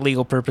it for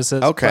legal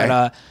purposes. Okay.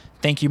 But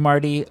thank you,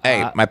 Marty.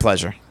 Hey, my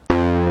pleasure.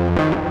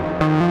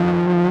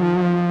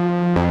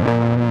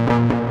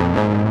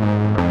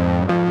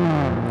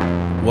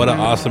 What an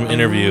awesome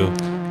interview.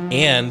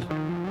 And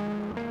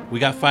we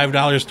got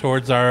 $5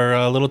 towards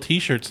our little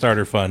T-shirt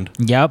starter fund.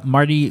 Yep,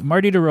 Marty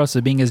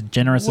DeRosa being as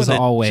generous as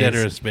always.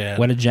 Generous man.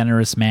 What a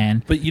generous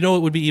man. But you know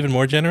what would be even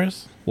more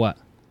generous? What?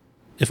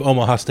 If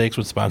Omaha Steaks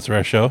would sponsor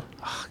our show.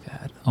 Oh,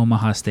 God.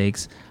 Omaha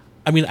Steaks.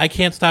 I mean, I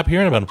can't stop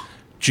hearing about them.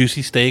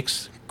 Juicy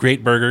steaks,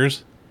 great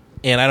burgers,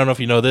 and I don't know if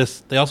you know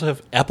this, they also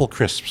have apple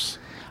crisps.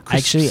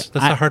 Actually, that's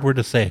a hard word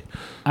to say.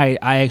 I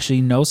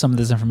actually know some of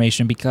this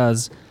information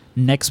because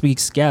next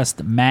week's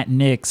guest, Matt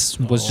Nix,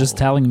 was just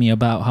telling me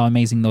about how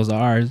amazing those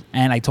are,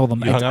 and I told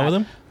him. You hung out with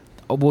him?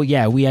 Well,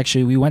 yeah,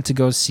 we went to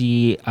go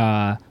see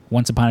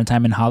Once Upon a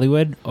Time in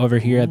Hollywood over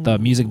here at the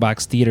Music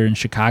Box Theater in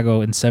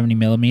Chicago in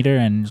 70mm,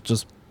 and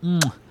just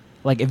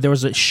like if there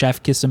was a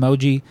chef kiss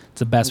emoji, it's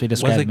the best way to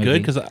describe it. Was it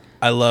good? Because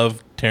I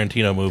love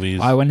Tarantino movies.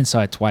 I went and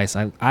saw it twice.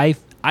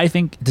 I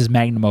think it is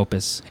magnum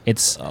opus.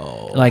 It's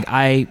like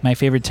my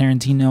favorite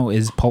Tarantino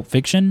is Pulp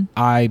Fiction.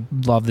 I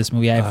love this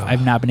movie.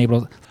 I've not been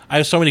able to. I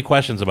have so many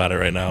questions about it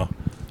right now.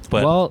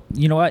 But well,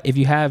 you know what? If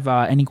you have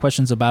any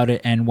questions about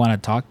it and want to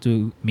talk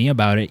to me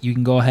about it, you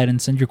can go ahead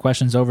and send your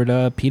questions over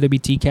to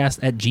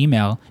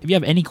pwtcast@gmail.com. If you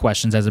have any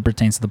questions as it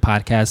pertains to the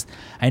podcast,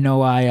 I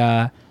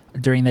know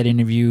during that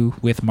interview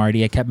with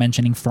Marty, I kept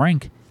mentioning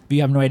Frank. If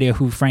you have no idea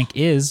who Frank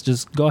is,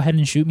 just go ahead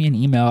and shoot me an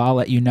email. I'll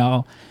let you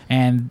know.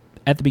 And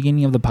at the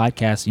beginning of the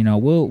podcast,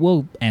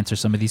 we'll answer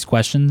some of these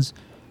questions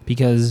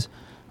because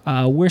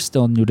we're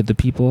still new to the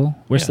people.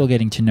 We're still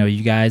getting to know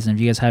you guys. And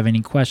if you guys have any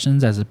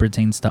questions as it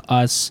pertains to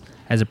us,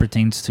 as it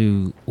pertains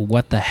to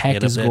what the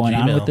heck is going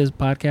on with this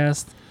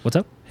podcast, what's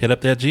up? Hit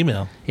up that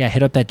Gmail. Yeah,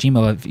 hit up that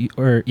Gmail.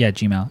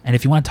 Gmail. And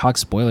if you want to talk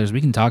spoilers, we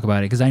can talk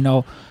about it. Because I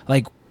know,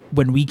 like,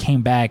 when we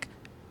came back,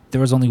 there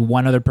was only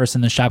one other person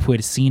in the shop who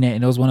had seen it.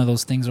 And it was one of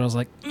those things where I was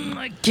like,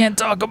 I can't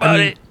talk about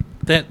it.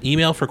 That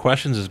email for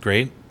questions is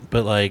great.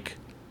 But, like,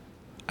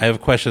 I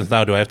have questions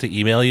now. Do I have to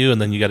email you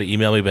and then you got to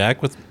email me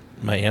back with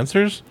my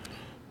answers?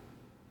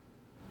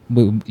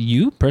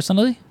 You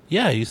personally?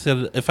 Yeah, you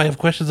said if I have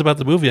questions about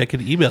the movie, I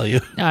could email you.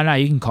 No,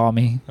 you can call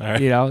me. All right.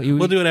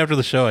 We'll do it after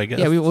the show, I guess.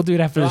 Yeah, we'll do it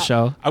after the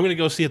show. I'm going to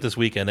go see it this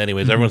weekend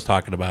anyways. Everyone's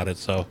talking about it,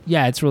 so.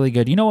 Yeah, it's really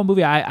good. You know what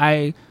movie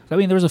I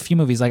mean, there was a few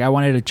movies. Like, I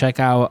wanted to check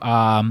out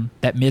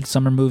that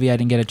Midsummer movie. I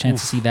didn't get a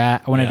chance to see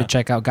that. I wanted to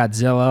check out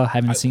Godzilla.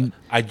 Haven't seen.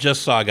 I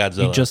just saw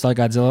Godzilla. You just saw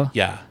Godzilla?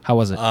 Yeah. How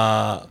was it?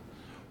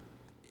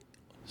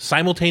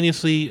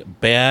 Simultaneously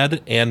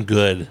bad and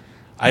good.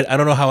 I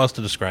don't know how else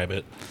to describe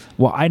it.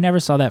 Well, I never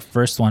saw that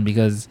first one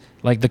because,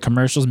 like, the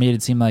commercials made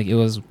it seem like it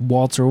was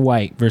Walter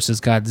White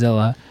versus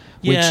Godzilla,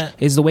 which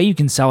is the way you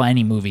can sell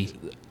any movie.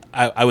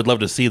 I would love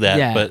to see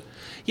that, but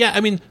yeah,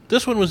 I mean,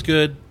 this one was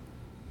good.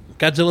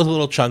 Godzilla's a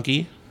little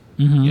chunky.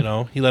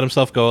 Mm-hmm. He let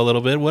himself go a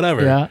little bit,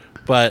 whatever. Yeah.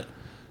 But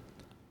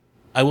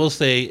I will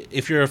say,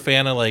 if you're a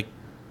fan of, like,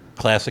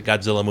 classic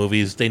Godzilla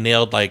movies, they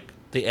nailed, like,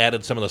 they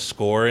added some of the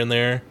score in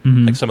there,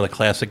 Mm-hmm. like some of the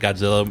classic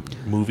Godzilla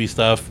movie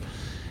stuff.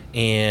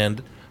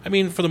 And I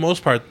mean, for the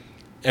most part,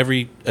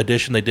 every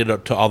addition they did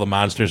to all the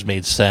monsters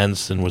made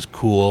sense and was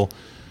cool.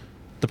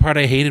 The part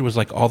I hated was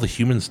like all the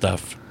human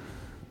stuff.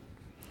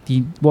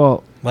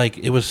 Well, Like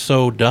it was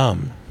so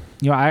dumb.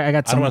 I got I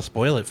don't some. want to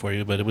spoil it for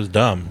you, but it was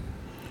dumb.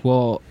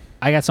 Well,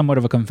 I got somewhat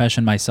of a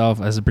confession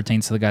myself as it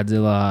pertains to the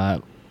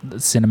Godzilla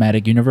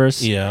cinematic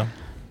universe. Yeah.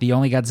 The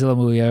only Godzilla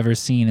movie I've ever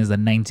seen is the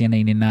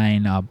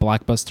 1989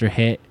 blockbuster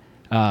hit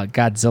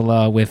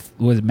Godzilla with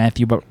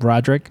Matthew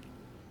Broderick.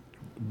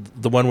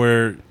 The one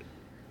where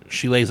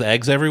she lays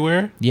eggs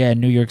everywhere? Yeah, in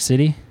New York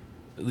City.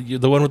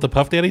 The one with the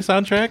Puff Daddy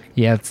soundtrack?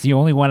 Yeah, it's the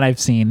only one I've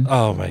seen.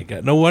 Oh my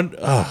god. No one.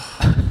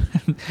 Oh.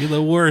 You're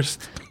the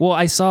worst. Well,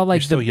 I saw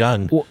like You're so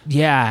young. Well,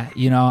 yeah,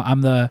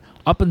 I'm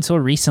up until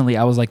recently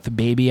I was like the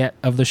baby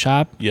of the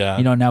shop. Yeah.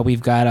 Now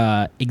we've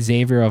got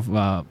Xavier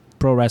of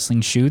Pro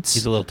Wrestling Shoots.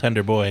 He's a little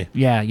tender boy.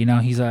 Yeah,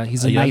 he's a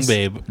young nice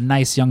babe.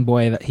 nice young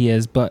boy that he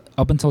is. But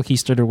up until he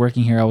started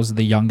working here, I was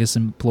the youngest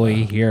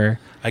employee here.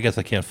 I guess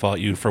I can't fault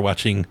you for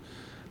watching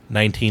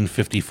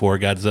 1954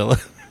 Godzilla.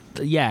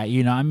 Yeah,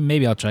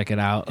 maybe I'll check it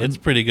out. It's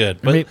pretty good.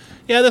 But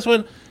yeah, this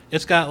one,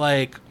 it's got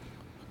like,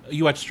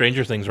 you watch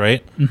Stranger Things,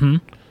 right? Mm-hmm.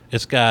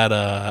 It's got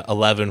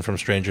 11 from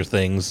Stranger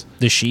Things.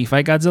 Does she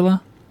fight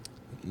Godzilla?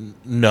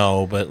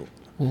 No, but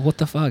Well, what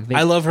the fuck?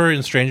 I love her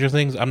in Stranger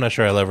Things. I'm not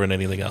sure I love her in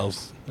anything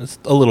else. It's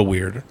a little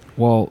weird.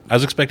 Well, I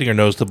was expecting her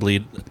nose to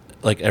bleed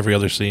like every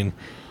other scene.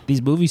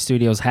 these movie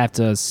studios have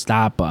to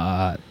stop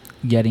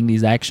getting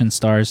these action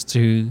stars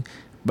to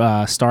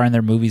star in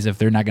their movies if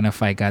they're not going to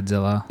fight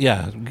Godzilla.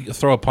 Yeah,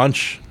 throw a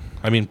punch.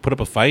 I mean, put up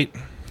a fight.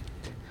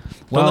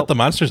 Don't let the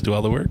monsters do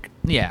all the work.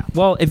 Yeah.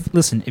 Well, if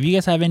you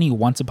guys have any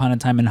Once Upon a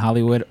Time in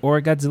Hollywood or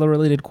Godzilla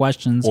related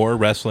questions Or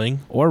wrestling.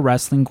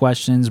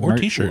 questions Or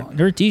t-shirt.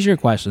 or t-shirt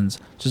questions,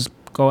 just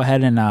go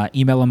ahead and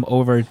email them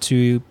over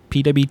to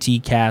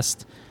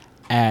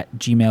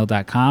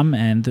pwtcast@gmail.com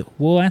and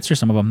we'll answer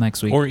some of them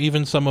next week. Or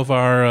even some of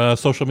our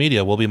social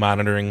media. We'll be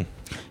monitoring.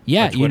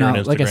 Yeah, on Twitter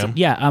and like I Instagram. said,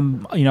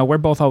 yeah, we're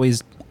both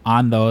always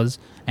on those.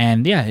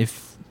 And yeah,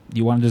 if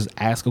you want to just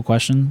ask a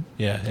question,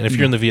 Yeah, and if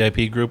you're in the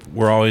VIP group,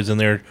 we're always in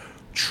there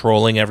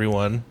trolling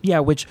everyone. yeah,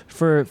 which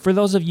for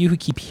those of you who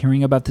keep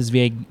hearing about this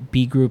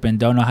VIP group and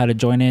don't know how to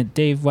join it,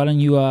 Dave, why don't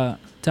you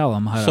tell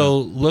them how So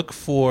look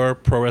for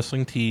Pro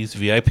Wrestling Tees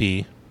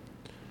VIP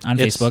on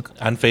Facebook.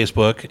 On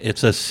Facebook.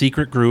 It's a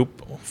secret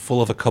group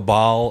full of a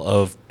cabal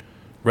of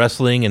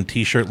wrestling and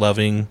t-shirt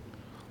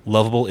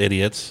lovable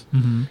idiots.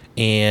 Mm-hmm.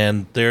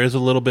 And there is a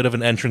little bit of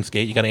an entrance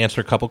gate. You got to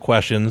answer a couple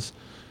questions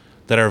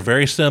that are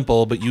very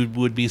simple, but you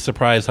would be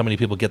surprised how many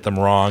people get them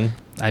wrong.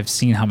 I've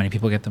seen how many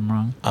people get them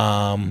wrong.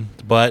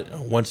 But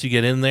once you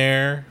get in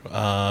there,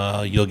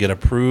 you'll get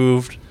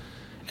approved,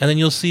 and then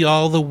you'll see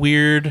all the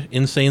weird,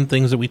 insane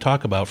things that we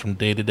talk about from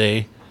day to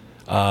day.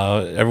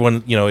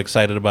 Everyone,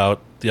 excited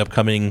about the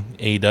upcoming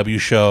AEW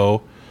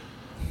show,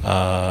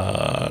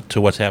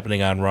 to what's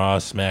happening on Raw,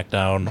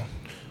 SmackDown,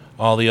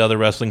 all the other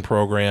wrestling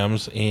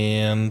programs,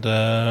 and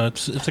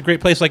it's a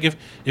great place. Like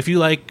if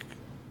you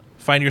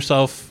find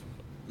yourself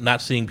not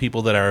seeing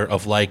people that are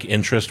of like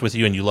interest with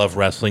you and you love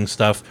wrestling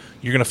stuff,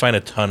 you're going to find a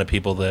ton of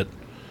people that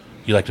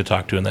you like to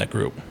talk to in that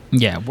group.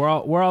 Yeah, we're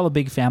all a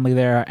big family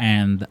there,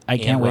 and I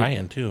can't wait.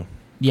 Ryan too,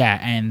 Yeah,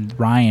 and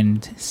Ryan,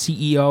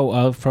 CEO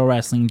of Pro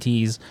Wrestling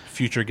Tees,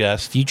 future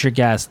guest. future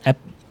guest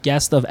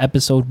of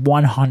episode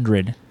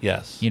 100.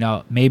 Yes,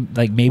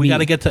 Maybe we got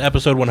to get to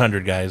episode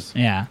 100, guys.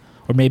 Yeah,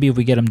 or maybe if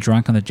we get him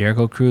drunk on the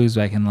Jericho cruise,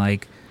 I can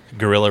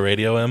Guerrilla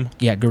radio him.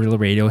 Yeah, guerrilla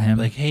radio him.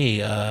 Like, hey,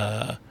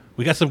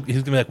 we got some. He's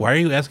gonna be like, "Why are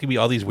you asking me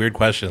all these weird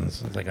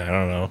questions?" It's like, I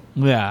don't know.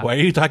 Yeah. Why are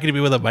you talking to me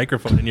with a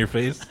microphone in your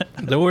face?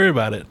 Don't worry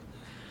about it.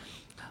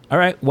 All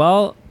right.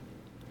 Well,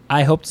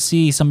 I hope to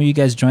see some of you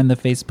guys join the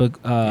Facebook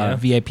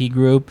VIP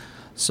group.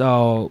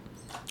 So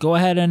go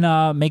ahead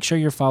and make sure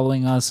you're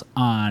following us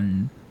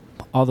on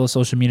all those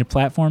social media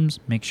platforms.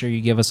 Make sure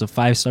you give us a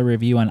 5-star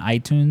review on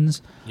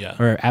iTunes Yeah.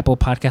 or Apple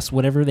Podcasts,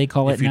 whatever they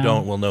call it If you now.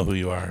 don't, we'll know who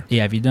you are.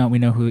 Yeah, if you don't, we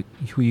know who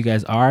you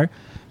guys are.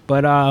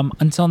 But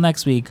until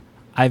next week,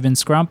 I've been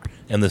Scrump.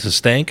 And this is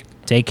Stank.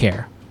 Take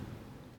care.